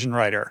television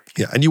writer.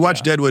 Yeah, and you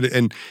watch Deadwood,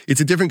 and it's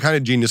a different kind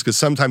of genius because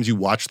sometimes you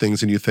watch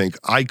things and you think,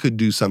 I could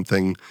do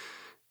something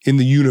in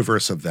the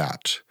universe of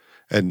that.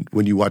 And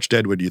when you watch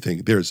Deadwood, you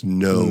think, there's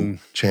no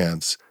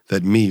chance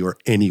that me or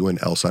anyone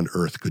else on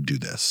earth could do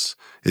this.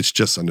 It's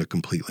just on a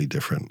completely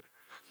different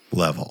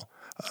level.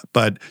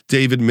 But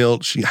David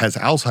Milch has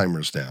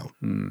Alzheimer's now.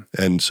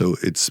 And so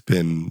it's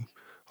been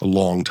a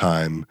long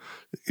time,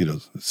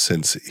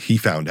 since he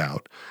found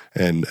out,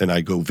 and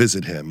I go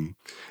visit him.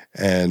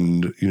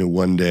 And,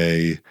 one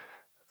day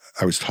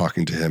I was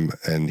talking to him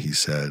and he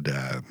said,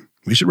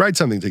 we should write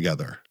something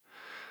together.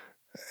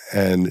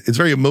 And it's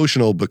very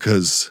emotional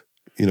because,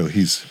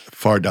 he's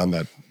far down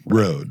that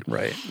road.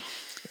 Right.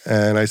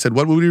 And I said,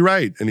 what would we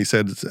write? And he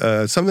said,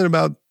 something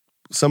about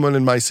someone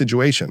in my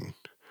situation.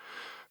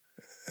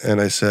 And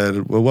I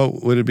said, well,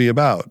 what would it be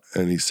about?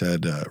 And he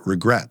said,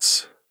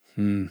 regrets.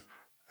 And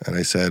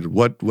I said,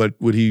 what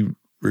would he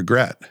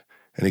regret?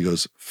 And he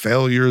goes,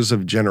 failures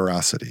of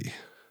generosity.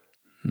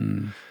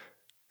 And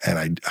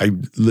I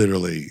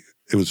literally,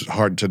 it was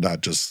hard to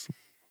not just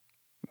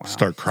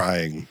start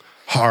crying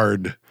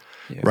hard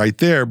right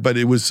there. But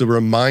it was a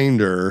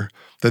reminder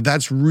that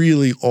that's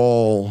really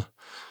all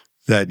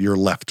that you're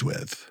left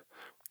with,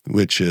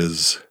 which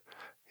is,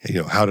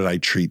 how did I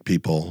treat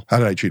people? How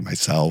did I treat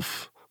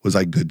myself? Was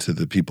I good to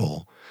the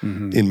people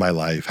in my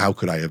life? How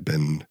could I have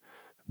been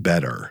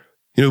better?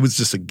 It was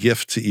just a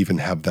gift to even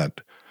have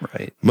that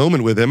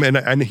moment with him.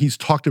 And he's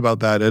talked about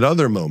that at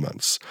other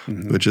moments,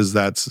 which is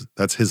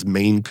that's his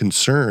main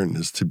concern,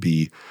 is to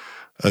be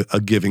a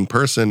giving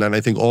person. And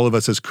I think all of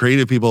us as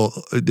creative people,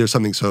 there's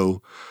something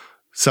so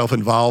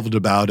self-involved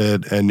about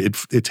it, and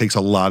it takes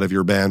a lot of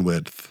your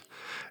bandwidth.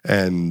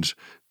 And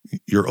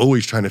you're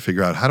always trying to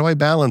figure out, how do I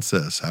balance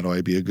this? How do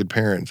I be a good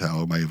parent?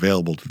 How am I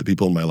available to the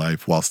people in my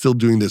life while still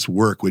doing this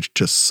work, which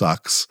just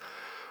sucks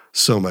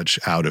so much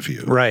out of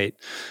you? Right.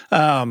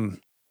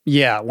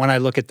 Yeah, when I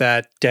look at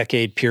that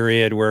decade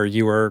period where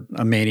you were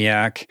a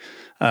maniac,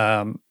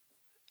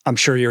 I'm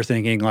sure you're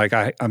thinking like,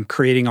 I'm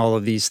creating all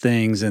of these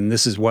things and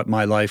this is what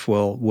my life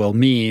will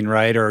mean,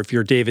 right? Or if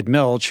you're David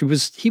Milch,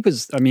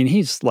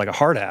 he's like a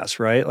hard ass,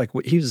 right? Like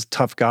he was a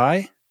tough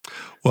guy.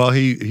 Well,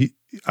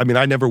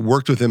 I never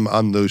worked with him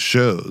on those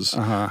shows,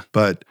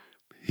 but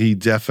he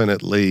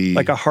definitely...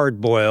 Like a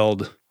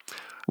hard-boiled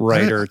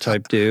writer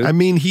type dude. I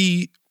mean,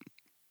 he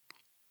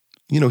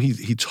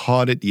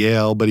taught at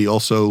Yale, but he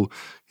also,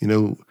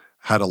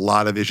 had a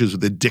lot of issues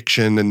with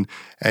addiction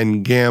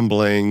and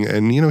gambling.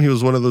 And, he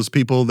was one of those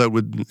people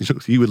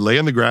that he would lay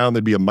on the ground,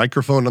 there'd be a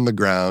microphone on the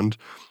ground,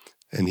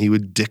 and he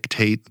would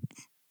dictate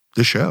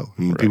the show.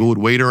 And people would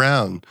wait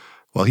around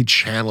while he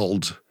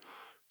channeled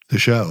the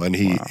show. And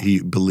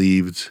he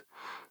believed,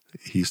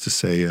 he used to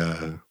say,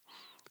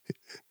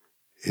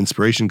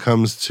 inspiration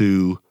comes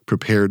to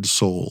prepared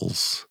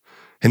souls.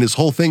 And his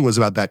whole thing was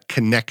about that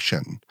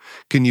connection.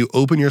 Can you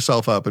open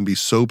yourself up and be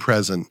so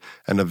present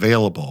and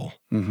available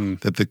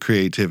that the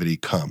creativity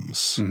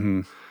comes?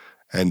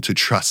 And to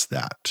trust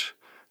that.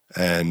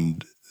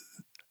 And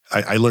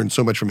I learned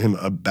so much from him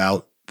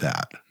about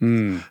that.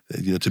 To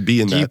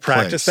be in that place. Do you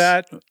practice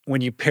that when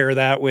you pair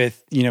that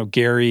with,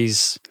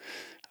 Gary's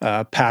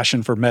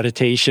passion for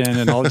meditation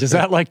and all? Does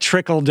that like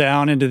trickle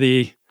down into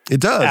the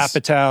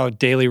Apatow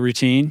daily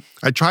routine?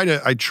 I try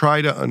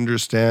to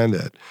understand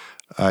it.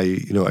 I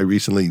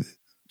recently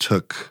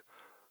took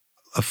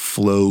a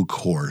flow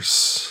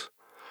course.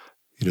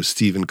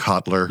 Stephen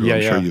Kotler, who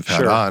I'm sure you've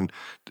had on,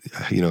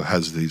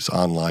 has these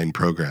online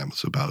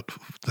programs about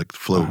like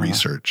flow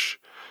research,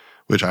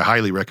 which I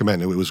highly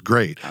recommend. It was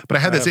great. But I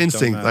had this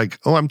instinct like,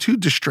 I'm too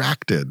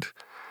distracted.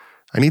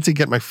 I need to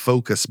get my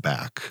focus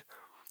back.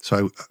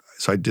 So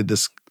I did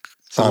this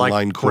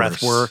online like course.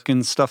 Breath work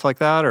and stuff like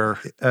that, or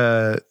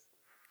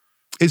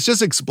it's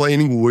just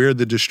explaining where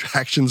the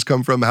distractions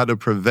come from, how to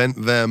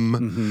prevent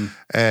them,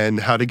 and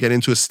how to get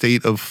into a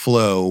state of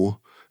flow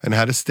and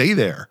how to stay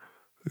there,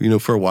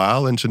 for a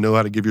while, and to know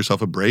how to give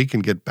yourself a break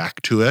and get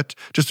back to it,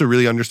 just to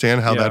really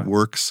understand how that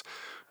works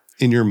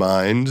in your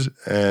mind.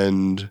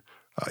 And,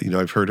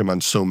 I've heard him on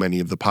so many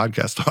of the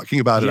podcasts talking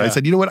about it. I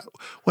said,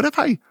 what if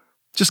I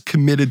just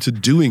committed to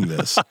doing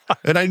this?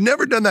 And I'd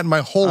never done that in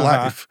my whole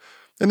life.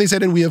 And they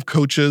said, and we have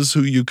coaches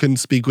who you can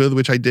speak with,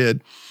 which I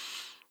did.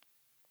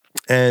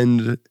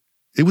 And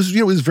it was,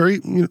 it was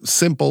very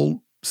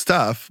simple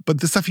stuff,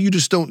 but the stuff you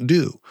just don't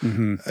do.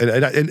 And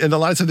a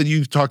lot of stuff that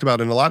you've talked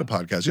about in a lot of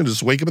podcasts,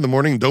 just wake up in the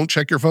morning and don't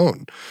check your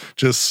phone.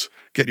 Just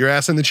get your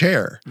ass in the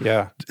chair.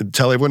 Yeah.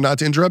 Tell everyone not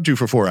to interrupt you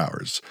for 4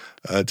 hours.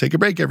 Take a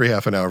break every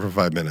half an hour for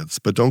 5 minutes,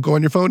 but don't go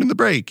on your phone in the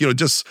break.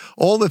 Just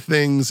all the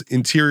things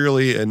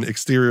interiorly and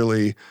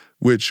exteriorly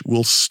which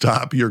will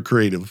stop your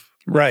creative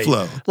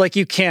flow. Like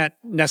you can't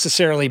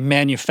necessarily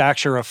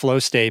manufacture a flow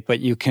state, but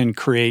you can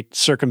create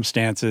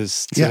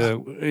circumstances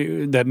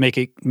that make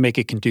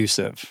it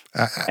conducive.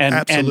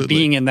 And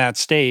being in that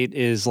state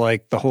is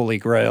like the holy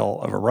grail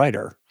of a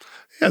writer.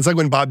 Yeah, it's like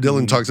when Bob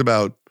Dylan talks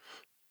about,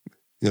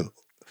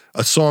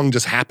 a song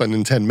just happened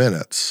in 10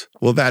 minutes.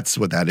 Well, that's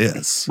what that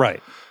is.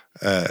 Right.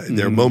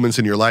 There are moments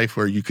in your life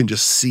where you can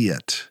just see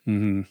it.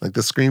 Like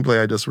the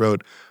screenplay I just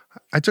wrote,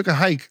 I took a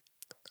hike.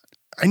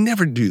 I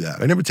never do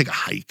that. I never take a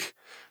hike.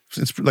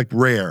 It's like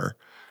rare.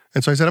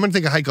 And so I said, I'm going to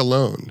take a hike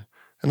alone.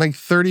 And like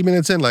 30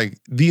 minutes in, like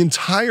the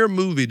entire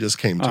movie just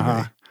came to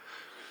me.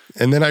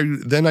 And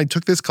then I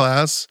took this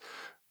class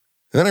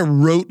and then I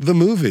wrote the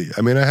movie.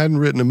 I mean, I hadn't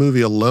written a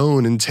movie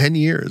alone in 10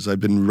 years. I've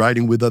been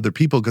writing with other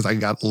people because I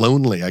got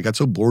lonely. I got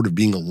so bored of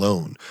being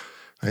alone.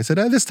 I said,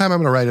 this time I'm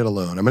going to write it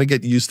alone. I'm going to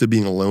get used to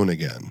being alone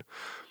again.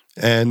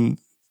 And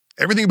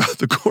everything about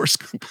the course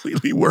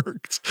completely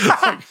worked.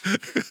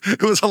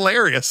 It was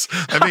hilarious.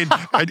 I mean,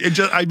 did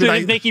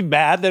it make you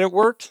mad that it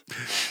worked?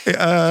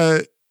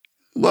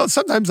 Well,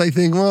 sometimes I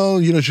think,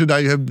 should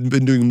I have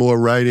been doing more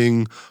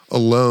writing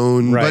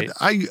alone? Right. But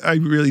I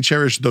really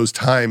cherish those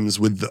times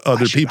with the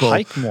other people.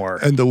 Hike more.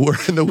 And the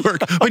work.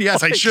 But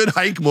yes, I should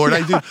hike more.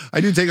 And I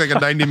do take like a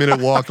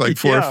 90-minute walk like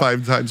 4 or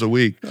 5 times a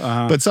week.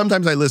 But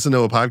sometimes I listen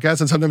to a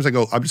podcast and sometimes I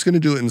go, I'm just going to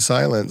do it in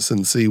silence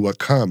and see what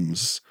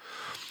comes.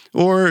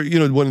 Or,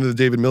 one of the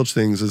David Milch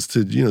things is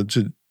to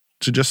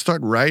just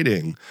start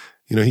writing.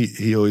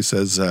 He always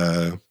says,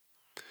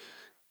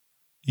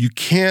 you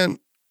can't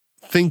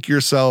think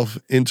yourself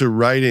into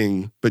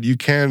writing, but you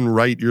can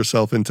write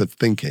yourself into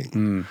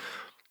thinking.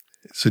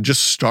 So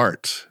just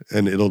start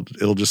and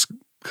it'll just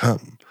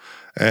come.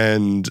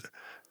 And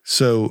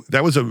so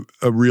that was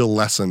a real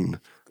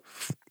lesson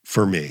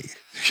for me.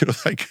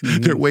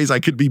 There are ways I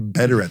could be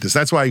better at this.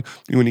 That's why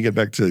when you get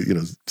back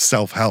to,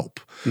 self-help,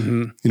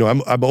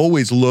 I'm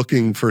always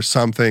looking for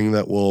something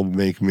that will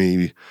make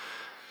me,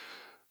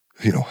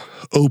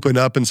 open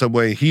up in some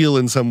way, heal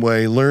in some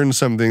way, learn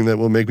something that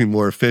will make me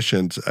more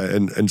efficient.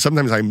 And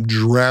sometimes I'm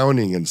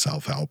drowning in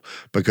self-help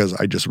because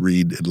I just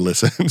read and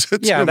listen to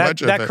too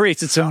much of it. That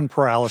creates its own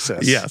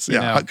paralysis. Yes,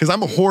 yeah. Because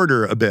I'm a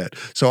hoarder a bit.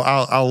 So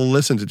I'll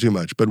listen to too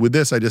much. But with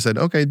this, I just said,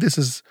 okay, this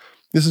is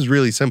this is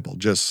really simple.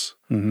 Just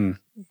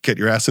get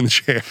your ass in the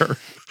chair.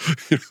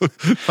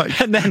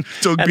 And then,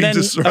 don't be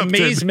disrupted.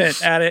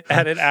 Amazement at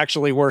it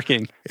actually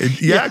working.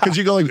 Because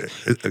you go like,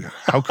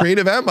 how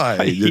creative am I?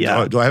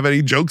 Do I have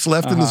any jokes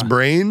left in this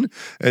brain?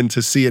 And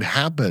to see it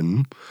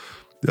happen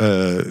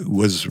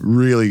was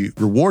really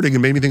rewarding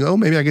and made me think, oh,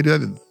 maybe I could do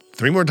that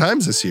 3 more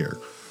times this year.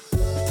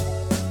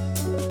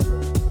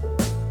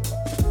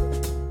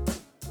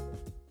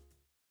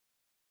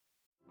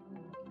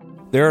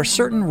 There are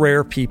certain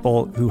rare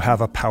people who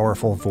have a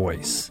powerful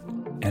voice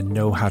and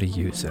know how to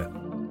use it.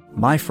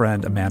 My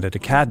friend Amanda de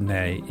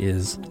Cadenet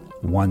is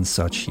one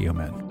such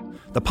human.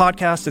 The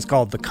podcast is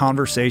called The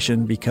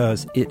Conversation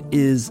because it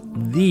is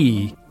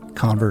the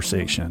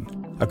conversation,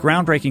 a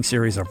groundbreaking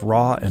series of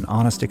raw and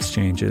honest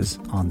exchanges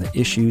on the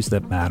issues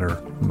that matter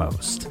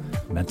most: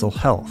 mental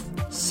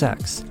health,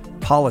 sex,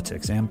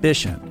 politics,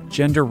 ambition,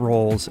 gender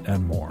roles,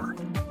 and more.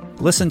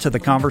 Listen to The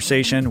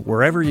Conversation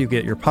wherever you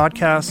get your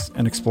podcasts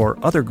and explore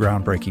other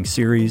groundbreaking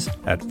series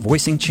at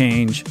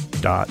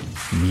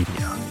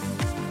voicingchange.media.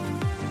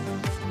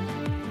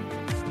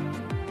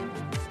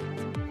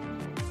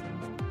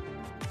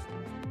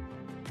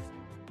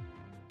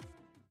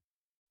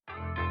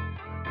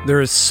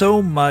 There is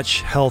so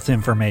much health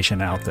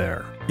information out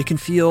there. It can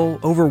feel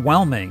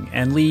overwhelming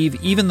and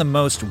leave even the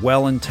most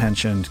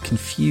well-intentioned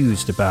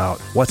confused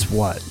about what's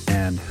what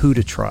and who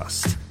to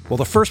trust. Well,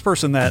 the first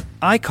person that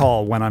I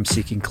call when I'm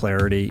seeking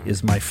clarity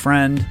is my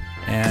friend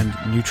and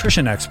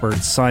nutrition expert,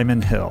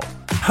 Simon Hill,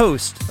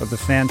 host of the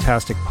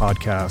fantastic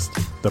podcast,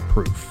 The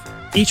Proof.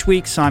 Each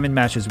week, Simon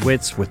matches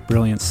wits with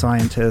brilliant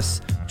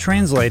scientists,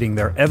 translating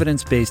their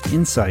evidence-based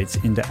insights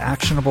into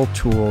actionable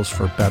tools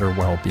for better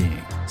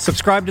well-being.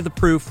 Subscribe to The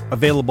Proof,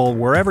 available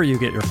wherever you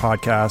get your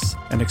podcasts,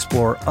 and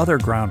explore other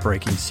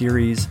groundbreaking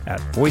series at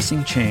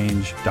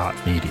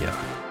voicingchange.media.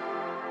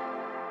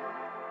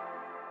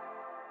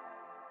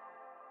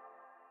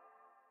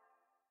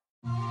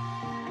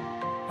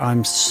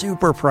 I'm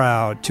super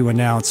proud to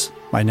announce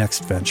my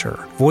next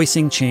venture,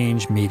 Voicing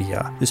Change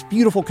Media. This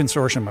beautiful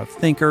consortium of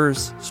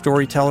thinkers,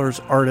 storytellers,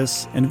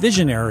 artists, and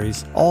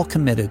visionaries, all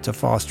committed to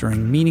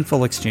fostering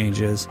meaningful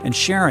exchanges and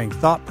sharing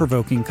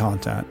thought-provoking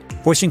content.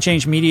 Voicing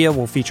Change Media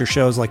will feature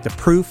shows like The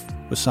Proof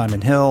with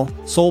Simon Hill,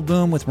 Soul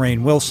Boom with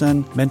Rainn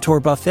Wilson, Mentor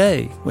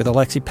Buffet with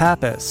Alexi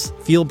Pappas,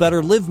 Feel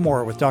Better, Live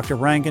More with Dr.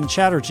 Rangan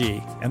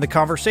Chatterjee, and The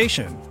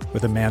Conversation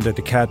with Amanda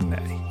de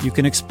Cadenet. You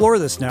can explore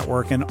this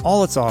network and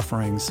all its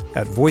offerings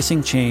at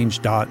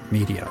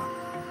voicingchange.media.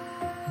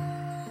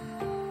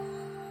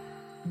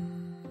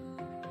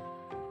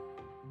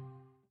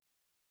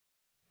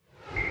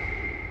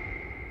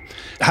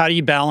 How do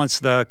you balance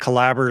the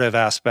collaborative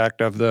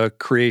aspect of the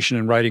creation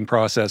and writing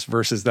process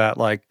versus that,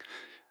 like,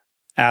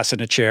 ass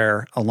in a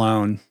chair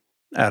alone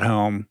at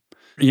home?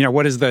 You know,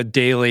 what is the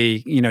daily,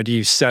 do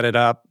you set it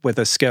up with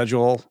a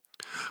schedule?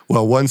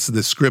 Well, once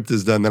the script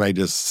is done, then I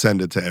just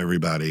send it to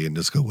everybody and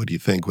just go, what do you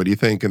think? What do you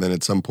think? And then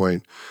at some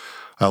point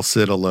I'll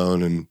sit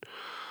alone and,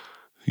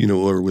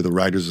 or with a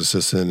writer's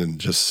assistant and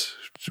just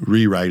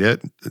rewrite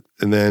it.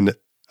 And then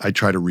I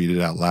try to read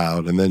it out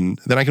loud. And then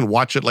I can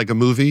watch it like a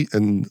movie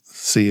and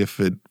see if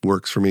it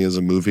works for me as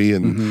a movie,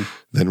 and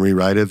then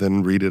rewrite it,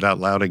 then read it out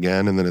loud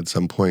again. And then at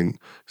some point,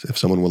 if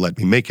someone will let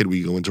me make it,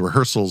 we go into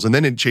rehearsals. And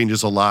then it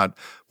changes a lot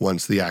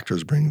once the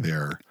actors bring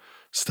their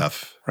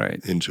stuff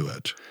into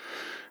it.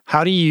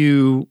 How do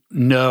you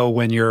know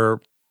when you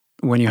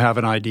have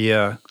an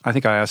idea? I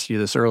think I asked you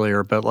this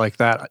earlier, but like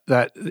that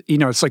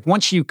it's like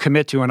once you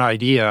commit to an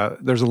idea,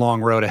 there's a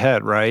long road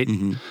ahead, right?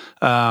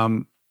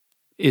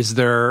 Is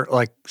there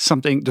like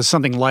does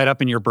something light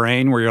up in your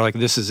brain where you're like,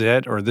 this is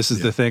it, or this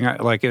is the thing,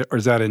 or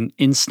is that an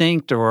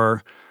instinct,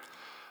 or?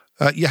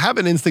 You have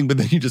an instinct, but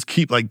then you just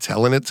keep like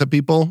telling it to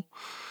people.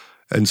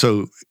 And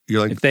so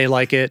you're like, if they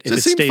like it, if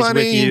it stays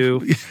funny with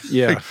you.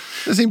 Yeah. Like,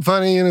 it seemed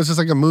funny. And it's just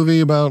like a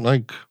movie about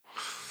like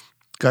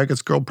guy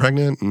gets girl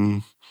pregnant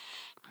and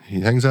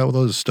he hangs out with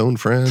all his stone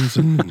friends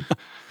and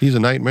he's a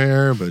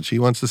nightmare, but she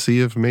wants to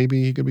see if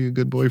maybe he could be a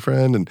good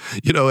boyfriend. And,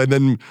 and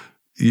then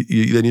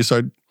you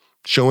start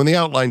showing the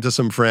outline to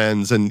some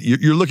friends, and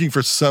you're looking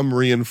for some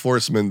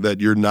reinforcement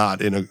that you're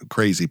not in a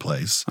crazy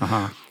place.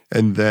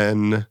 And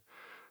then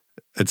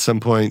at some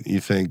point you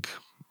think,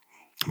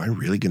 am I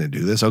really going to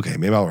do this? Okay,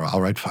 maybe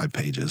I'll write 5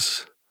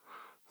 pages.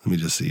 Let me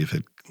just see if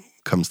it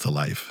comes to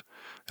life.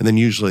 And then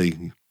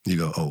usually you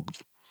go, oh,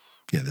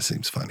 yeah, this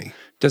seems funny.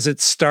 Does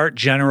it start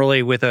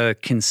generally with a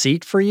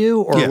conceit for you,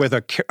 or with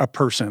a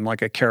person,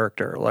 like a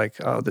character? Like,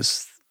 oh,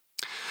 this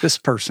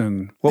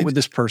person, what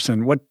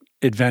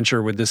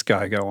adventure would this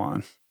guy go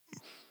on?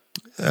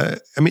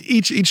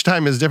 Each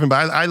time is different,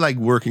 but I like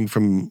working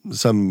from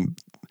some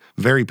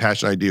very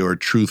passionate idea or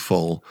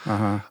truthful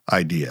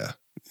idea.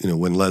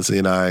 When Leslie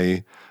and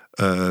I,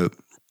 we're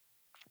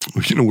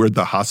at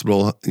the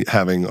hospital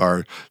having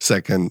our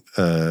second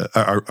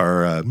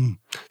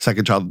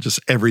child, just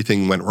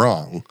everything went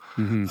wrong,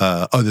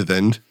 other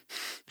than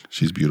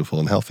she's beautiful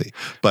and healthy.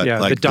 But yeah,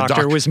 like the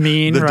doctor was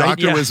mean, The right?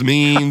 doctor was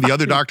mean. The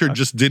other doctor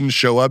just didn't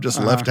show up,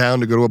 just left town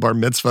to go to a bar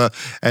mitzvah.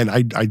 And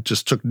I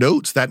just took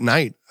notes that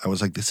night. I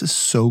was like, this is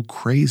so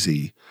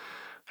crazy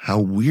how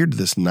weird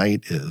this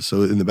night is.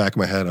 So in the back of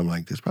my head, I'm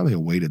like, there's probably a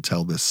way to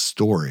tell this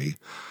story.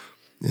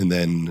 And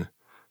then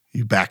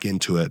you back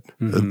into it,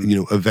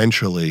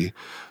 eventually,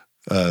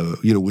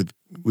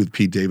 with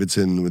Pete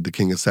Davidson, with the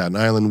King of Staten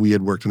Island, we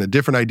had worked on a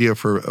different idea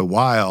for a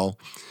while.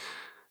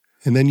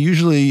 And then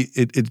usually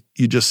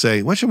you just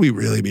say, what should we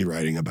really be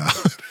writing about?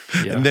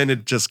 Yeah. And then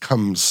it just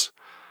comes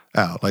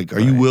out. Like, are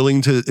you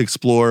willing to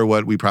explore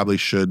what we probably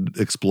should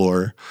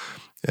explore?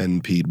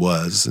 And Pete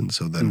was. And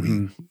so then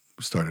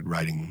we started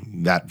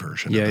writing that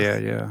version.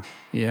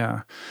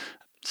 Yeah.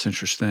 It's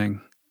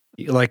interesting.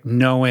 Like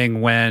knowing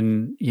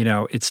when,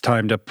 it's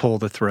time to pull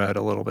the thread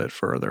a little bit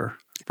further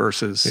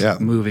versus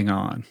moving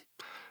on.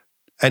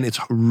 And it's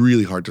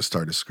really hard to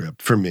start a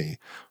script for me,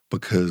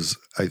 because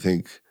I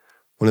think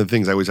one of the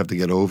things I always have to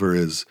get over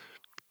is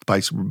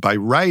by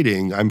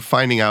writing, I'm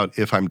finding out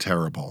if I'm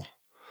terrible.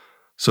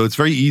 So it's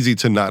very easy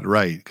to not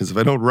write, because if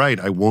I don't write,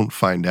 I won't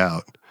find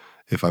out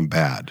if I'm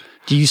bad.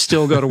 Do you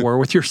still go to war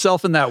with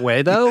yourself in that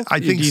way, though? I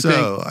think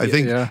so. I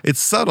think it's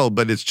subtle,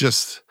 but it's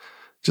just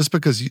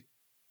because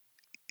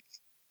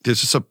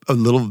there's just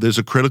there's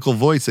a critical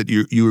voice that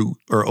you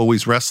are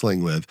always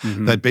wrestling with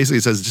that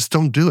basically says, just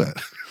don't do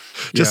it.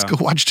 Just go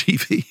watch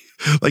TV.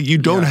 Like, you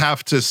don't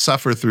have to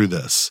suffer through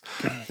this.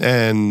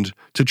 And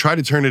to try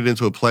to turn it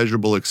into a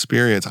pleasurable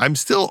experience, I'm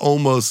still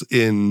almost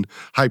in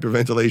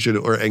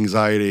hyperventilation or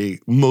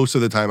anxiety most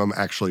of the time I'm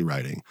actually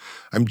writing.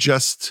 I'm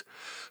just,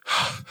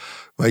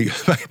 my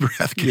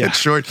breath gets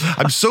short.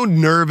 I'm so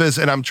nervous,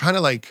 and I'm trying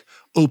to like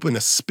open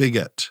a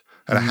spigot,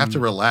 and I have to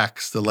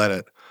relax to let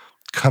it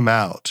come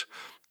out.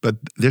 But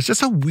there's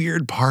just a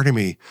weird part of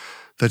me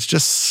that's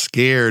just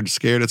scared it's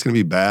going to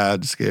be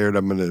bad, scared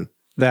I'm going to...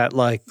 That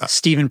like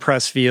Stephen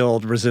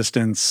Pressfield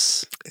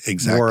Resistance,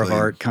 War of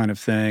Art kind of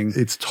thing.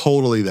 It's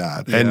totally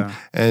that. Yeah.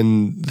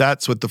 And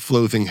that's what the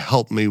flow thing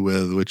helped me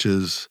with, which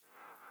is,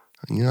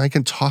 I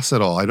can toss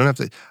it all. I don't have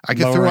to, I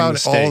can throw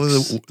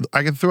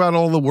out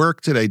all the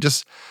work today.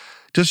 Just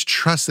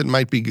trust there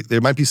might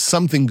be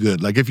something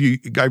good. Like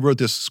I wrote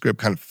this script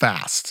kind of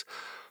fast,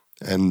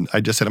 and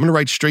I just said, I'm going to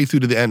write straight through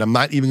to the end. I'm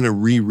not even going to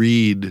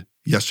reread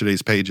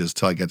yesterday's pages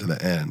till I get to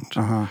the end.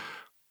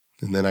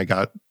 And then I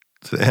got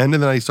to the end,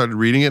 and then I started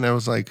reading it, and I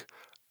was like,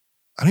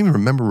 I don't even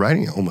remember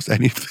writing almost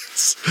any of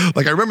this.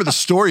 Like, I remember the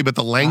story, but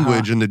the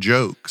language and the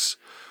jokes.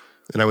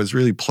 And I was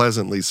really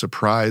pleasantly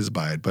surprised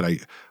by it, but I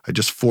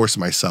just forced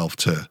myself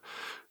to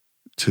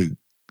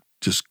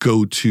just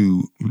go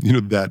to,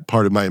 that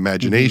part of my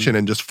imagination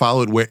and just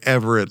follow it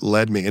wherever it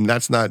led me. And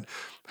that's not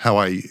how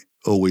I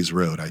always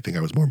wrote. I think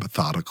I was more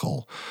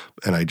methodical.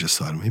 And I just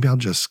thought, maybe I'll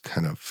just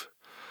kind of,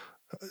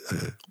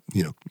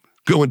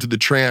 go into the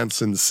trance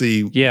and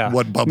see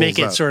what bubbles Make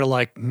it up. sort of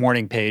like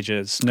morning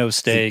pages, no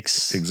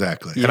stakes.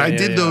 Exactly. Yeah, and I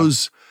did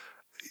those,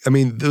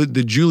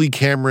 the Julie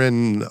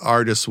Cameron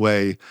artist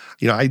way,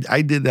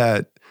 I did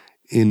that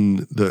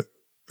in the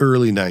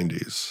early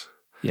 90s.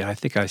 Yeah, I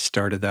think I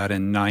started that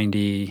in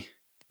 90.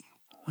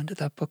 When did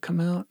that book come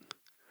out?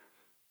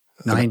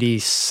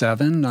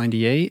 97,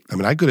 98?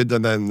 I could have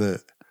done that in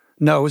the...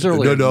 No, it was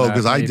earlier. No,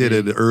 because I did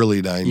it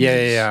early 90s.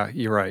 Yeah,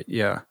 you're right,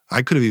 yeah.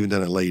 I could have even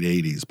done it late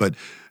 80s, but...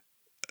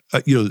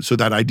 so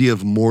that idea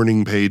of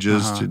morning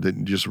pages, to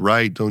just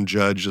write, don't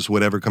judge, just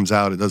whatever comes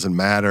out, it doesn't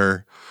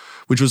matter,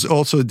 which was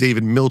also a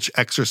David Milch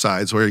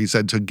exercise where he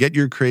said to get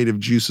your creative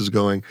juices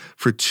going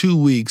for 2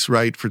 weeks,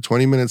 write for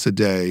 20 minutes a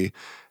day,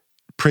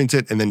 print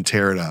it, and then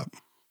tear it up.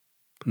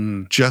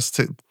 Just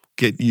to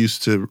get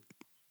used to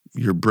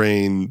your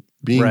brain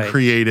being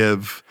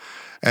creative.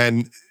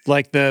 And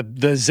like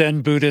the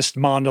Zen Buddhist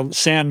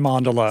sand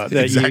mandala.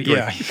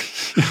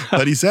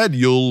 But he said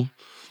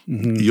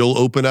you'll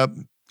open up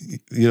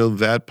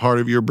that part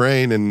of your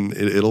brain, and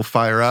it'll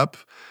fire up.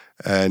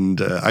 And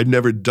I've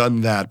never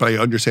done that, but I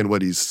understand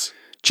what he's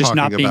just talking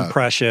not being about.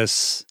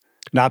 Precious,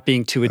 not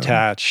being too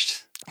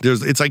attached.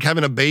 It's like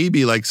having a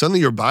baby. Like suddenly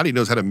your body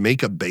knows how to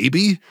make a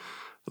baby,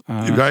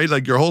 right?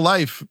 Like your whole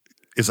life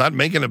is not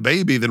making a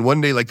baby. Then one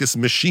day, like this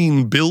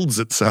machine builds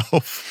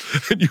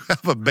itself, and you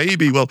have a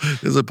baby. Well,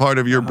 there's a part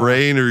of your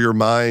brain or your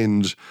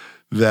mind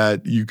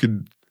that you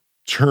could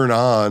turn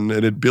on,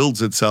 and it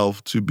builds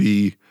itself to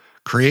be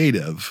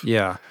creative.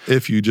 Yeah.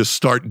 If you just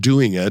start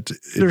doing it.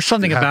 There's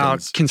something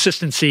about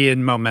consistency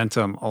and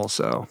momentum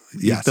also.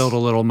 Yes. You build a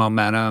little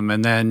momentum,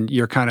 and then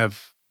you're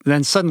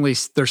then suddenly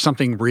there's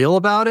something real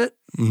about it.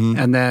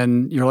 And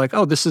then you're like,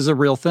 oh, this is a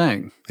real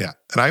thing. Yeah.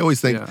 And I always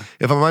think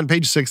if I'm on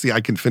page 60, I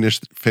can finish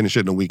it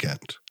in a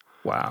weekend.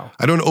 Wow.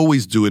 I don't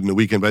always do it in a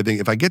weekend, but I think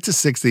if I get to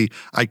 60,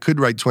 I could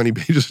write 20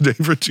 pages a day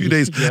for 2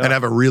 days and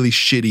have a really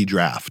shitty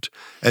draft,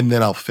 and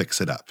then I'll fix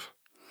it up.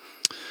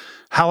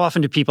 How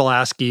often do people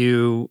ask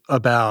you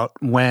about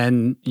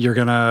when you're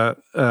going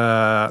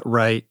to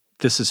write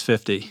This Is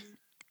 50?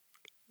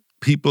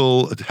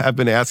 People have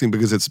been asking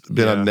because it's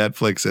been on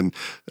Netflix, and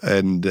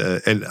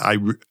I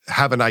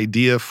have an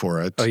idea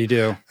for it. Oh, you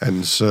do?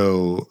 And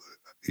so,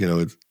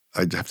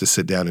 I'd have to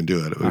sit down and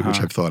do it, which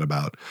I've thought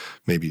about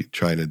maybe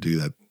trying to do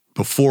that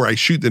before I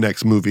shoot the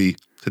next movie,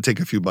 to take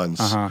a few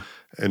months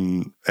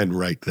and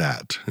write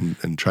that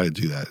and try to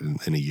do that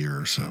in a year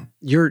or so.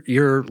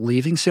 You're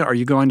leaving soon? Are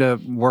you going to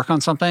work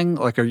on something?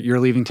 Like, you're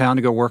leaving town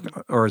to go work,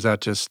 or is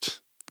that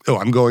just... Oh,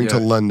 I'm going to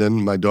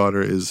London. My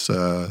daughter is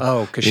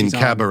in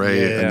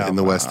cabaret in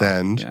the West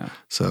End. Yeah.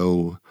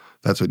 So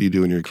that's what you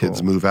do when your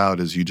kids move out,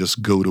 is you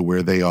just go to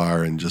where they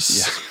are and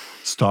just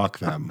stalk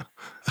them.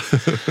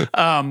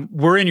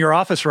 We're in your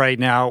office right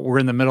now. We're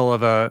in the middle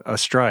of a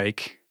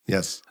strike.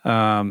 Yes.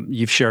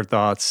 You've shared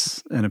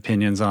thoughts and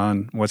opinions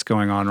on what's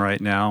going on right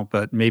now,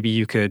 but maybe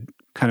you could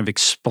kind of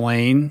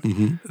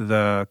explain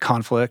the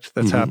conflict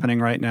that's happening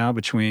right now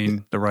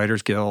between the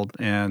Writers Guild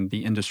and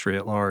the industry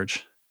at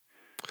large.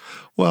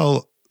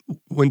 Well,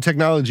 when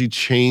technology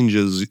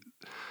changes,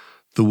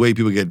 the way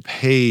people get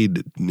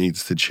paid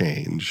needs to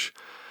change.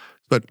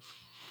 But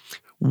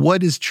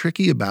what is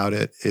tricky about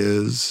it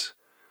is,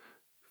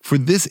 for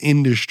this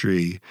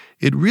industry,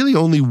 it really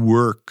only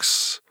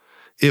works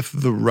if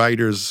the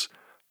writers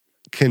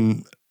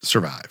can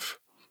survive.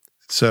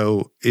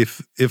 So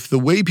if the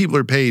way people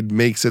are paid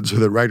makes it so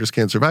that writers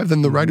can't survive,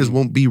 then the writers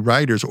won't be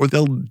writers, or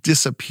they'll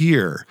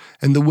disappear.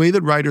 And the way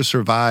that writers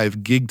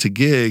survive gig to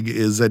gig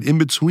is that in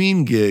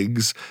between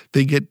gigs,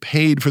 they get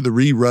paid for the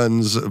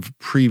reruns of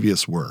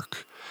previous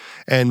work.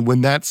 And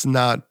when that's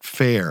not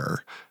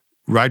fair,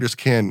 writers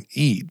can't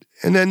eat.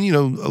 And then, a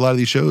lot of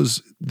these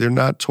shows, they're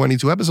not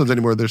 22 episodes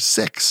anymore. They're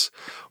 6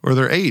 or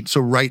they're 8.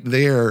 So right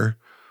there,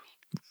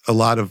 a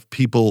lot of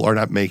people are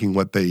not making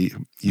what they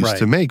used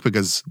to make,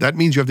 because that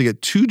means you have to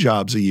get 2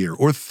 jobs a year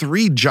or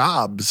 3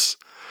 jobs.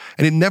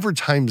 And it never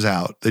times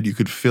out that you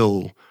could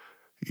fill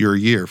your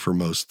year for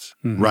most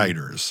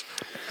writers.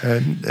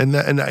 And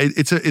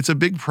it's a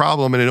big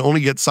problem, and it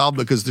only gets solved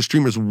because the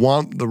streamers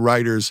want the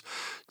writers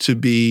to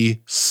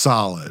be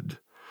solid.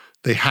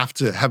 They have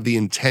to have the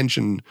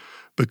intention,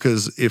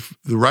 because if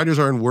the writers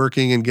aren't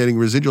working and getting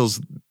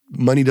residuals,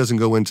 money doesn't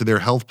go into their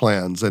health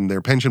plans and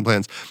their pension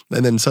plans,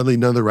 and then suddenly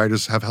none of the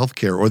writers have health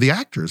care, or the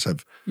actors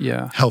have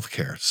health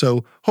care.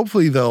 So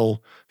hopefully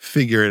they'll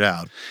figure it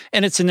out.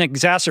 And it's an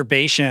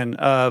exacerbation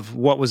of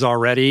what was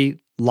already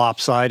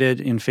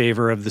lopsided in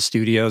favor of the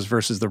studios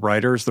versus the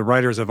writers. The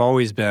writers have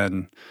always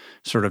been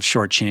sort of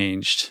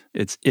shortchanged.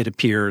 It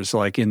appears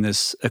like in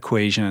this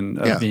equation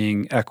of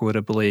being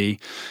equitably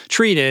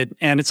treated.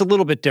 And it's a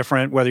little bit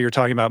different whether you're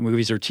talking about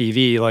movies or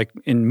TV. Like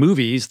in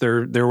movies,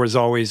 there was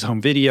always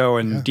home video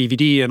and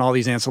DVD and all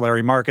these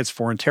ancillary markets,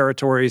 foreign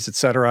territories, et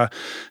cetera.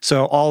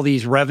 So all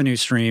these revenue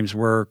streams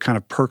were kind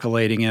of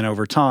percolating in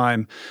over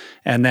time.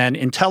 And then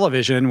in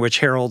television, which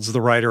heralds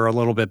the writer a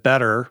little bit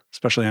better,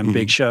 especially on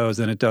big shows,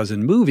 than it does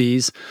in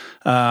movies,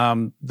 you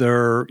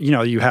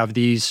have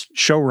these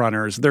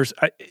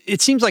showrunners.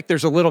 It seems like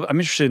there's a little,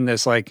 I'm interested in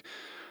this, like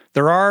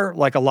there are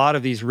like a lot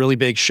of these really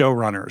big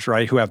showrunners,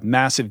 right, who have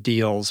massive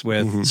deals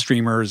with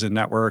streamers and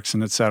networks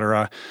and et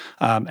cetera.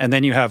 And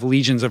then you have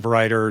legions of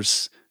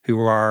writers who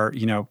are,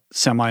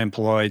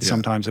 semi-employed,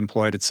 sometimes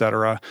employed, et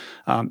cetera.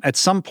 At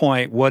some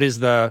point, what is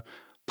the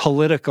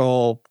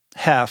political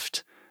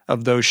heft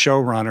of those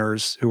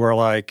showrunners who are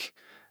like,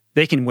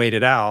 they can wait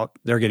it out,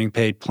 they're getting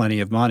paid plenty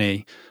of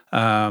money,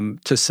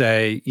 to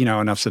say,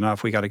 enough's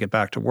enough, we got to get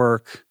back to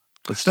work.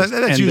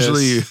 That's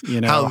usually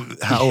how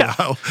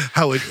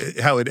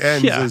it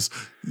ends. Yeah. Is,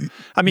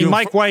 I mean,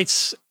 Mike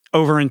White's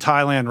over in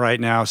Thailand right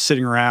now,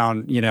 sitting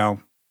around,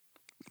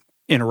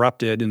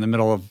 interrupted in the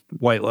middle of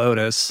White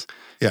Lotus.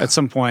 Yeah. At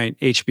some point,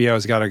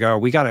 HBO's got to go.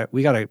 We got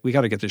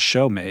to get this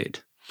show made.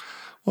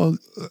 Well,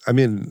 I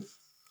mean,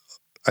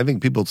 I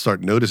think people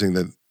start noticing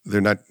that they're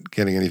not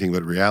getting anything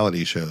but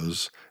reality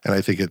shows, and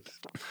I think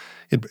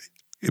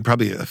it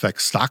probably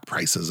affects stock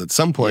prices at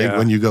some point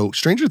when you go,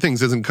 Stranger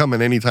Things isn't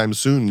coming anytime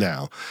soon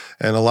now.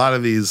 And a lot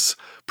of these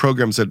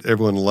programs that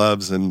everyone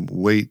loves and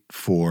wait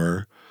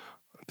for,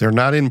 they're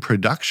not in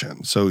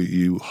production. So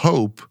you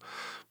hope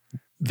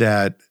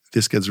that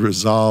this gets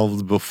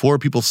resolved before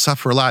people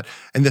suffer a lot.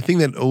 And the thing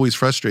that always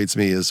frustrates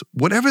me is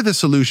whatever the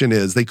solution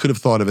is, they could have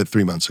thought of it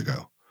 3 months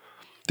ago.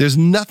 There's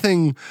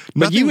nothing.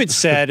 But you had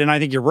said, and I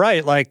think you're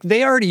right, like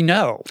they already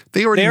know.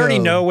 They already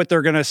know what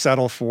they're going to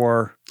settle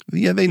for.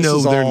 Yeah, they know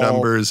their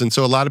numbers. And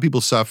so a lot of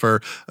people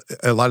suffer.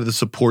 A lot of the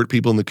support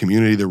people in the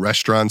community, the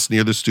restaurants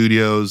near the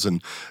studios,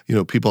 and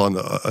people on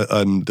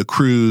the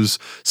crews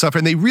suffer.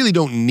 And they really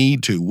don't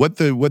need to. What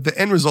the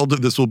end result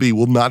of this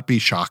will not be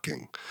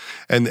shocking.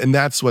 And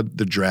that's what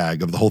the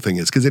drag of the whole thing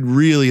is, because it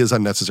really is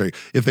unnecessary.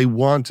 If they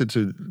wanted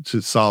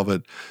to solve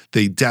it,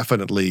 they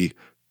definitely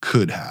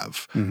could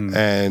have.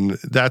 And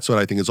that's what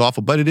I think is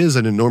awful. But it is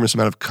an enormous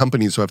amount of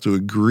companies who have to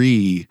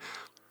agree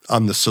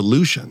on the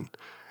solution.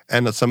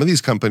 And some of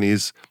these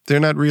companies, they're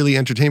not really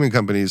entertainment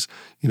companies.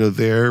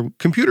 They're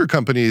computer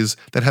companies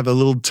that have a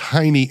little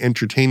tiny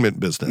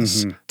entertainment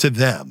business to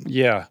them.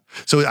 Yeah.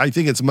 So I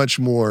think it's much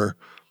more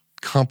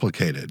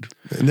complicated.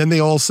 And then they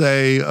all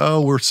say,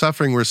 oh, we're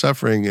suffering.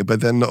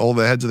 But then all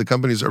the heads of the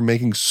companies are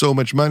making so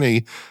much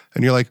money.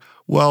 And you're like,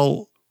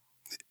 well,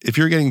 if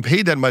you're getting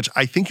paid that much,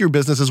 I think your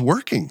business is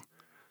working.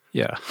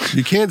 Yeah.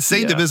 You can't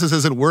say the business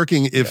isn't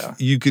working if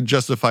you could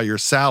justify your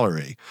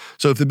salary.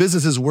 So if the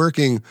business is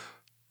working,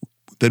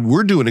 then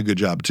we're doing a good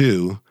job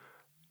too,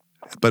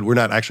 but we're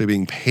not actually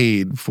being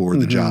paid for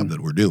the job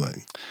that we're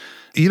doing.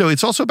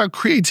 It's also about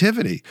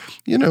creativity.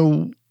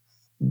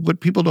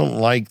 What people don't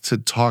like to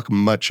talk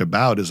much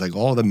about is like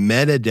all the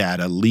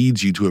metadata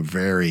leads you to a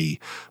very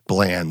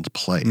bland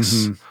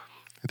place.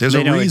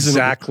 They know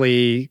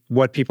exactly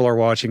what people are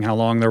watching, how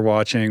long they're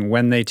watching,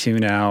 when they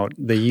tune out.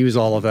 They use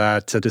all of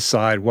that to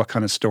decide what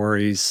kind of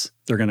stories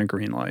they're going to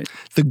greenlight.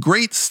 The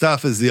great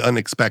stuff is the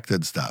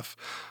unexpected stuff.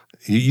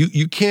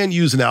 You can't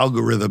use an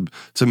algorithm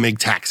to make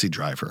Taxi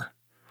Driver.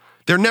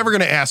 They're never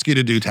going to ask you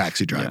to do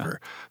Taxi Driver.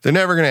 Yeah. They're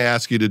never going to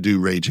ask you to do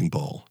Raging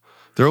Bull.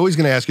 They're always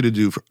going to ask you to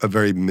do a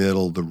very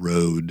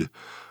middle-of-the-road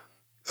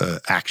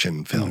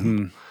action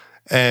film.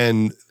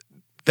 And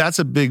that's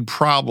a big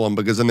problem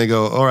because then they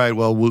go, all right,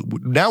 well,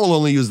 now we'll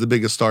only use the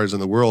biggest stars in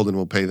the world and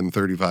we'll pay them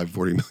 $35,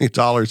 $40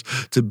 million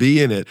to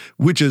be in it,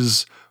 which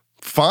is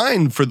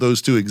fine for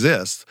those to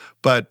exist.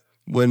 But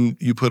when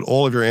you put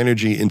all of your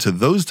energy into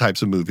those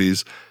types of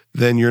movies,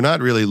 then you're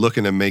not really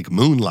looking to make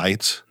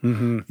Moonlight.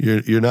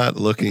 You're not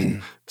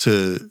looking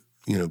to,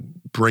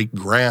 break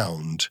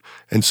ground.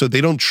 And so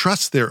they don't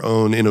trust their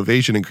own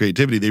innovation and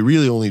creativity. They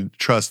really only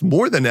trust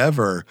more than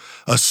ever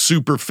a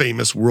super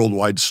famous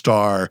worldwide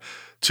star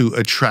to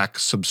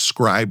attract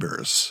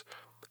subscribers.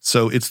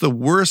 So it's the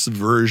worst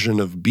version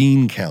of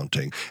bean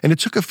counting. And it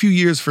took a few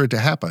years for it to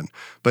happen.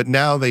 But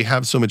now they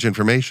have so much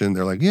information,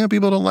 they're like, yeah,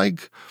 people don't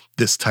like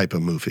this type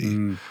of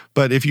movie.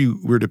 But if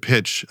you were to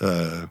pitch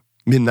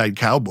Midnight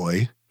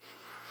Cowboy,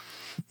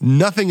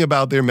 nothing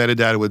about their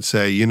metadata would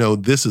say,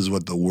 this is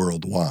what the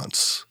world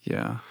wants.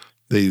 Yeah.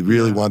 They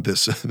really want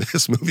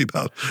this movie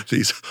about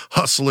these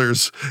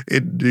hustlers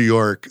in New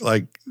York.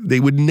 Like, they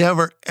would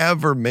never,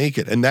 ever make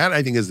it. And that,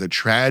 I think, is the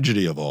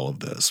tragedy of all of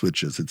this,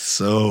 which is it's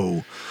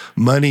so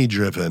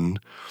money-driven.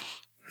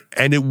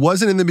 And it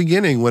wasn't in the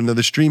beginning when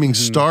the streaming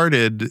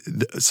started.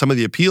 Some of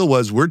the appeal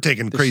was we're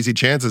taking crazy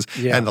chances.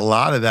 Yeah. And a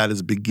lot of that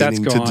is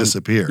beginning to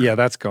disappear. Yeah,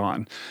 that's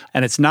gone.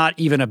 And it's not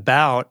even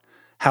about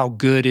how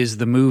good is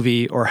the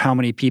movie or how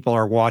many people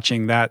are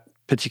watching that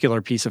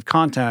particular piece of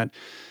content.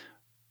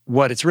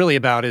 What it's really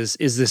about is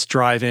this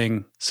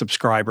driving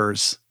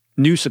subscribers,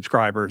 new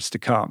subscribers to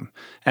come.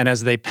 And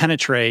as they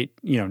penetrate,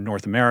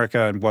 North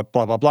America and what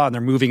blah, blah, blah, and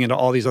they're moving into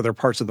all these other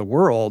parts of the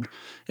world,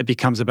 it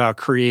becomes about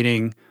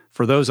creating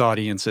for those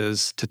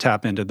audiences to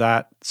tap into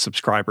that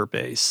subscriber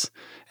base.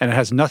 And it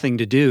has nothing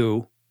to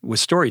do with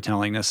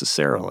storytelling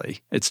necessarily.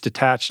 It's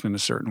detached in a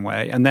certain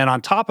way. And then on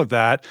top of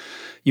that,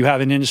 you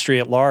have an industry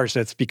at large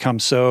that's become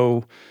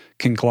so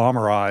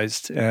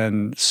conglomerized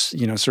and,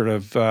 sort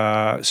of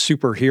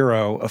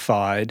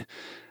superhero-ified.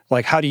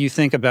 Like, how do you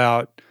think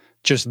about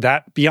just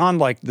that beyond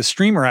like the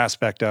streamer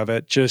aspect of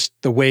it, just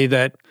the way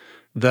that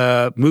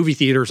the movie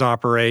theaters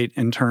operate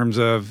in terms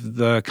of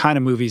the kind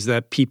of movies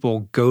that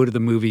people go to the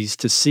movies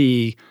to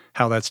see,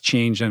 how that's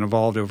changed and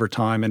evolved over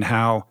time, and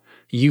how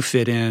you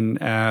fit in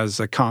as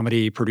a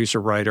comedy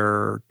producer,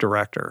 writer,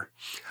 director?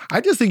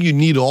 I just think you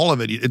need all of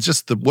it. It's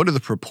just what are the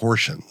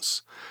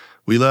proportions?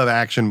 We love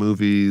action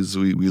movies.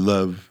 We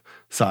love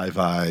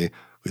sci-fi.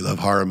 We love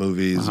horror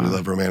movies. We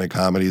love romantic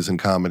comedies and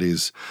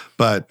comedies.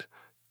 But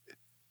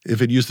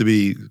if it used to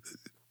be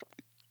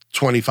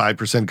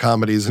 25%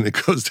 comedies and it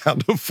goes down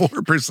to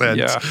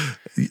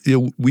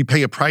 4%, we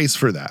pay a price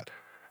for that.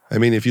 I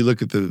mean, if you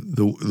look at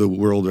the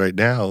world right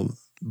now,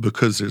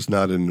 because there's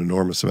not an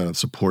enormous amount of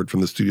support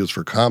from the studios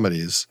for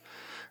comedies,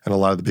 and a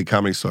lot of the big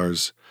comedy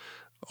stars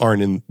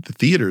aren't in the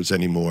theaters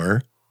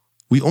anymore,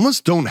 we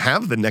almost don't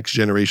have the next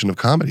generation of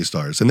comedy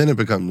stars. And then it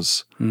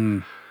becomes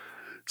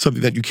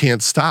something that you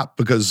can't stop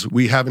because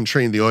we haven't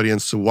trained the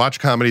audience to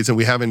watch comedies and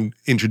we haven't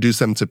introduced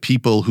them to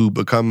people who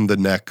become the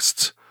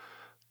next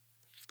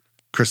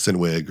Kristen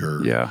Wiig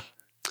or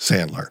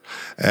Sandler.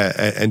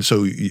 And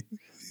so,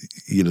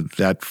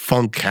 that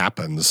funk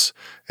happens.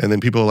 And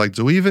then people are like,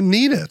 do we even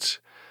need it?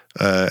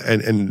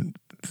 And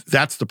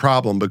that's the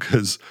problem,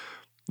 because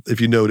if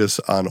you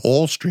notice on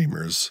all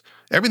streamers,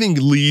 everything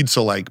leads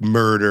to like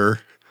murder,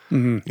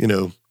 true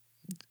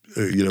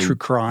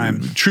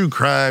crime,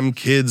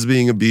 kids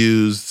being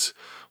abused,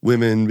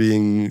 women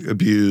being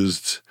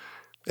abused,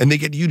 and they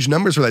get huge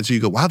numbers for that. So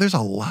you go, wow, there's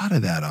a lot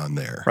of that on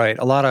there. Right.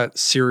 A lot of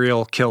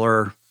serial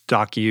killer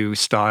docu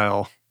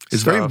style.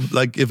 It's stuff. Very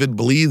like if it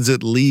bleeds,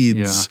 it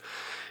leads. Yeah.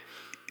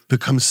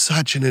 Becomes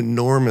such an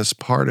enormous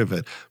part of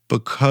it,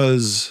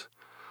 because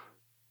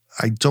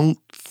I don't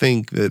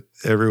think that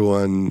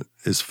everyone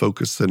is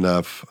focused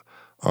enough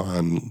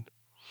on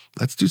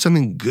let's do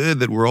something good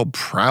that we're all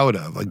proud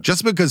of. Like,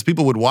 just because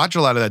people would watch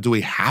a lot of that, do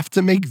we have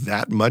to make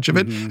that much of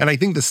it? And I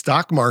think the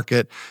stock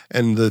market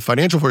and the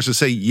financial forces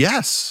say,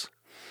 yes,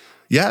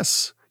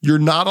 you're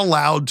not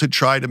allowed to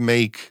try to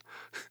make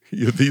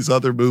these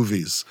other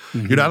movies.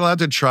 You're not allowed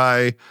to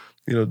try,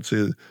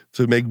 to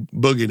make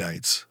Boogie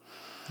Nights.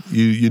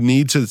 You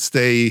need to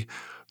stay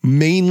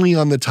mainly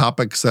on the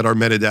topics that our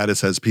metadata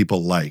says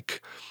people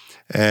like.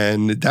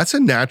 And that's a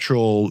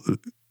natural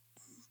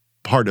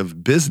part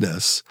of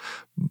business.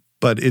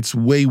 but it's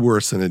way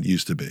worse than it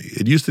used to be.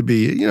 It used to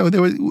be,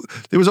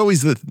 there was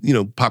always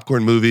the,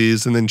 popcorn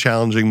movies and then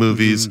challenging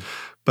movies.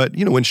 But,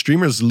 when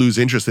streamers lose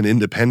interest in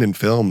independent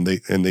film,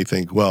 they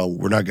think, well,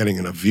 we're not getting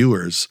enough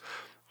viewers,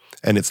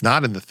 and it's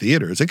not in the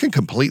theaters, it can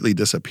completely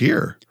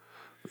disappear.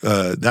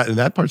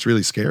 That part's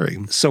really scary.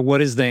 So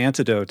what is the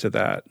antidote to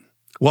that?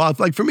 Well,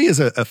 like for me as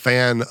a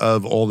fan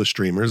of all the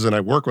streamers, and I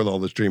work with all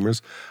the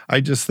streamers,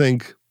 I just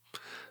think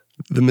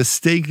the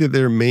mistake that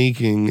they're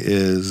making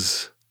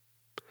is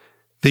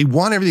they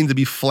want everything to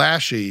be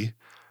flashy,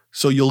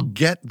 so you'll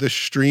get the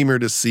streamer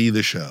to see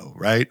the show,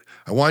 right?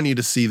 I want you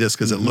to see this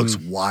because it looks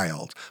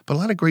wild. But a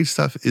lot of great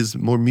stuff is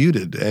more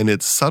muted and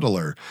it's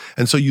subtler.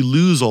 And so you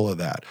lose all of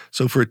that.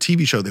 So for a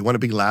TV show, they want a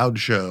big loud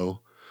show.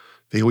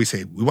 They always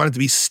say, we want it to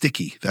be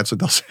sticky. That's what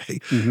they'll say.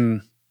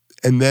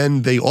 And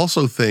then they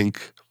also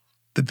think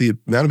that the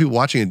amount of people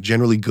watching it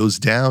generally goes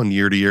down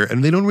year to year,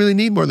 and they don't really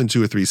need more than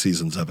 2 or 3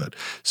 seasons of it.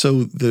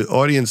 So the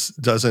audience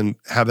doesn't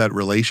have that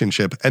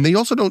relationship. And they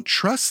also don't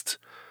trust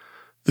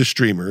the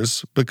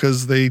streamers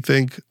because they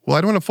think, well,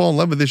 I don't want to fall in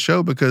love with this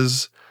show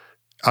because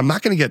I'm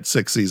not going to get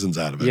 6 seasons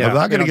out of it. I'm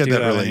not going to get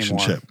that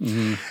relationship.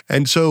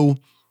 And so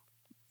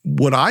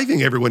what I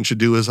think everyone should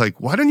do is like,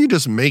 why don't you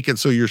just make it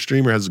so your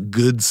streamer has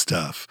good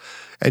stuff?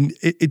 And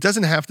it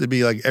doesn't have to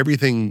be like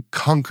everything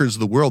conquers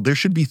the world. There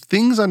should be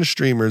things on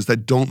streamers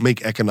that don't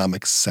make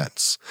economic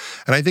sense.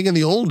 And I think in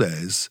the old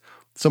days,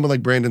 someone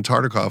like Brandon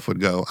Tartikoff would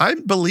go, I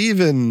believe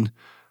in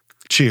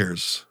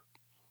Cheers.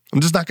 I'm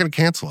just not going to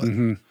cancel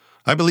it.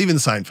 I believe in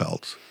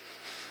Seinfeld.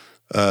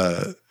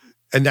 And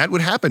that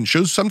would happen.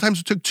 Shows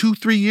sometimes took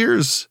 2-3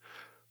 years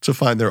to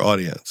find their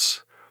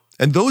audience.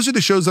 And those are the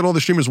shows that all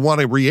the streamers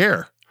want to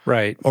re-air.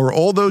 Right. Or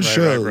all those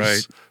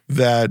shows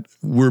that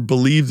were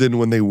believed in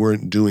when they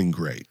weren't doing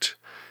great.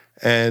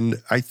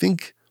 And I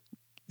think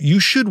you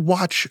should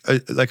watch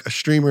a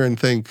streamer and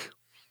think,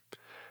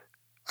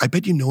 I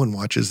bet you no one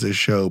watches this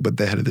show, but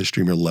the head of this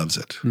streamer loves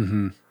it.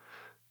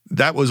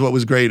 That was what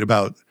was great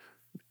about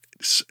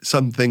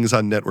some things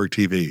on network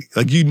TV.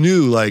 Like you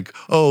knew like,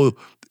 oh,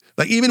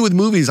 like even with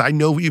movies, I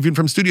know even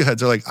from studio heads,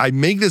 they're like, I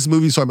make this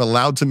movie so I'm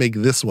allowed to make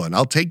this one.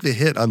 I'll take the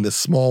hit on this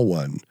small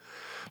one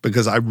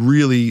because I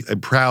really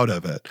am proud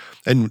of it.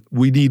 And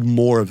we need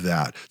more of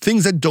that.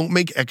 Things that don't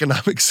make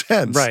economic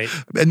sense. Right.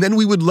 And then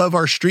we would love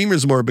our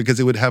streamers more because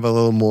it would have a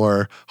little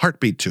more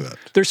heartbeat to it.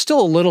 There's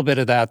still a little bit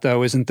of that,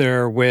 though, isn't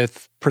there,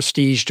 with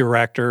prestige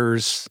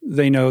directors?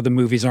 They know the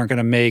movies aren't going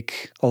to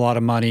make a lot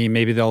of money.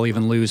 Maybe they'll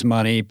even lose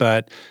money,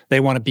 but they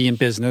want to be in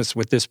business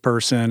with this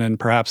person, and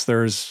perhaps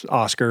there's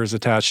Oscars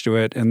attached to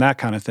it and that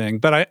kind of thing.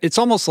 But it's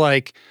almost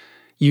like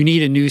you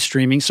need a new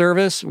streaming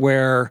service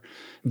where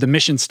the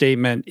mission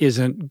statement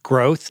isn't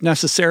growth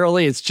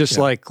necessarily. It's just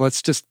like,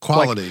 let's just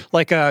quality,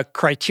 like a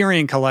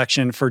Criterion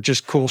collection for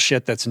just cool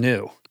shit that's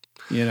new,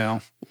 Yeah.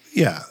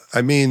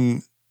 I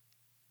mean,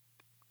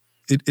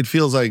 it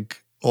feels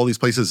like all these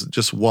places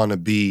just want to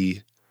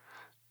be,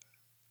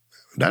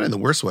 not in the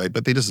worst way,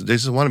 but they just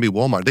want to be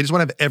Walmart. They just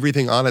want to have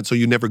everything on it so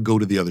you never go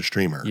to the other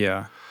streamer.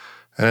 Yeah.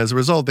 And as a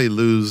result, they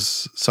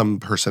lose some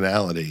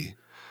personality.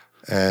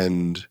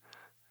 And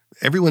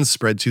everyone's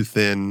spread too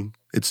thin.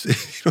 It's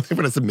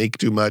everyone has to make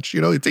too much.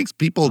 It takes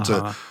people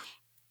to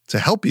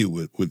help you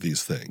with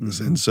these things.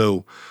 And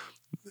so,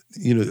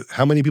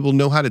 how many people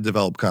know how to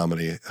develop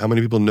comedy? How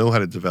many people know how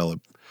to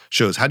develop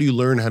shows? How do you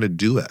learn how to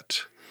do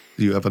it?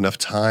 Do you have enough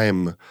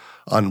time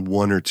on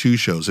 1 or 2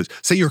 shows?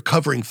 Say you're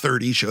covering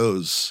 30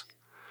 shows.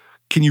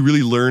 Can you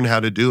really learn how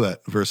to do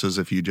it versus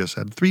if you just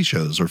had 3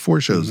 shows or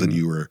 4 shows that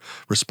you were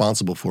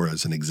responsible for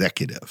as an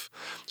executive?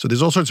 So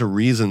there's all sorts of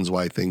reasons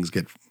why things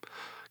get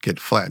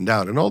flattened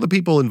out. And all the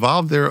people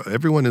involved there,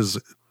 everyone is,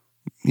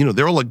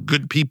 they're all like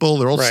good people.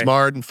 They're all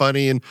smart and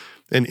funny and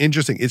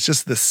interesting. It's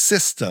just the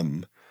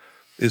system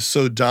is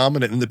so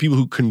dominant, and the people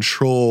who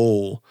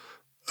control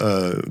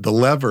the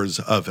levers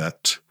of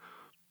it,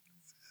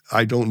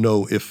 I don't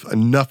know if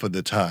enough of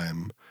the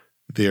time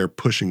they're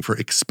pushing for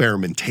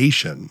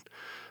experimentation,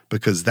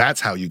 because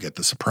that's how you get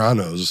The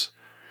Sopranos.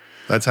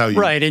 That's how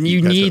you and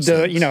you need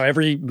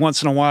every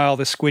once in a while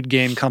the Squid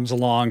Game comes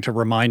along to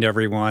remind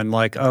everyone,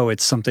 like, oh,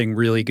 it's something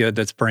really good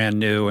that's brand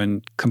new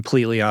and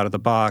completely out of the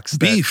box.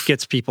 Beef that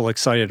gets people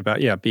excited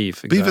about. Yeah,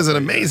 Beef. Beef is an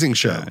amazing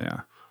show.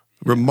 Yeah.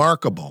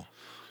 Remarkable.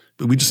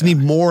 But we just need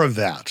more of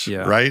that,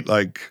 right?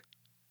 Like,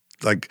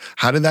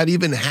 how did that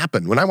even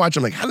happen? When I watch,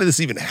 I'm like, how did this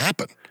even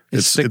happen?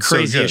 It's the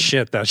craziest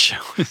shit, that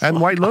show. And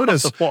White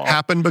Lotus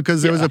happened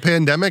because there was a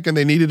pandemic and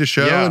they needed a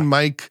show, and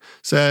Mike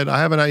said, I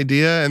have an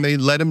idea, and they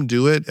let him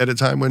do it at a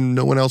time when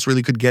no one else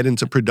really could get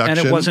into production.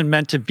 And it wasn't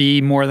meant to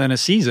be more than a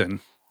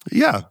season.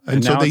 Yeah.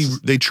 And so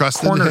they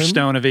trusted him.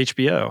 Cornerstone of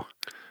HBO.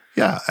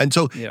 Yeah. And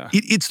so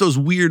it's those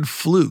weird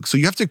flukes. So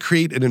you have to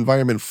create an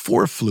environment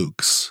for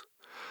flukes.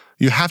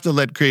 You have to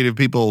let creative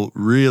people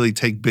really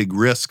take big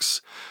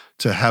risks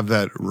to have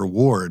that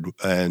reward.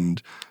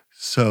 And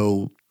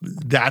so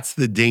that's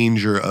the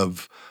danger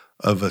of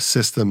a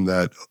system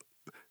that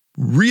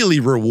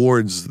really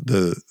rewards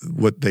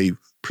what they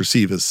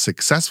perceive as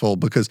successful,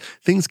 because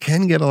things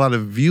can get a lot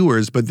of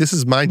viewers, but this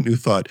is my new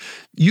thought.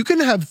 You can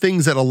have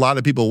things that a lot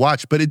of people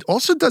watch, but it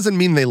also doesn't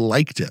mean they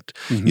liked it.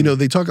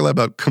 They talk a lot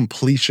about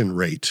completion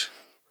rate.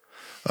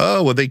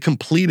 Oh, well, they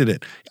completed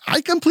it. I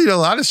completed a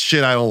lot of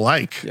shit I don't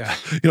like. Yeah.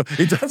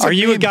 It doesn't Are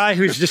you mean... a guy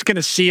who's just going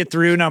to see it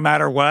through no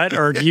matter what?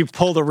 Or do you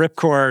pull the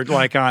ripcord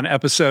like on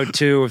episode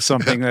 2 of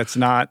something that's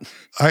not?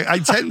 I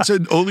tend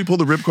to only pull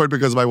the ripcord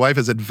because my wife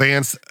has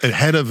advanced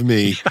ahead of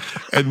me.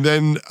 And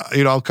then,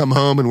 I'll come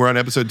home and we're on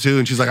episode 2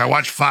 and she's like, I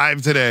watched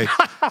 5 today.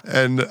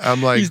 And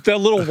I'm like... That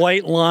little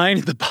white line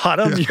at the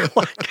bottom. Yeah. You're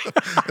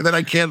like... And then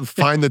I can't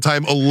find the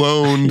time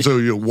alone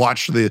to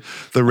watch the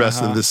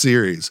rest of the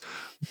series.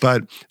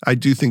 But I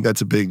do think that's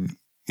a big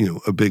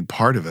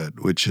part of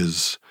it, which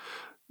is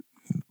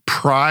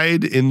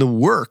pride in the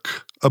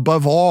work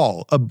above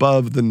all,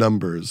 above the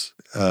numbers.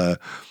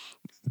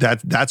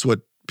 That's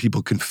what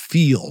people can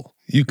feel.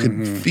 You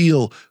can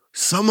feel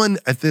someone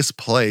at this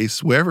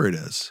place, wherever it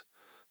is,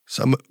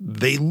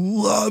 they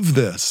love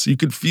this. You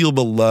can feel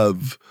the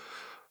love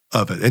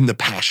of it and the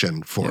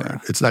passion for it.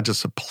 It's not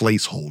just a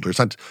placeholder. It's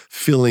not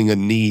filling a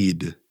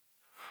need.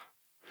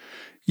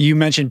 You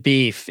mentioned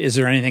Beef. Is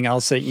there anything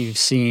else that you've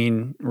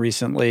seen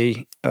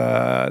recently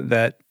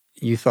that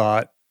you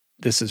thought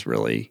this is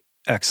really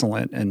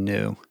excellent and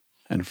new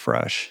and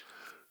fresh?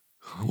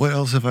 What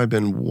else have I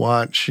been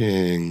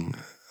watching?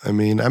 I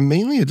mean, I'm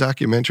mainly a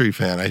documentary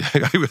fan. I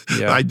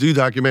do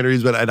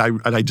documentaries, but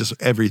I just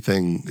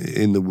everything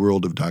in the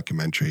world of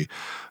documentary.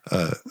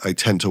 I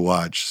tend to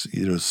watch,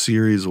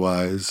 series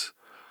wise.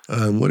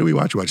 What do we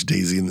watch? We watched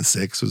Daisy and the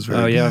Six. It was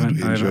very good.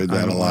 We enjoyed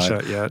that a lot.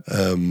 That yet.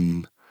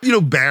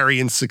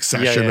 Barry and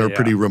Succession are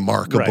pretty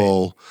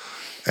remarkable,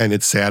 and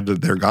it's sad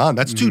that they're gone.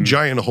 That's 2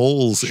 giant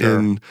holes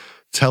in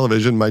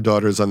television. My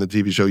daughter's on the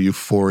TV show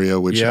Euphoria,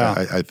 which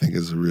I think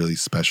is a really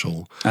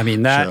special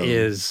that show.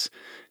 is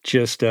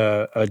just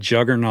a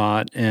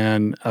juggernaut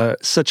and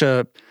such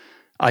a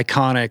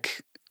iconic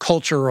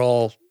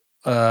cultural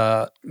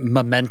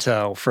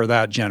memento for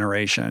that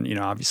generation.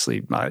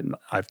 Obviously I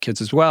have kids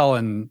as well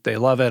and they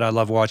love it. I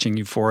love watching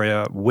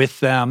Euphoria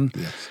with them.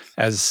 Yes.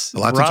 As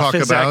rough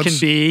as that can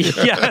be.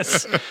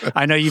 Yes.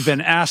 I know you've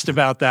been asked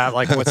about that.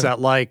 Like, what's that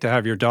like to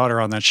have your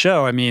daughter on that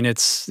show? I mean,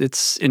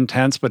 it's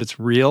intense, but it's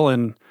real.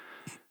 And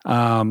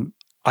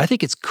I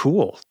think it's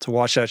cool to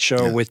watch that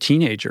show with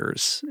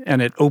teenagers.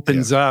 And it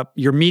opens up,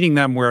 you're meeting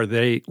them where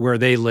they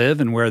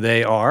live and where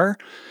they are.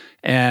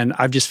 And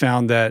I've just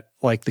found that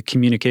like the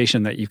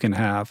communication that you can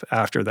have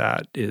after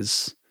that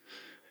is,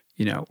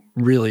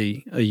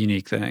 really a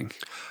unique thing.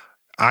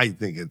 I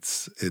think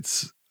it's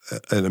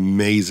an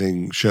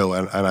amazing show,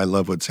 and I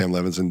love what Sam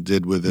Levinson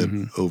did with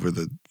it over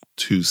the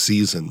 2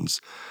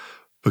 seasons,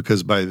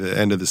 because by the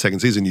end of the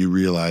 2nd season, you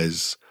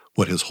realize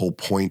what his whole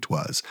point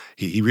was.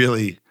 He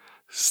really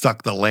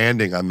stuck the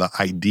landing on the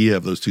idea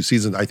of those 2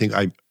 seasons. I think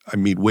I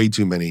meet way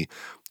too many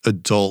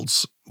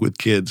adults with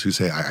kids who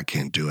say, I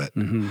can't do it.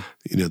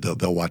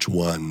 They'll watch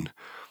one.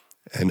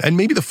 And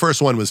maybe the first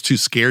one was too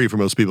scary for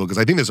most people, because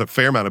I think there's a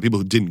fair amount of people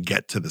who didn't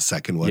get to the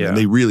second one, and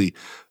they really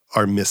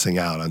are missing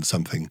out on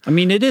something. I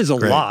mean, it is a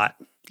lot.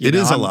 It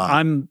is a lot.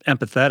 I'm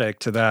empathetic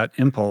to that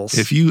impulse.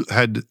 If you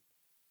had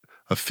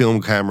a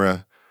film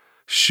camera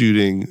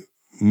shooting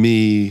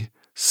me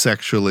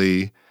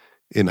sexually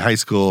in high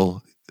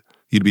school,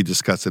 you'd be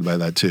disgusted by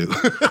that too.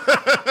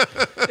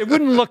 It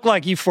wouldn't look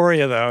like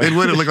Euphoria, though. It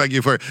wouldn't look like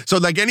Euphoria. So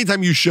like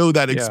anytime you show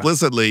that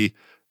explicitly,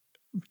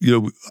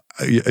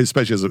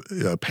 especially as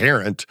a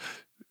parent,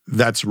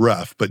 that's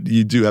rough, but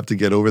you do have to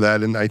get over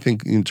that. And I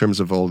think in terms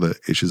of all the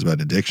issues about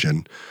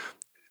addiction,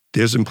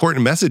 there's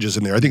important messages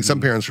in there. I think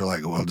some parents are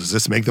like, well, does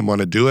this make them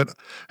want to do it?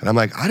 And I'm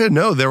like, I don't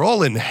know. They're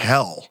all in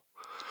hell.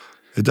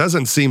 It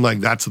doesn't seem like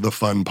that's the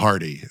fun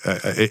party.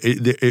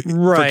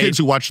 For kids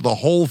who watch the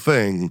whole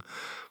thing,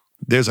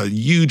 there's a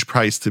huge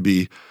price to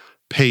be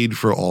paid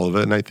for all of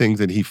it. And I think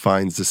that he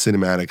finds the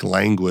cinematic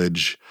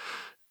language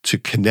to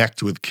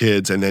connect with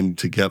kids and then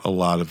to get a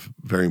lot of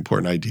very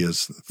important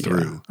ideas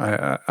through.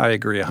 Yeah, I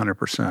agree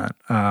 100%.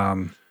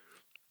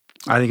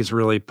 I think it's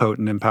really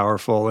potent and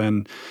powerful.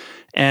 And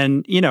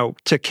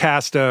to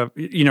cast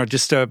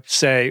just to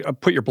say,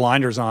 put your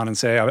blinders on and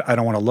say, I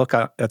don't want to look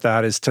at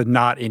that, is to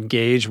not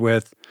engage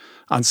with,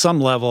 on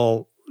some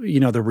level,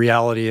 the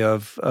reality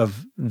of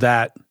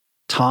that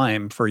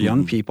time for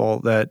young people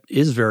that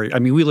is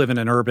we live in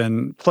an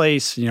urban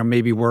place,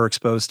 maybe we're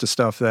exposed to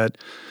stuff that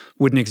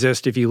wouldn't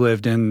exist if you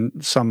lived in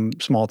some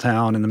small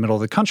town in the middle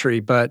of the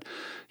country. But,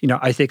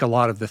 I think a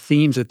lot of the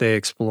themes that they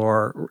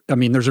explore,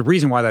 there's a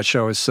reason why that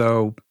show is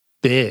so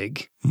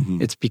big.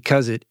 It's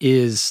because it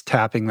is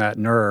tapping that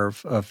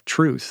nerve of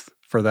truth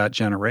for that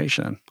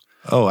generation.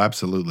 Oh,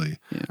 absolutely.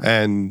 Yeah.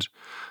 And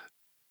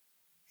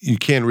you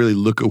can't really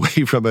look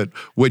away from it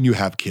when you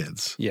have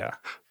kids. Yeah.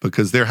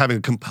 Because they're having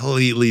a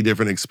completely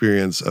different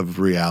experience of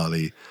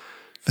reality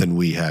than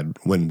we had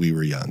when we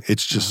were young.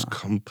 It's just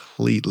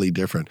completely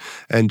different.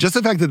 And just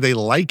the fact that they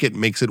like it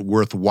makes it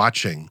worth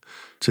watching,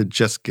 to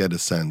just get a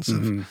sense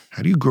of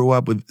how do you grow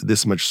up with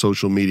this much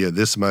social media,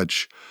 this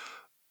much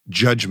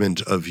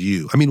judgment of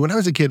you. I mean, when I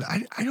was a kid,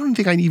 I don't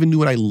think I even knew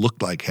what I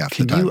looked like half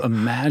the time. Can you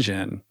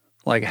imagine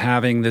like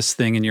having this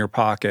thing in your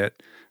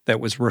pocket that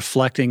was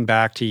reflecting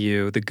back to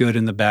you the good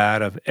and the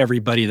bad of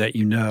everybody that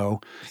you know,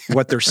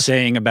 what they're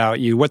saying about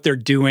you, what they're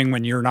doing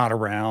when you're not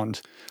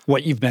around,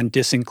 what you've been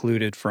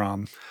disincluded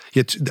from?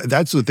 Yeah,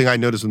 that's the thing I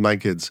noticed with my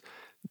kids.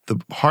 The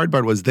hard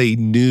part was they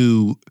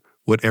knew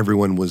what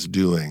everyone was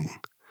doing.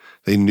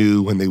 They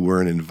knew when they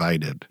weren't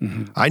invited.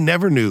 Mm-hmm. I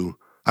never knew.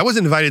 I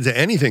wasn't invited to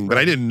anything, but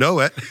I didn't know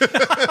it.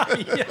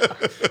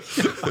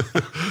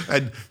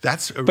 And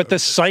but the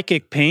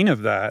psychic pain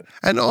of that.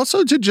 And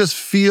also to just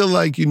feel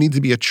like you need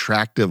to be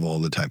attractive all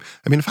the time.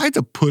 I mean, if I had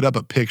to put up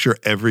a picture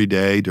every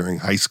day during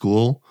high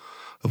school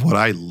of what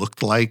I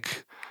looked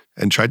like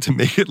and tried to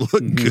make it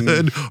look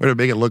good or to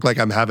make it look like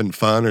I'm having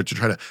fun or to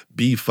try to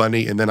be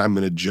funny, and then I'm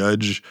going to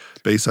judge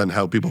based on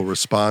how people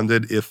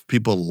responded if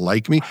people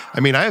like me.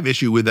 I mean, I have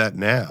issue with that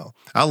now.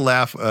 I'll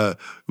laugh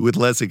with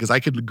Leslie because I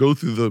could go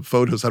through the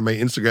photos on my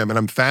Instagram and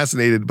I'm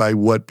fascinated by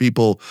what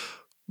people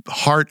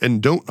heart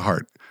and don't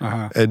heart.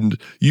 Uh-huh. And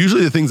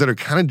usually the things that are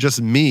kind of just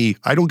me,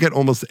 I don't get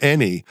almost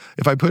any.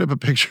 If I put up a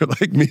picture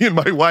like me and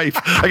my wife,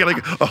 I get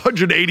like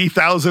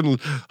 180,000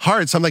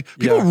 hearts. I'm like,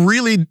 people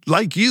really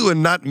like you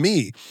and not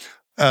me.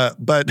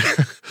 But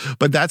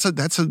that's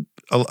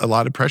a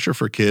lot of pressure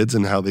for kids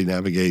and how they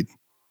navigate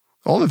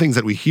all the things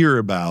that we hear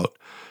about.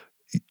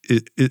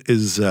 It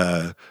is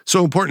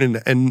so important.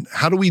 And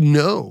how do we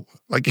know?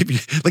 Like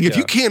if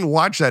you can't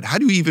watch that, how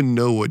do you even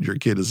know what your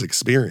kid is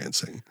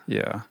experiencing?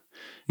 Yeah.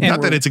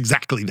 Not that it's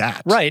exactly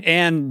that. Right.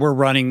 And we're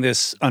running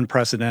this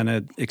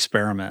unprecedented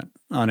experiment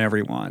on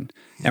everyone.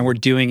 And we're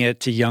doing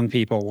it to young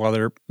people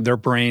while their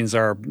brains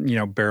are,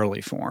 barely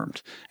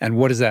formed. And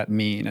what does that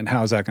mean? And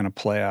how is that going to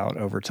play out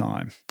over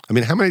time? I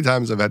mean, how many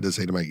times I've had to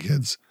say to my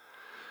kids,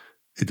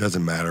 it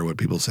doesn't matter what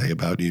people say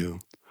about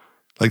you.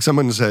 Like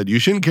someone said, you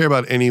shouldn't care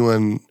about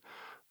anyone's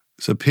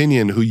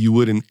opinion who you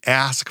wouldn't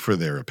ask for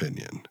their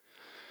opinion.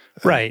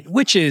 Right.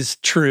 Which is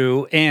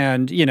true.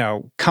 And,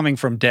 coming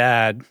from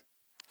Dad,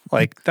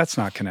 like, that's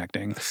not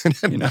connecting.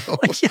 No.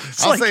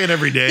 I'll say it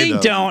every day, They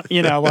don't,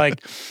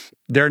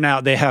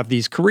 they have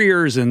these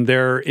careers and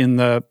they're in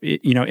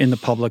the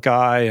public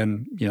eye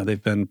and,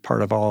 they've been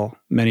part of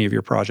many of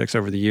your projects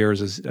over the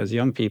years as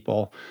young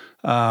people.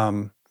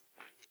 Do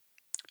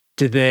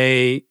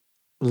they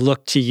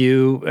look to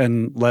you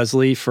and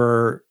Leslie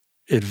for,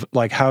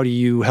 how do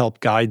you help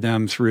guide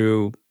them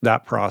through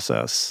that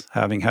process,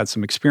 having had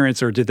some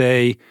experience, or do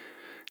they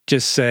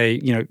just say,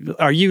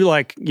 are you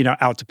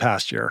out to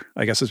pasture,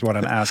 I guess is what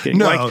I'm asking.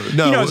 No.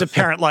 As a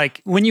parent,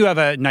 when you have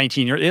a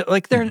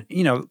 19-year-old, they're,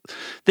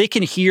 they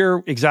can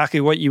hear exactly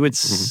what you would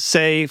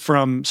say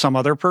from some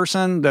other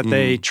person that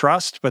they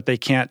trust, but they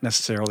can't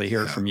necessarily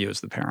hear it from you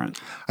as the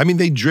parent. I mean,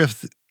 they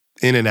drift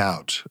in and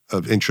out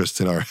of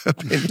interest in our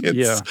opinions.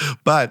 Yeah.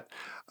 But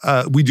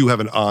we do have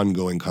an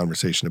ongoing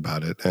conversation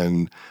about it.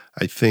 And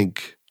I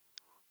think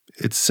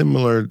it's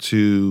similar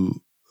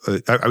to,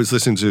 I was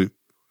listening to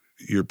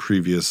your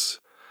previous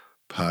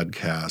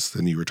podcast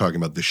and you were talking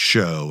about the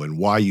show and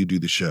why you do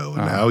the show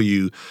and how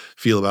you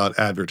feel about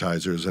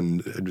advertisers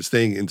and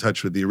staying in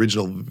touch with the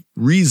original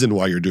reason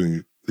why you're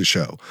doing the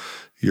show,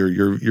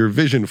 your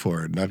vision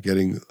for it, not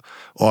getting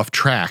off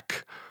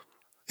track.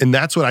 And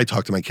that's what I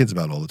talk to my kids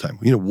about all the time.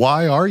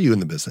 Why are you in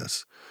the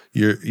business?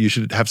 You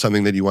should have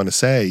something that you want to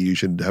say. You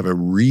should have a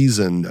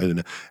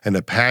reason and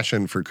a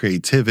passion for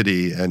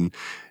creativity. And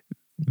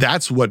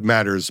that's what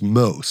matters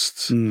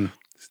most.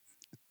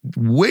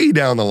 Way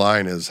down the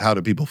line is how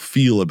do people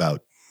feel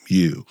about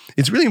you.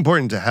 It's really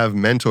important to have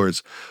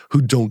mentors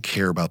who don't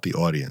care about the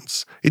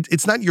audience.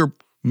 It's not your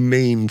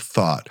main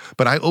thought.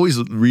 But I always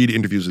read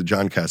interviews with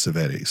John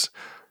Cassavetes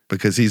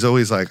because he's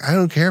always like, I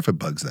don't care if it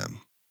bugs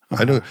them.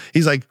 I don't.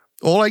 He's like,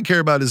 all I care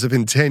about is if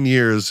in 10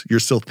 years you're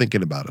still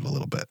thinking about it a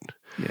little bit.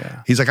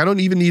 Yeah. He's like, I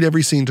don't even need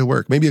every scene to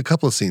work. Maybe a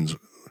couple of scenes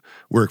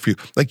work for you.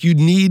 Like you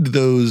need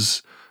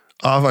those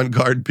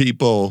avant-garde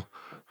people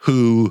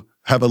who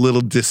have a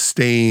little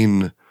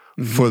disdain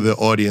for the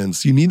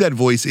audience. You need that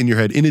voice in your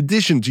head in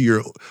addition to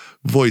your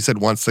voice that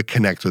wants to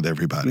connect with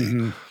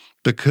everybody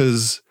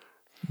because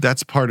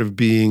that's part of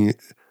being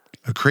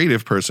a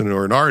creative person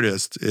or an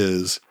artist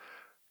is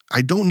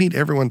I don't need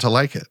everyone to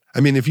like it.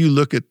 I mean, if you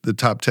look at the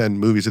top 10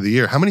 movies of the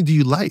year, how many do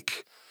you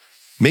like?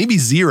 Maybe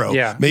 0.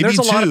 Yeah. Maybe There's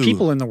 2. a lot of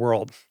people in the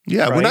world.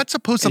 Yeah. Right? We're not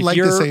supposed to like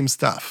the same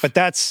stuff. But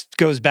that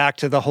goes back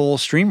to the whole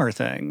streamer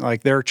thing.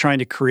 Like they're trying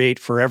to create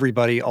for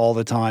everybody all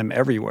the time,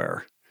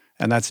 everywhere.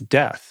 And that's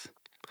death.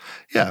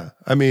 Yeah.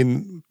 I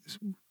mean,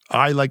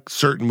 I like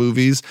certain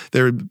movies.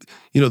 There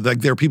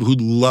are people who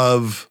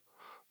love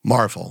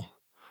Marvel.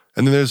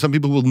 And then there's some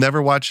people who will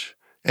never watch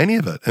any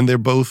of it. And they're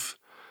both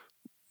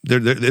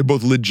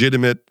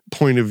legitimate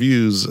point of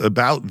views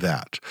about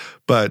that.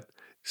 But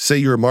say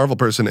you're a Marvel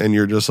person and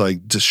you're just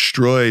like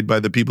destroyed by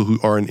the people who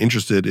aren't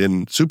interested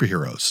in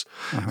superheroes.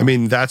 I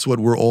mean, that's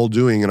what we're all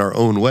doing in our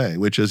own way,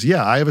 which is,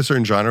 I have a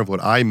certain genre of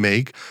what I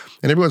make.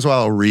 And every once in a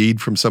while I'll read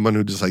from someone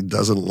who just like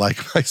doesn't like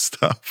my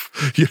stuff.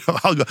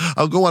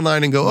 I'll go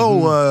online and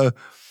go,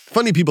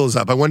 Funny People is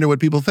up. I wonder what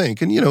people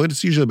think. And,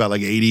 it's usually about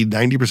like 80,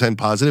 90%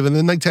 positive, and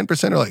then like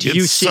 10% are like, Do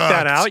you seek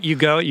that out?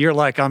 You're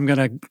like, I'm going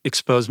to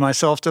expose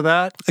myself to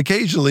that?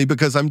 Occasionally,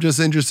 because I'm just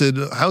interested,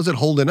 how's it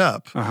holding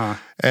up? Uh-huh.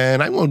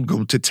 And I won't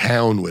go to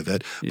town with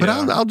it, but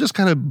I'll just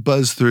kind of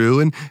buzz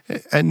through.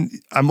 And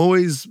I'm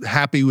always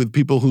happy with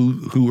people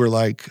who are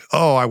like,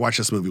 oh, I watch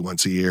this movie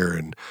once a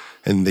year,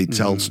 and they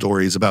tell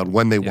stories about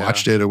when they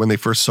watched it or when they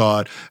first saw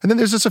it. And then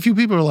there's just a few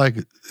people who are like,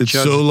 it's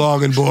so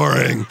long and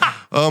boring.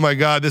 Oh my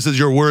God, this is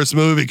your worst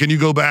movie. Can you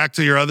go back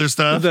to your other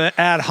stuff? The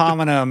ad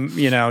hominem,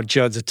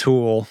 Judd's a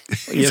tool.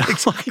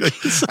 Exactly.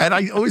 And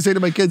I always say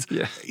to my kids,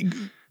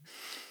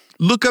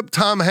 look up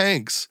Tom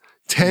Hanks.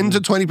 10 to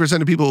 20%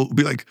 of people will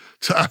be like,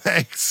 Tom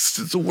Hanks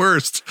is the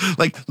worst.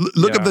 Like,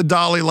 look up the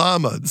Dalai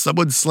Lama.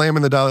 Someone's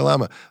slamming the Dalai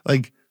Lama.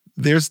 Like,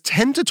 there's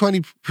 10 to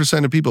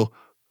 20% of people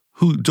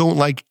who don't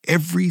like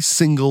every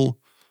single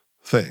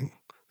thing.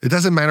 It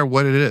doesn't matter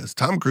what it is.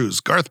 Tom Cruise,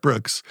 Garth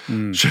Brooks,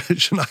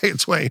 Shania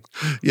Twain,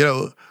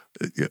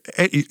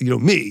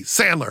 me,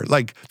 Sandler.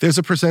 Like, there's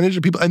a percentage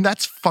of people, and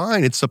that's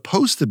fine. It's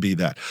supposed to be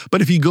that.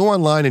 But if you go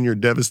online and you're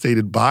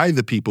devastated by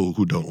the people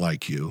who don't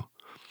like you,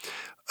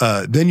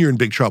 then you're in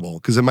big trouble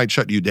because it might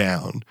shut you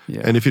down.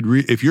 Yeah. And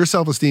if your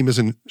self-esteem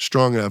isn't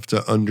strong enough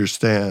to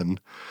understand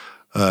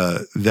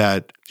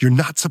that you're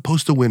not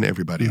supposed to win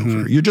everybody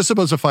over, you're just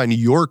supposed to find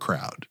your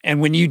crowd.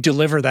 And when you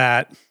deliver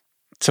that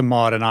to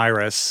Maud and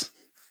Iris,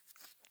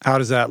 how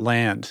does that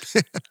land?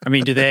 I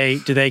mean, do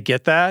they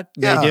get that?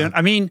 Yeah. They do?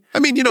 I mean,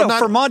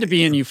 for Maud to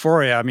be in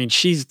Euphoria, I mean,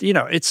 she's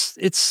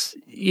it's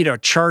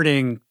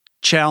charting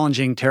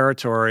challenging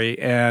territory,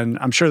 and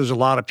I'm sure there's a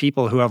lot of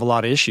people who have a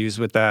lot of issues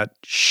with that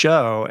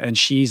show, and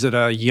she's at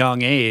a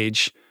young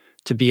age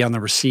to be on the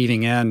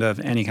receiving end of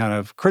any kind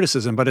of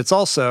criticism, but it's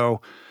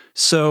also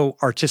so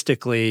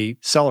artistically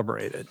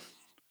celebrated.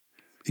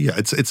 Yeah,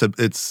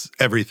 it's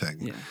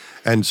everything. Yeah.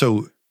 And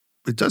so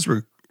it does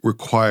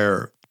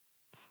require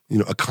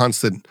a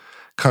constant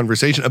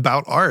conversation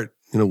about art.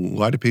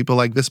 Why do people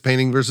like this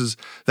painting versus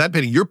that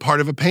painting? You're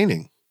part of a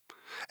painting.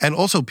 And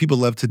also, people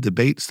love to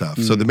debate stuff.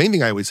 So the main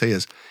thing I always say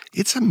is,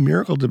 it's a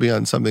miracle to be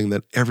on something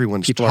that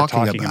everyone's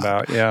talking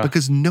about. Yeah.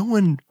 Because no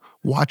one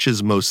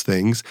watches most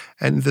things,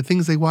 and the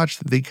things they watch,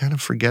 they kind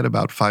of forget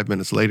about 5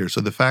 minutes later. So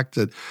the fact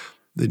that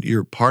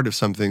you're part of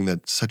something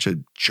that's such a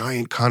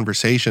giant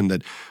conversation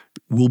that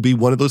will be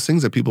one of those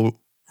things that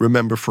people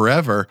remember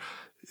forever,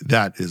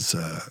 that is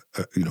a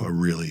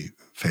really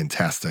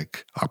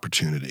fantastic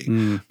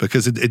opportunity.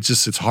 Because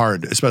it's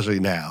hard,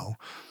 especially now.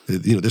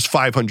 There's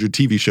 500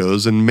 TV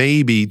shows, and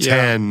maybe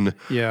 10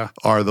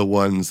 are the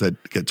ones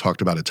that get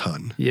talked about a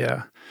ton.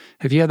 Yeah.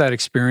 Have you had that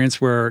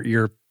experience where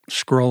you're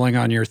scrolling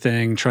on your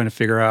thing, trying to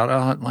figure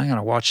out,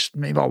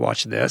 maybe I'll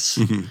watch this.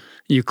 Mm-hmm.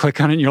 You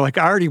click on it and you're like,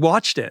 I already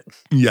watched it.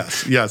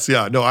 Yes.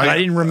 Yeah. No, I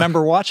didn't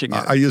remember watching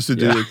it. I used to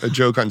do a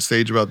joke on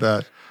stage about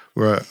that,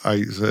 where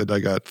I said I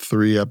got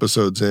 3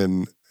 episodes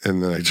in,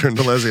 and then I turned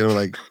to Leslie and I'm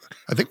like,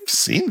 I think we've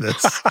seen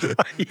this.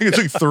 It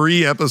took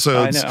 3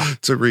 episodes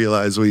to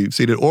realize we've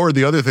seen it. Or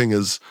the other thing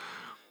is,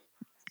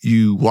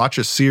 you watch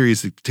a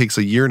series that takes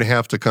a year and a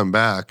half to come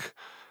back,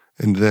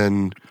 and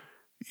then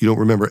you don't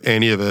remember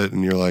any of it,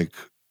 and you're like,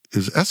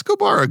 is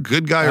Escobar a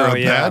good guy or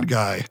a bad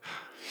guy?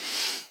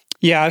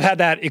 Yeah, I've had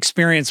that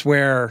experience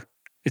where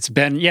it's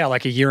been,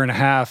 like a year and a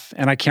half,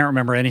 and I can't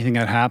remember anything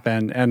that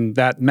happened. And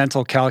that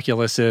mental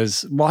calculus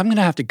is, well, I'm going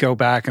to have to go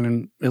back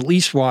and at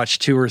least watch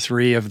 2 or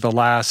 3 of the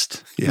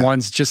last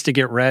ones just to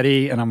get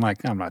ready. And I'm like,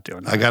 I'm not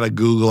doing that. I got to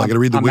Google. I got to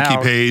read the wiki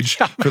page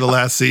for the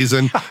last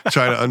season,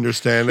 try to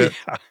understand it.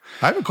 Yeah.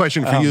 I have a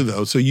question for you,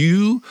 though. So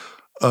you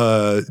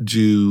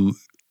do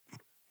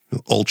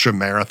ultra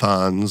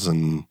marathons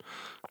and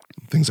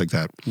things like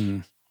that.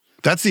 Mm.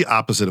 That's the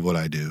opposite of what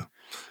I do.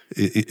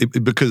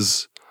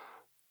 Because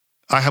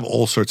I have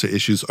all sorts of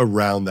issues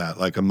around that,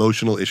 like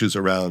emotional issues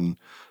around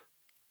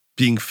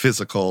being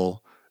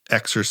physical,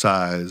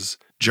 exercise,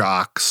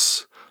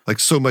 jocks. Like,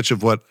 so much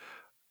of what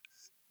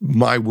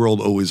my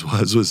world always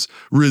was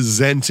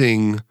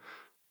resenting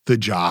the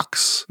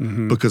jocks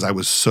because I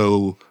was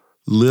so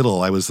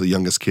little. I was the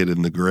youngest kid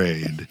in the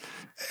grade.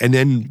 And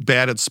then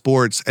bad at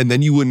sports, and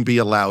then you wouldn't be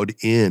allowed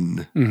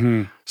in.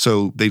 Mm-hmm.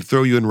 So they'd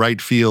throw you in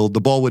right field. The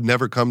ball would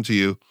never come to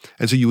you.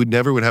 And so you would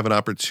never have an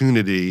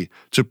opportunity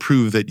to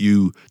prove that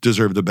you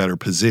deserved a better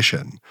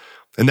position.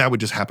 And that would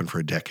just happen for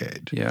a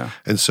decade. Yeah.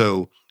 And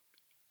so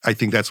I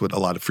think that's what a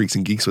lot of Freaks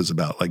and Geeks was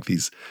about, like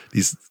these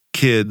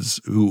kids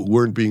who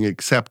weren't being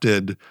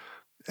accepted,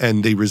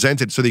 and they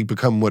resented. So they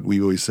become what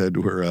we always said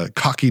were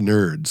cocky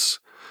nerds.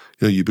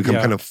 You become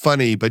kind of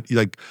funny, but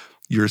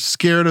you're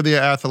scared of the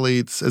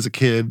athletes as a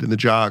kid and the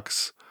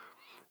jocks,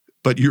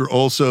 but you're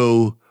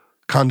also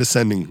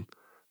condescending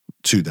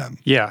to them.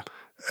 Yeah.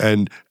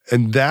 And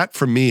that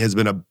for me has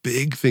been a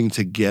big thing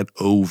to get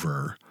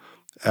over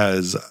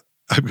as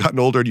I've gotten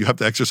older, and you have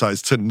to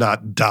exercise to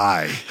not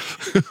die.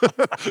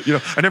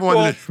 I never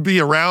wanted to be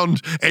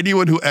around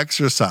anyone who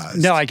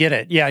exercised. No, I get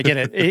it. Yeah, I get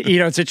it.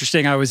 It's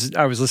interesting. I was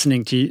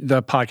listening to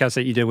the podcast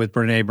that you did with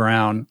Brene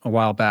Brown a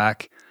while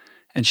back,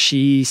 and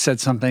she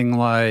said something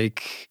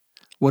like,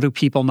 what do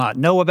people not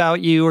know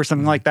about you or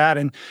something like that.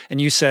 And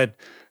you said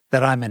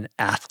that I'm an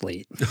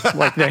athlete.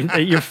 Like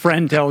that your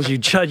friend tells you,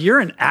 Judd, you're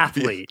an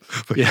athlete.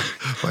 Yeah.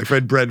 My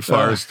friend Brent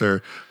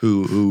Forrester,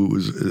 who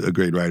was a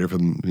great writer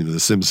from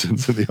The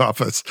Simpsons and The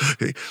Office,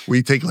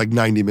 we take like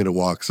 90-minute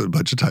walks a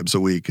bunch of times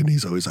a week, and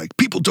he's always like,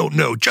 people don't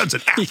know, Judd's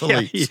an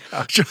athlete.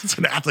 Judd's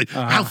an athlete.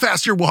 How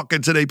fast you're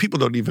walking today, people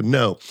don't even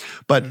know.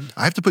 But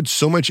I have to put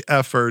so much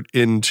effort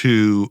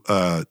into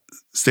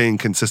staying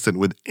consistent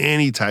with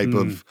any type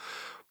of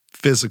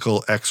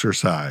physical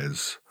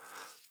exercise,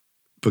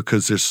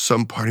 because there's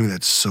some part of me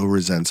that so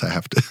resents I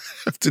have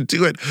to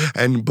do it.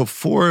 And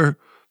before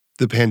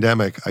the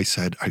pandemic, I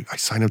said, I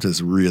signed up to this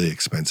really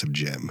expensive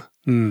gym.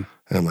 And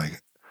I'm like,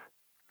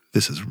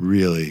 this is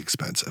really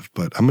expensive,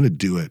 but I'm going to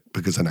do it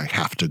because then I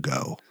have to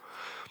go.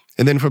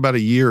 And then for about a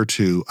year or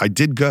two, I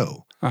did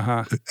go.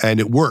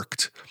 And it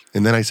worked.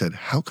 And then I said,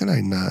 how can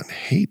I not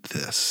hate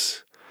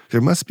this? There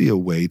must be a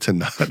way to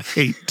not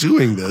hate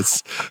doing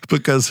this,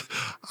 because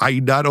I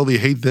not only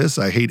hate this,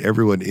 I hate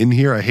everyone in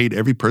here. I hate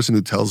every person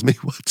who tells me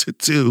what to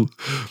do.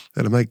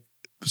 And I'm like,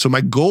 so my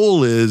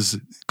goal is,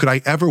 could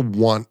I ever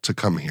want to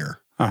come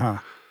here?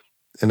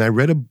 And I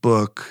read a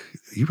book.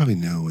 You probably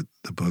know what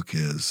the book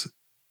is.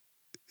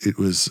 It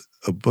was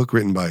a book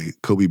written by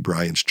Kobe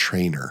Bryant's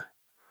trainer.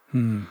 I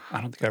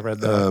don't think I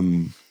read that.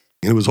 And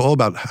it was all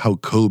about how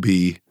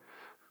Kobe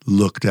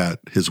looked at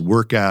his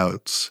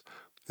workouts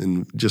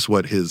and just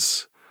what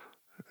his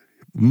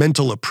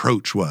mental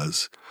approach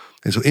was.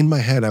 And so in my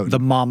head, the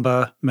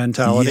Mamba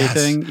mentality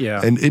thing?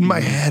 Yeah. And in my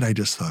head, I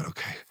just thought,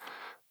 okay,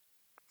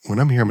 when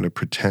I'm here, I'm going to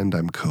pretend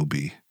I'm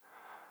Kobe.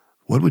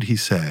 What would he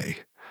say?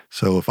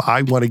 So if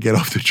I want to get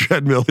off the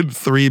treadmill in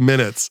 3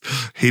 minutes,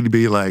 he'd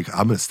be like,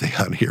 I'm going to stay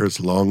out here as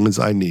long as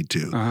I need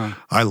to.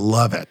 I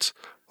love it.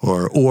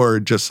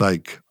 Or just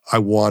like, I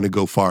want to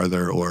go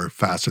farther or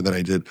faster than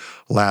I did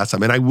last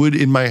time. And I would,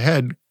 in my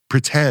head,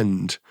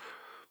 pretend.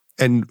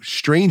 And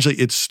strangely,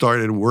 it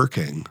started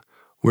working,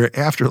 where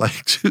after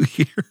like 2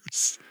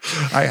 years,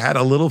 I had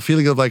a little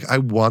feeling of like, I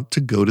want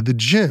to go to the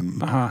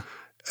gym.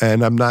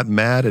 And I'm not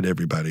mad at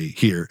everybody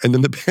here. And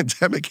then the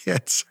pandemic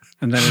hits.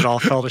 And then it all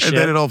fell to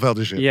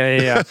shit.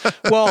 Yeah.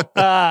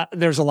 Well,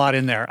 there's a lot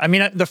in there. I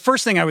mean, the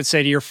first thing I would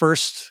say to your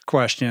first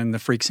question, the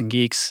freaks and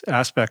geeks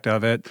aspect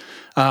of it,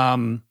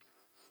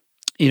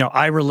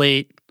 I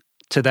relate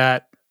to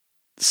that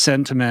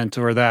sentiment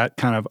or that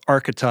kind of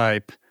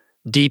archetype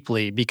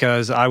deeply,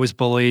 because I was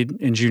bullied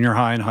in junior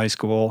high and high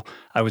school.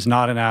 I was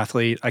not an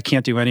athlete. I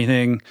can't do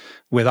anything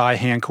with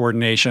eye-hand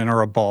coordination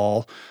or a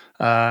ball.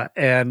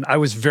 And I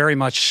was very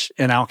much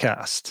an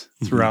outcast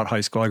throughout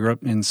high school. I grew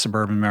up in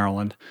suburban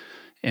Maryland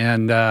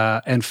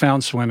and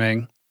found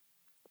swimming.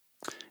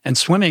 And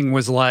swimming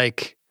was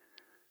like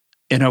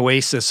an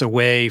oasis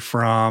away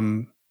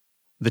from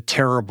the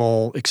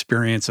terrible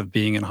experience of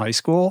being in high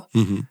school,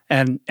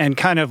 and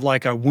kind of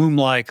like a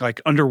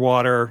womb-like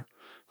underwater.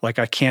 Like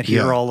I can't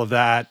hear all of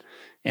that,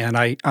 and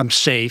I'm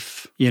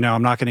safe.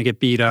 I'm not going to get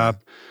beat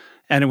up.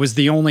 And it was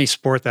the only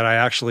sport that I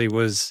actually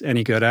was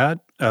any good at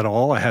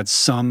all.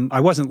 I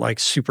wasn't like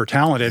super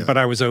talented, but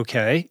I was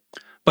okay.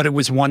 But it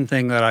was one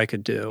thing that I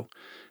could do.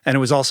 And it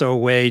was also a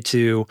way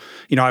to,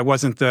 I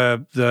wasn't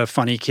the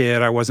funny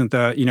kid. I wasn't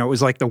it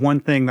was like the one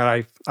thing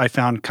that I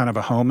found kind of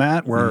a home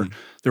at, where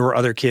there were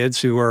other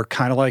kids who were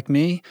kind of like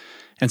me.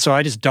 And so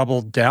I just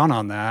doubled down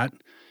on that.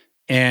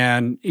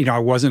 And, I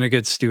wasn't a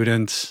good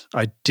student.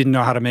 I didn't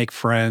know how to make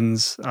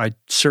friends. I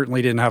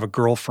certainly didn't have a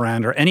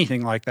girlfriend or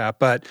anything like that.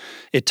 But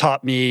it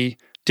taught me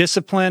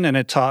discipline, and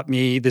it taught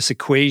me this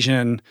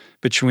equation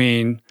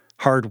between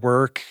hard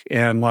work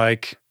and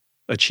like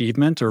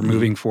achievement or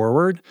moving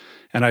forward.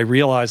 And I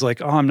realized like,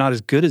 I'm not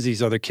as good as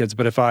these other kids.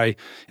 But if I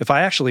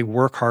actually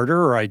work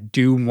harder or I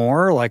do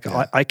more, like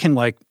I can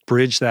like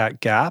bridge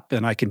that gap,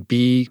 and I can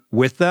be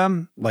with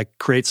them, like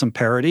create some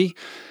parity.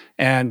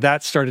 And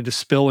that started to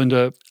spill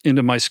into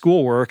my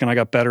schoolwork, and I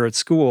got better at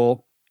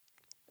school.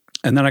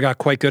 And then I got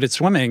quite good at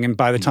swimming. And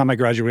by the time I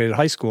graduated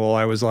high school,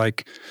 I was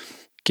like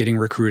getting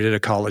recruited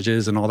at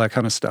colleges and all that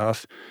kind of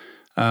stuff.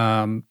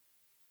 But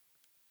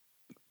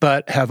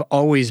have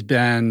always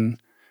been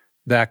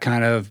that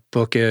kind of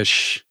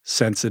bookish,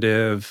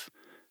 sensitive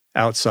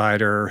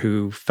outsider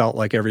who felt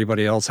like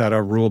everybody else had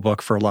a rule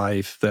book for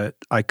life, that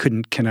I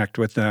couldn't connect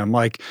with them.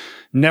 Like,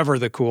 never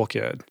the cool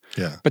kid.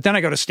 Yeah. But then I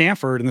go to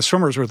Stanford, and the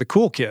swimmers were the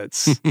cool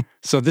kids.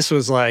 So this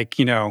was like,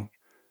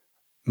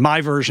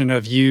 my version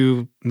of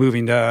you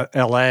moving to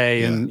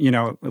LA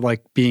and,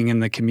 like being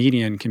in the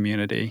comedian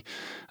community.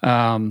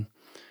 And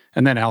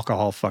then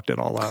alcohol fucked it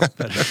all up,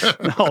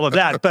 but all of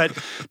that. But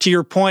to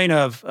your point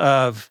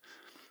of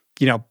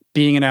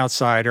being an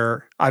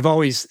outsider, I've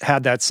always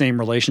had that same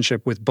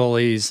relationship with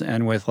bullies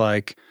and with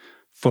like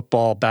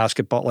football,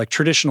 basketball, like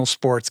traditional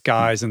sports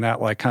guys, and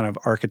that like kind of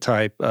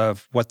archetype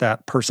of what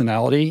that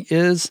personality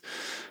is.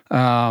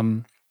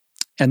 And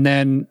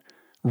then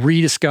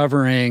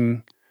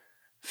rediscovering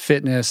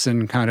fitness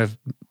and kind of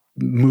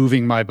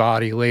moving my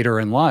body later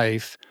in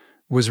life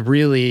was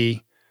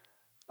really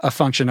a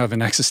function of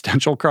an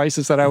existential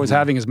crisis that I was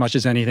having as much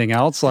as anything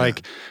else.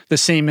 Like the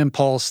same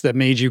impulse that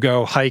made you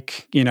go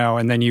hike,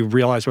 and then you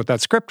realize what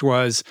that script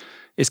was,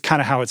 is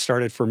kind of how it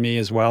started for me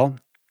as well.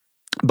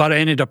 But I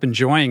ended up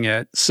enjoying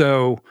it.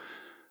 So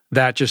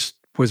that just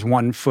was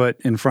one foot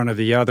in front of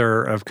the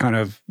other of kind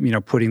of,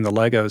 putting the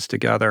Legos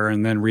together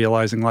and then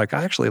realizing like,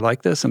 I actually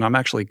like this and I'm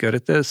actually good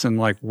at this. And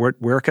like,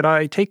 where could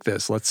I take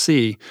this? Let's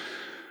see.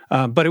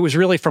 But it was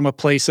really from a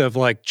place of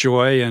like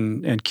joy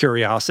and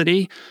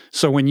curiosity.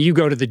 So when you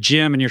go to the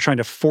gym and you're trying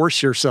to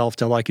force yourself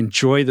to like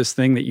enjoy this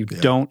thing that you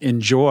don't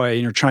enjoy,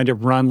 and you're trying to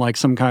run like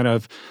some kind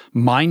of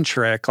mind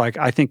trick, like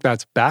I think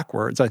that's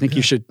backwards. I think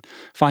you should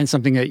find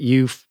something that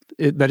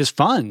that is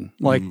fun,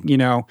 like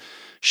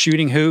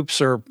shooting hoops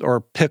or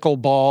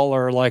pickleball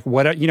or like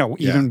what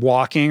even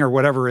walking or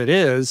whatever it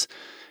is,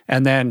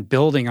 and then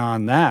building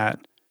on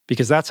that,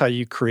 because that's how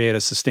you create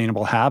a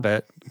sustainable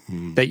habit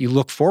that you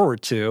look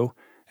forward to.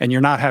 And you're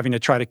not having to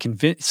try to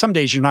convince. Some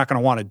days you're not going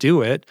to want to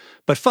do it,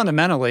 but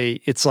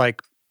fundamentally, it's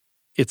like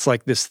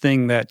this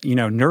thing that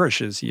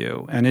nourishes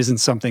you and isn't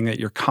something that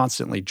you're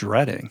constantly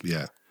dreading.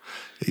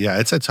 Yeah,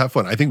 it's a tough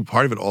one. I think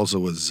part of it also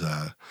was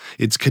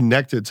it's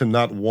connected to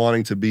not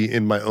wanting to be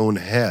in my own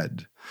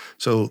head.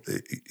 So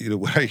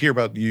when I hear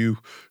about you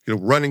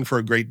running for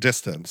a great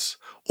distance,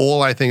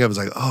 all I think of is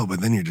like, oh, but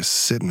then you're just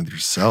sitting with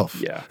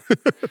yourself. Yeah.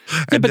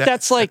 But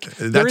that's like,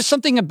 there is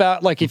something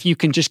about like, if you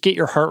can just get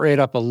your heart rate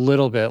up a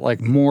little bit,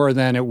 like more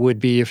than it would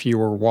be if you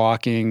were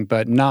walking,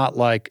 but not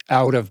like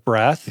out of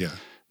breath,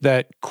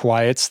 that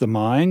quiets the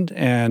mind.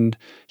 And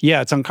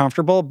it's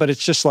uncomfortable, but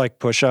it's just like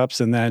push-ups.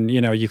 And then,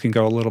 you can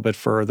go a little bit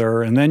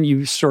further. And then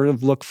you sort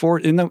of look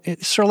forward.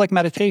 It's sort of like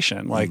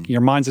meditation, like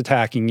your mind's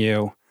attacking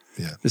you.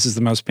 Yeah. This is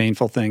the most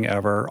painful thing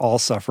ever. All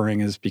suffering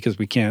is because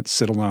we can't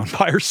sit alone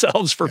by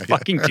ourselves for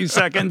fucking 2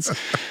 seconds.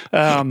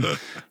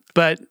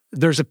 But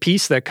there's a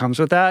piece that comes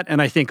with that.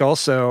 And I think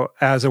also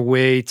as a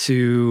way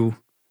to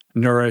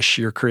nourish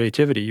your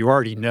creativity, you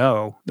already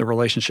know the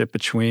relationship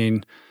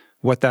between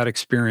what that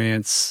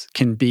experience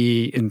can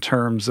be in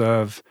terms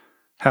of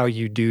how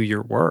you do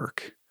your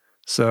work.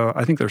 So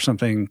I think there's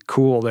something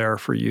cool there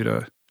for you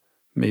to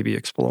maybe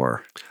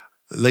explore.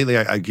 Lately,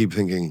 I keep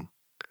thinking,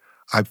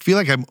 I feel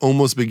like I'm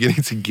almost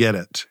beginning to get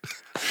it.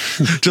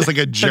 Just like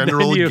a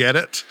general get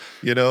it,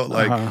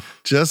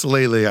 just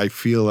lately I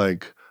feel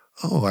like,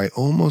 oh, I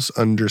almost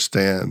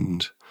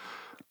understand,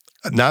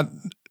 not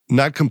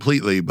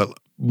completely, but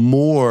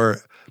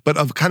more, but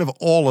of kind of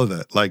all of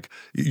it. Like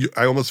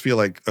I almost feel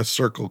like a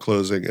circle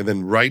closing, and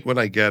then right when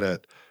I get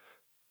it,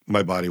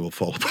 my body will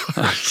fall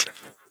apart.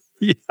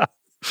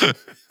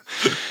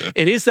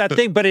 It is that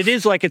thing, but it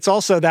is like, it's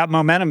also that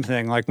momentum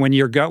thing. Like when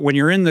you're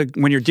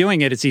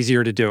doing it, it's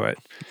easier to do it.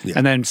 Yeah.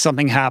 And then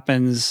something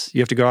happens, you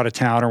have to go out of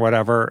town or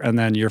whatever, and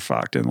then you're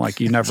fucked. And like,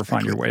 you never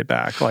find your way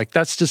back. Like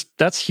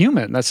that's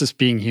human. That's just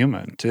being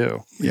human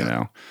too.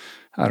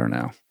 I don't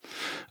know.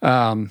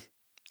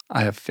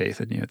 I have faith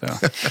in you though.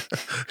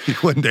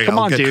 One day Come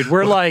on, dude.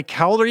 We're like,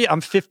 how old are you? I'm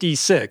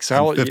 56.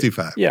 I'm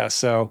 55. Yeah.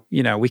 So,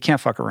 we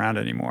can't fuck around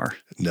anymore.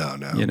 No.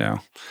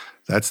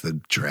 That's the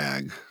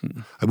drag.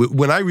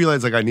 When I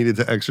realized like I needed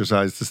to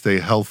exercise to stay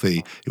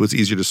healthy, it was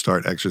easier to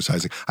start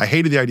exercising. I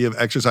hated the idea of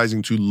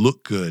exercising to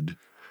look good.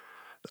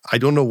 I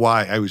don't know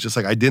why. I was just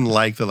like, I didn't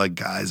like the like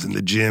guys in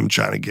the gym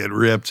trying to get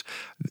ripped.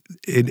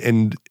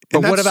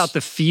 But what about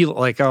the feel?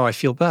 Like, oh, I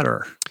feel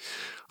better.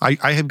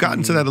 I have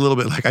gotten to that a little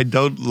bit. Like, I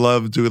don't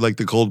love doing like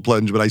the cold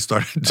plunge, but I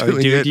started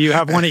doing it. Do you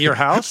have one at your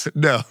house?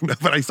 No,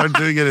 but I started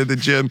doing it at the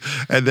gym.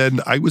 And then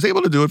I was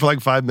able to do it for like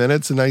 5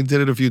 minutes, and I did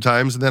it a few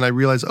times. And then I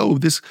realized, oh,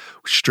 this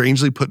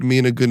strangely put me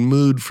in a good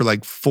mood for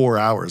like 4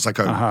 hours, like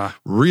a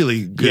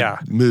really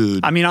good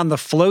mood. I mean, on the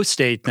flow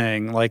state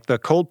thing, like the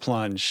cold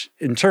plunge,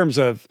 in terms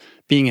of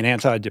being an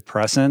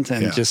antidepressant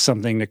and just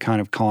something to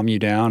kind of calm you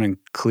down and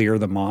clear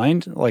the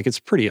mind, like it's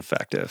pretty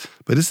effective.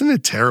 But isn't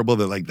it terrible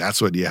that like that's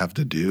what you have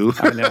to do?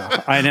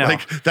 I know.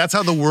 Like that's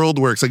how the world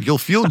works. Like you'll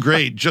feel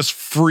great, just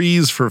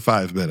freeze for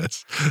 5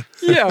 minutes.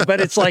 Yeah,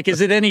 but it's like, is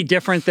it any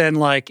different than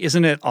like,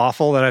 isn't it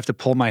awful that I have to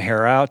pull my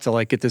hair out to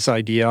like get this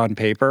idea on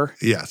paper?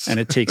 Yes. And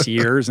it takes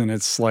years and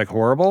it's like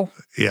horrible?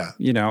 Yeah.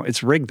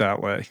 It's rigged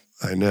that way.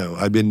 I know.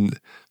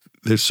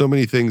 There's so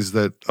many things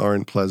that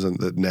aren't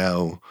pleasant that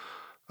now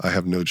I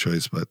have no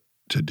choice but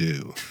to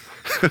do.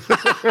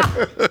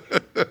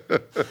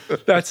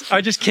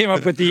 I just came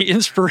up with the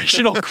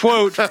inspirational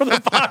quote for the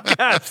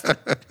podcast.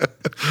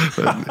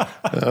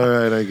 All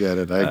right, I get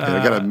it. I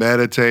got to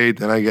meditate,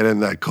 then I get in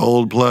that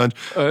cold plunge,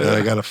 then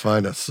I got to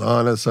find a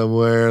sauna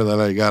somewhere,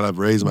 then I got to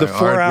raise my heart rate.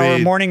 The 4-hour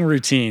morning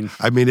routine.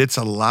 I mean, it's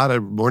a lot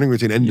of morning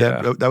routine. And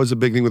that was a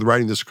big thing with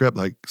writing the script.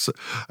 Like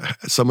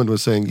someone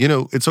was saying,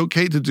 it's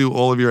okay to do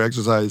all of your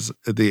exercise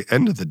at the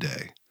end of the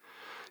day.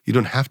 You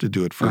don't have to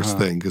do it first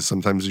thing, because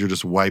sometimes you're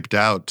just wiped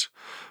out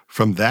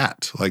from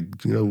that. Like,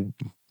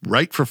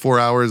 write for 4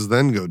 hours,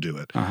 then go do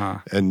it.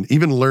 And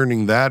even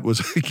learning that was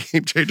a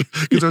game changer,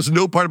 because there was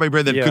no part of my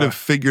brain that could have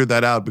figured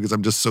that out, because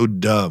I'm just so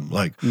dumb.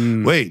 Like,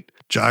 wait,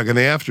 jog in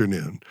the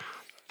afternoon.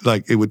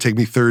 Like, it would take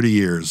me 30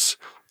 years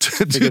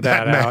to do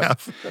that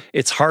math. Out.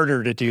 It's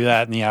harder to do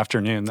that in the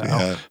afternoon, though.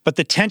 Yeah. But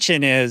the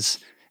tension is,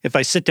 if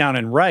I sit down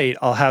and write,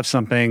 I'll have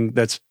something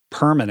that's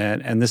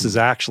permanent, and this is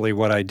actually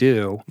what I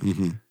do.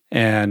 Mm-hmm.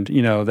 And,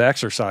 the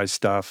exercise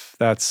stuff,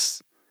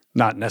 that's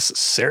not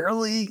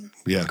necessarily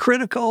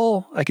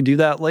critical. I can do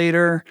that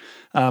later.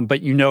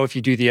 But if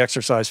you do the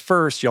exercise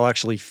first, you'll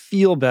actually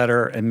feel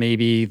better, and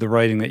maybe the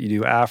writing that you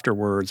do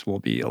afterwards will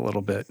be a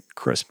little bit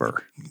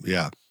crisper.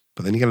 Yeah.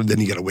 But then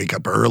you gotta wake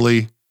up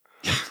early.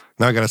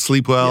 Now I gotta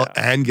sleep well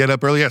and get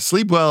up early. Yeah,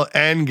 sleep well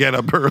and get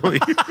up early.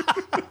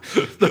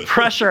 The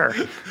pressure.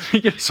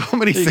 So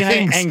many things.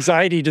 An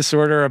anxiety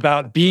disorder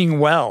about being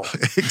well.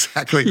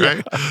 Exactly,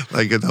 right?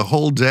 Like the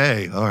whole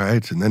day. All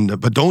right. And then,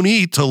 but don't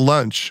eat till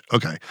lunch.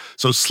 Okay.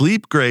 So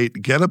sleep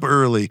great, get up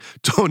early,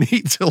 don't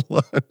eat till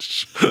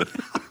lunch.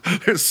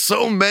 There's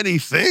so many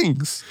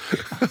things.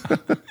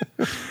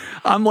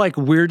 I'm like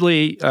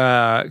weirdly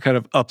kind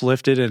of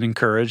uplifted and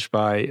encouraged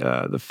by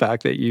the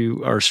fact that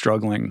you are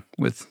struggling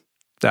with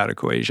that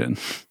equation.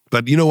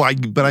 But I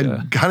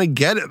kind of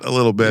get it a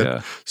little bit.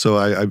 Yeah. So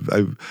I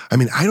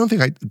don't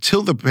think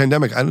till the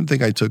pandemic, I don't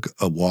think I took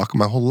a walk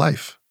my whole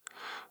life.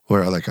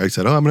 Where like I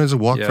said, I'm going to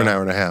walk for an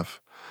hour and a half.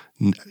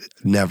 Would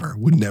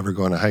never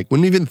go on a hike.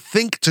 Wouldn't even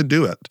think to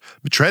do it.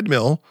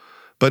 Treadmill,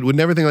 but would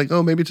never think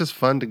like, maybe it's just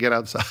fun to get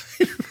outside.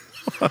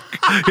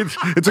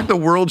 It took the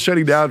world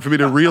shutting down for me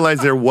to realize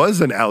there was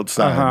an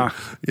outside.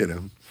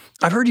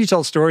 I've heard you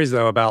tell stories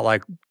though about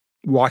like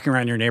walking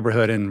around your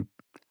neighborhood and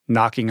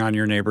knocking on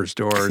your neighbor's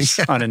doors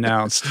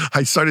unannounced.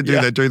 I started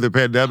doing that during the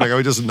pandemic. I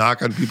would just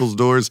knock on people's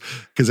doors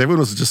because everyone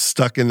was just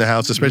stuck in the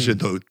house, especially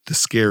the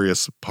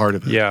scariest part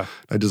of it. Yeah.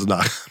 I just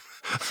knock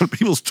on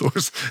people's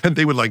doors and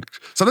they would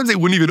sometimes they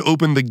wouldn't even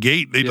open the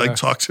gate. They'd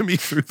talk to me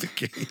through the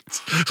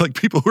gate. Like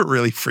people were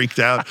really freaked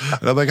out.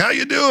 And I'm like, how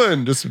you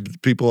doing? Just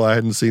people I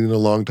hadn't seen in a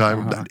long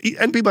time.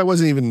 And people I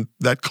wasn't even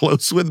that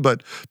close with,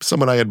 but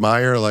someone I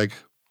admire, like,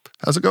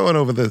 how's it going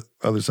over the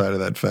other side of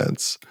that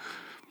fence?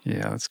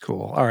 Yeah, that's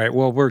cool. All right.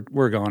 Well,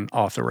 we're going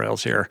off the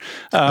rails here.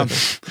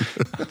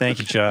 Thank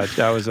you, Judd.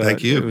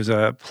 Thank you. It was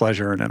a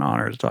pleasure and an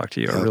honor to talk to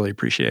you. I really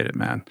appreciate it,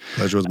 man.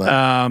 Pleasure was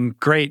mine.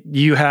 Great.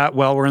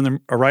 We're in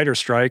a writer's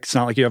strike. It's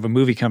not like you have a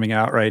movie coming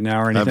out right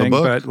now or anything,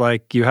 but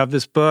like you have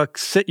this book.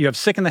 You have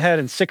Sick in the Head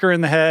and Sicker in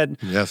the Head.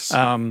 Yes.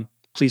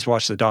 Please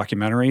watch the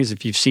documentaries.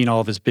 If you've seen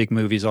all of his big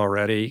movies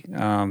already,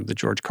 the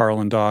George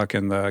Carlin doc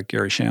and the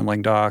Gary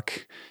Shandling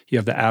doc. You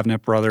have the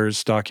Avnet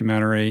Brothers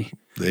documentary.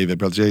 The Avnet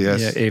Brothers, yes.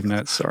 Yeah,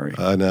 Avnet, sorry.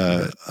 On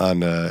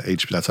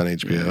HBO, that's on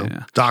HBO.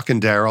 Yeah. Doc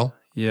and Daryl.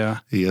 Yeah.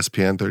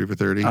 ESPN 30 for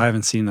 30. I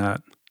haven't seen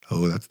that.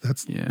 Oh,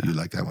 that's you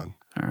like that one.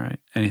 All right.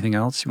 Anything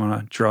else you want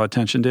to draw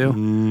attention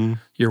to?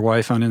 Your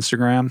wife on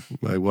Instagram?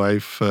 My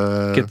wife.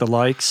 Get the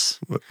likes.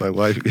 My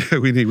wife.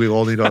 We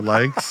all need our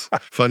likes.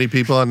 Funny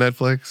People on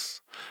Netflix.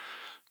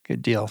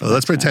 Good deal. Oh,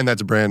 let's pretend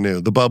that's brand new.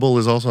 The Bubble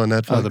is also on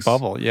Netflix. Oh, The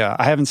Bubble. Yeah.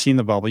 I haven't seen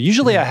The Bubble.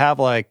 Usually I have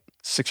like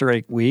 6 or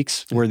 8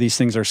 weeks where these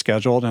things are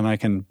scheduled and I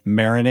can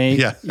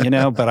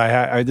marinate, but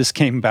I this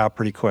came about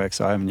pretty quick,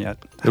 so I haven't yet.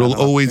 It'll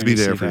always be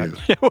there for you.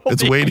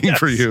 It's waiting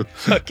for you.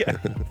 Okay.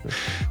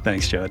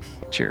 Thanks, Judd.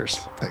 Cheers.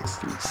 Thanks.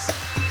 Peace.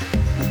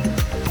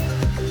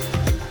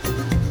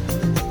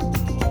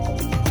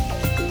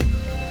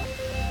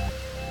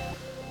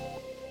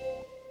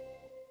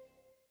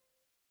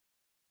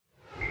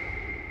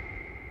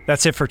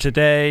 That's it for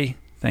today.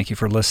 Thank you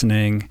for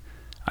listening.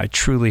 I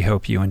truly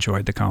hope you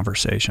enjoyed the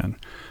conversation.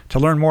 To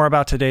learn more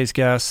about today's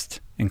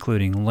guest,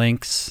 including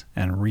links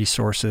and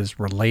resources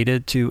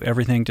related to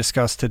everything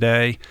discussed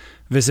today,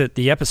 visit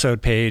the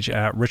episode page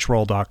at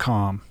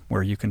richroll.com,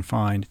 where you can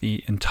find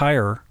the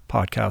entire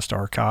podcast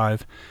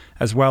archive,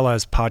 as well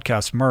as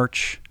podcast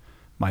merch,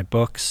 my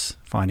books,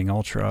 Finding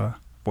Ultra,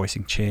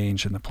 Voicing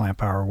Change in the Plant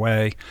Power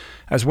Way,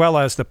 as well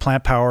as the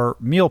Plant Power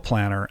Meal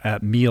Planner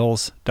at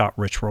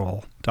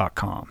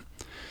meals.richroll.com.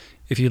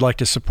 If you'd like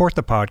to support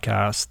the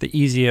podcast, the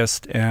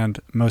easiest and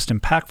most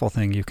impactful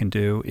thing you can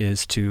do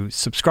is to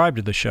subscribe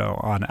to the show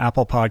on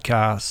Apple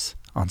Podcasts,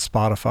 on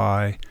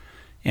Spotify,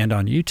 and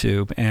on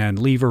YouTube, and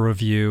leave a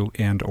review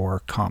and or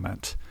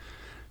comment.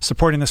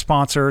 Supporting the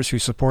sponsors who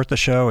support the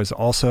show is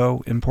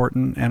also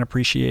important and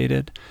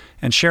appreciated,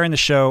 and sharing the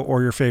show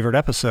or your favorite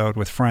episode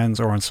with friends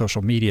or on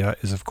social media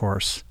is, of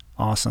course,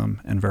 awesome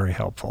and very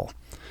helpful.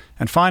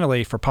 And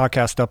finally, for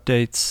podcast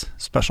updates,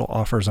 special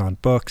offers on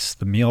books,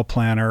 the meal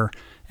planner,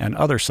 and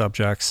other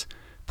subjects,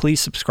 please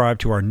subscribe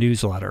to our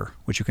newsletter,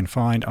 which you can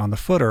find on the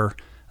footer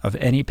of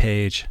any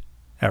page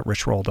at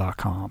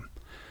richroll.com.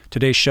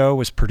 Today's show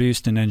was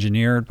produced and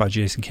engineered by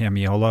Jason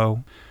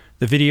Camiolo.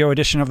 The video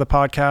edition of the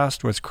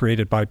podcast was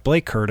created by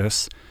Blake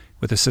Curtis,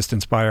 with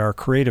assistance by our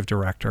creative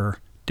director,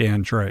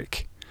 Dan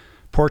Drake.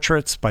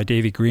 Portraits by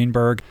Davey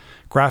Greenberg.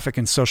 Graphic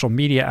and social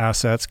media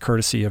assets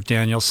courtesy of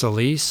Daniel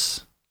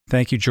Solis.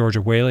 Thank you,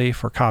 Georgia Whaley,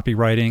 for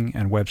copywriting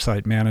and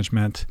website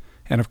management.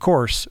 And of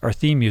course, our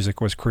theme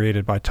music was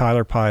created by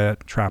Tyler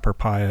Pyatt, Trapper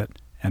Pyatt,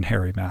 and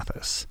Harry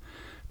Mathis.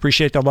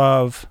 Appreciate the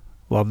love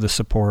the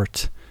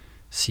support.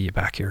 See you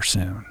back here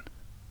soon.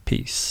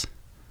 Peace.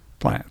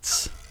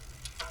 Plants.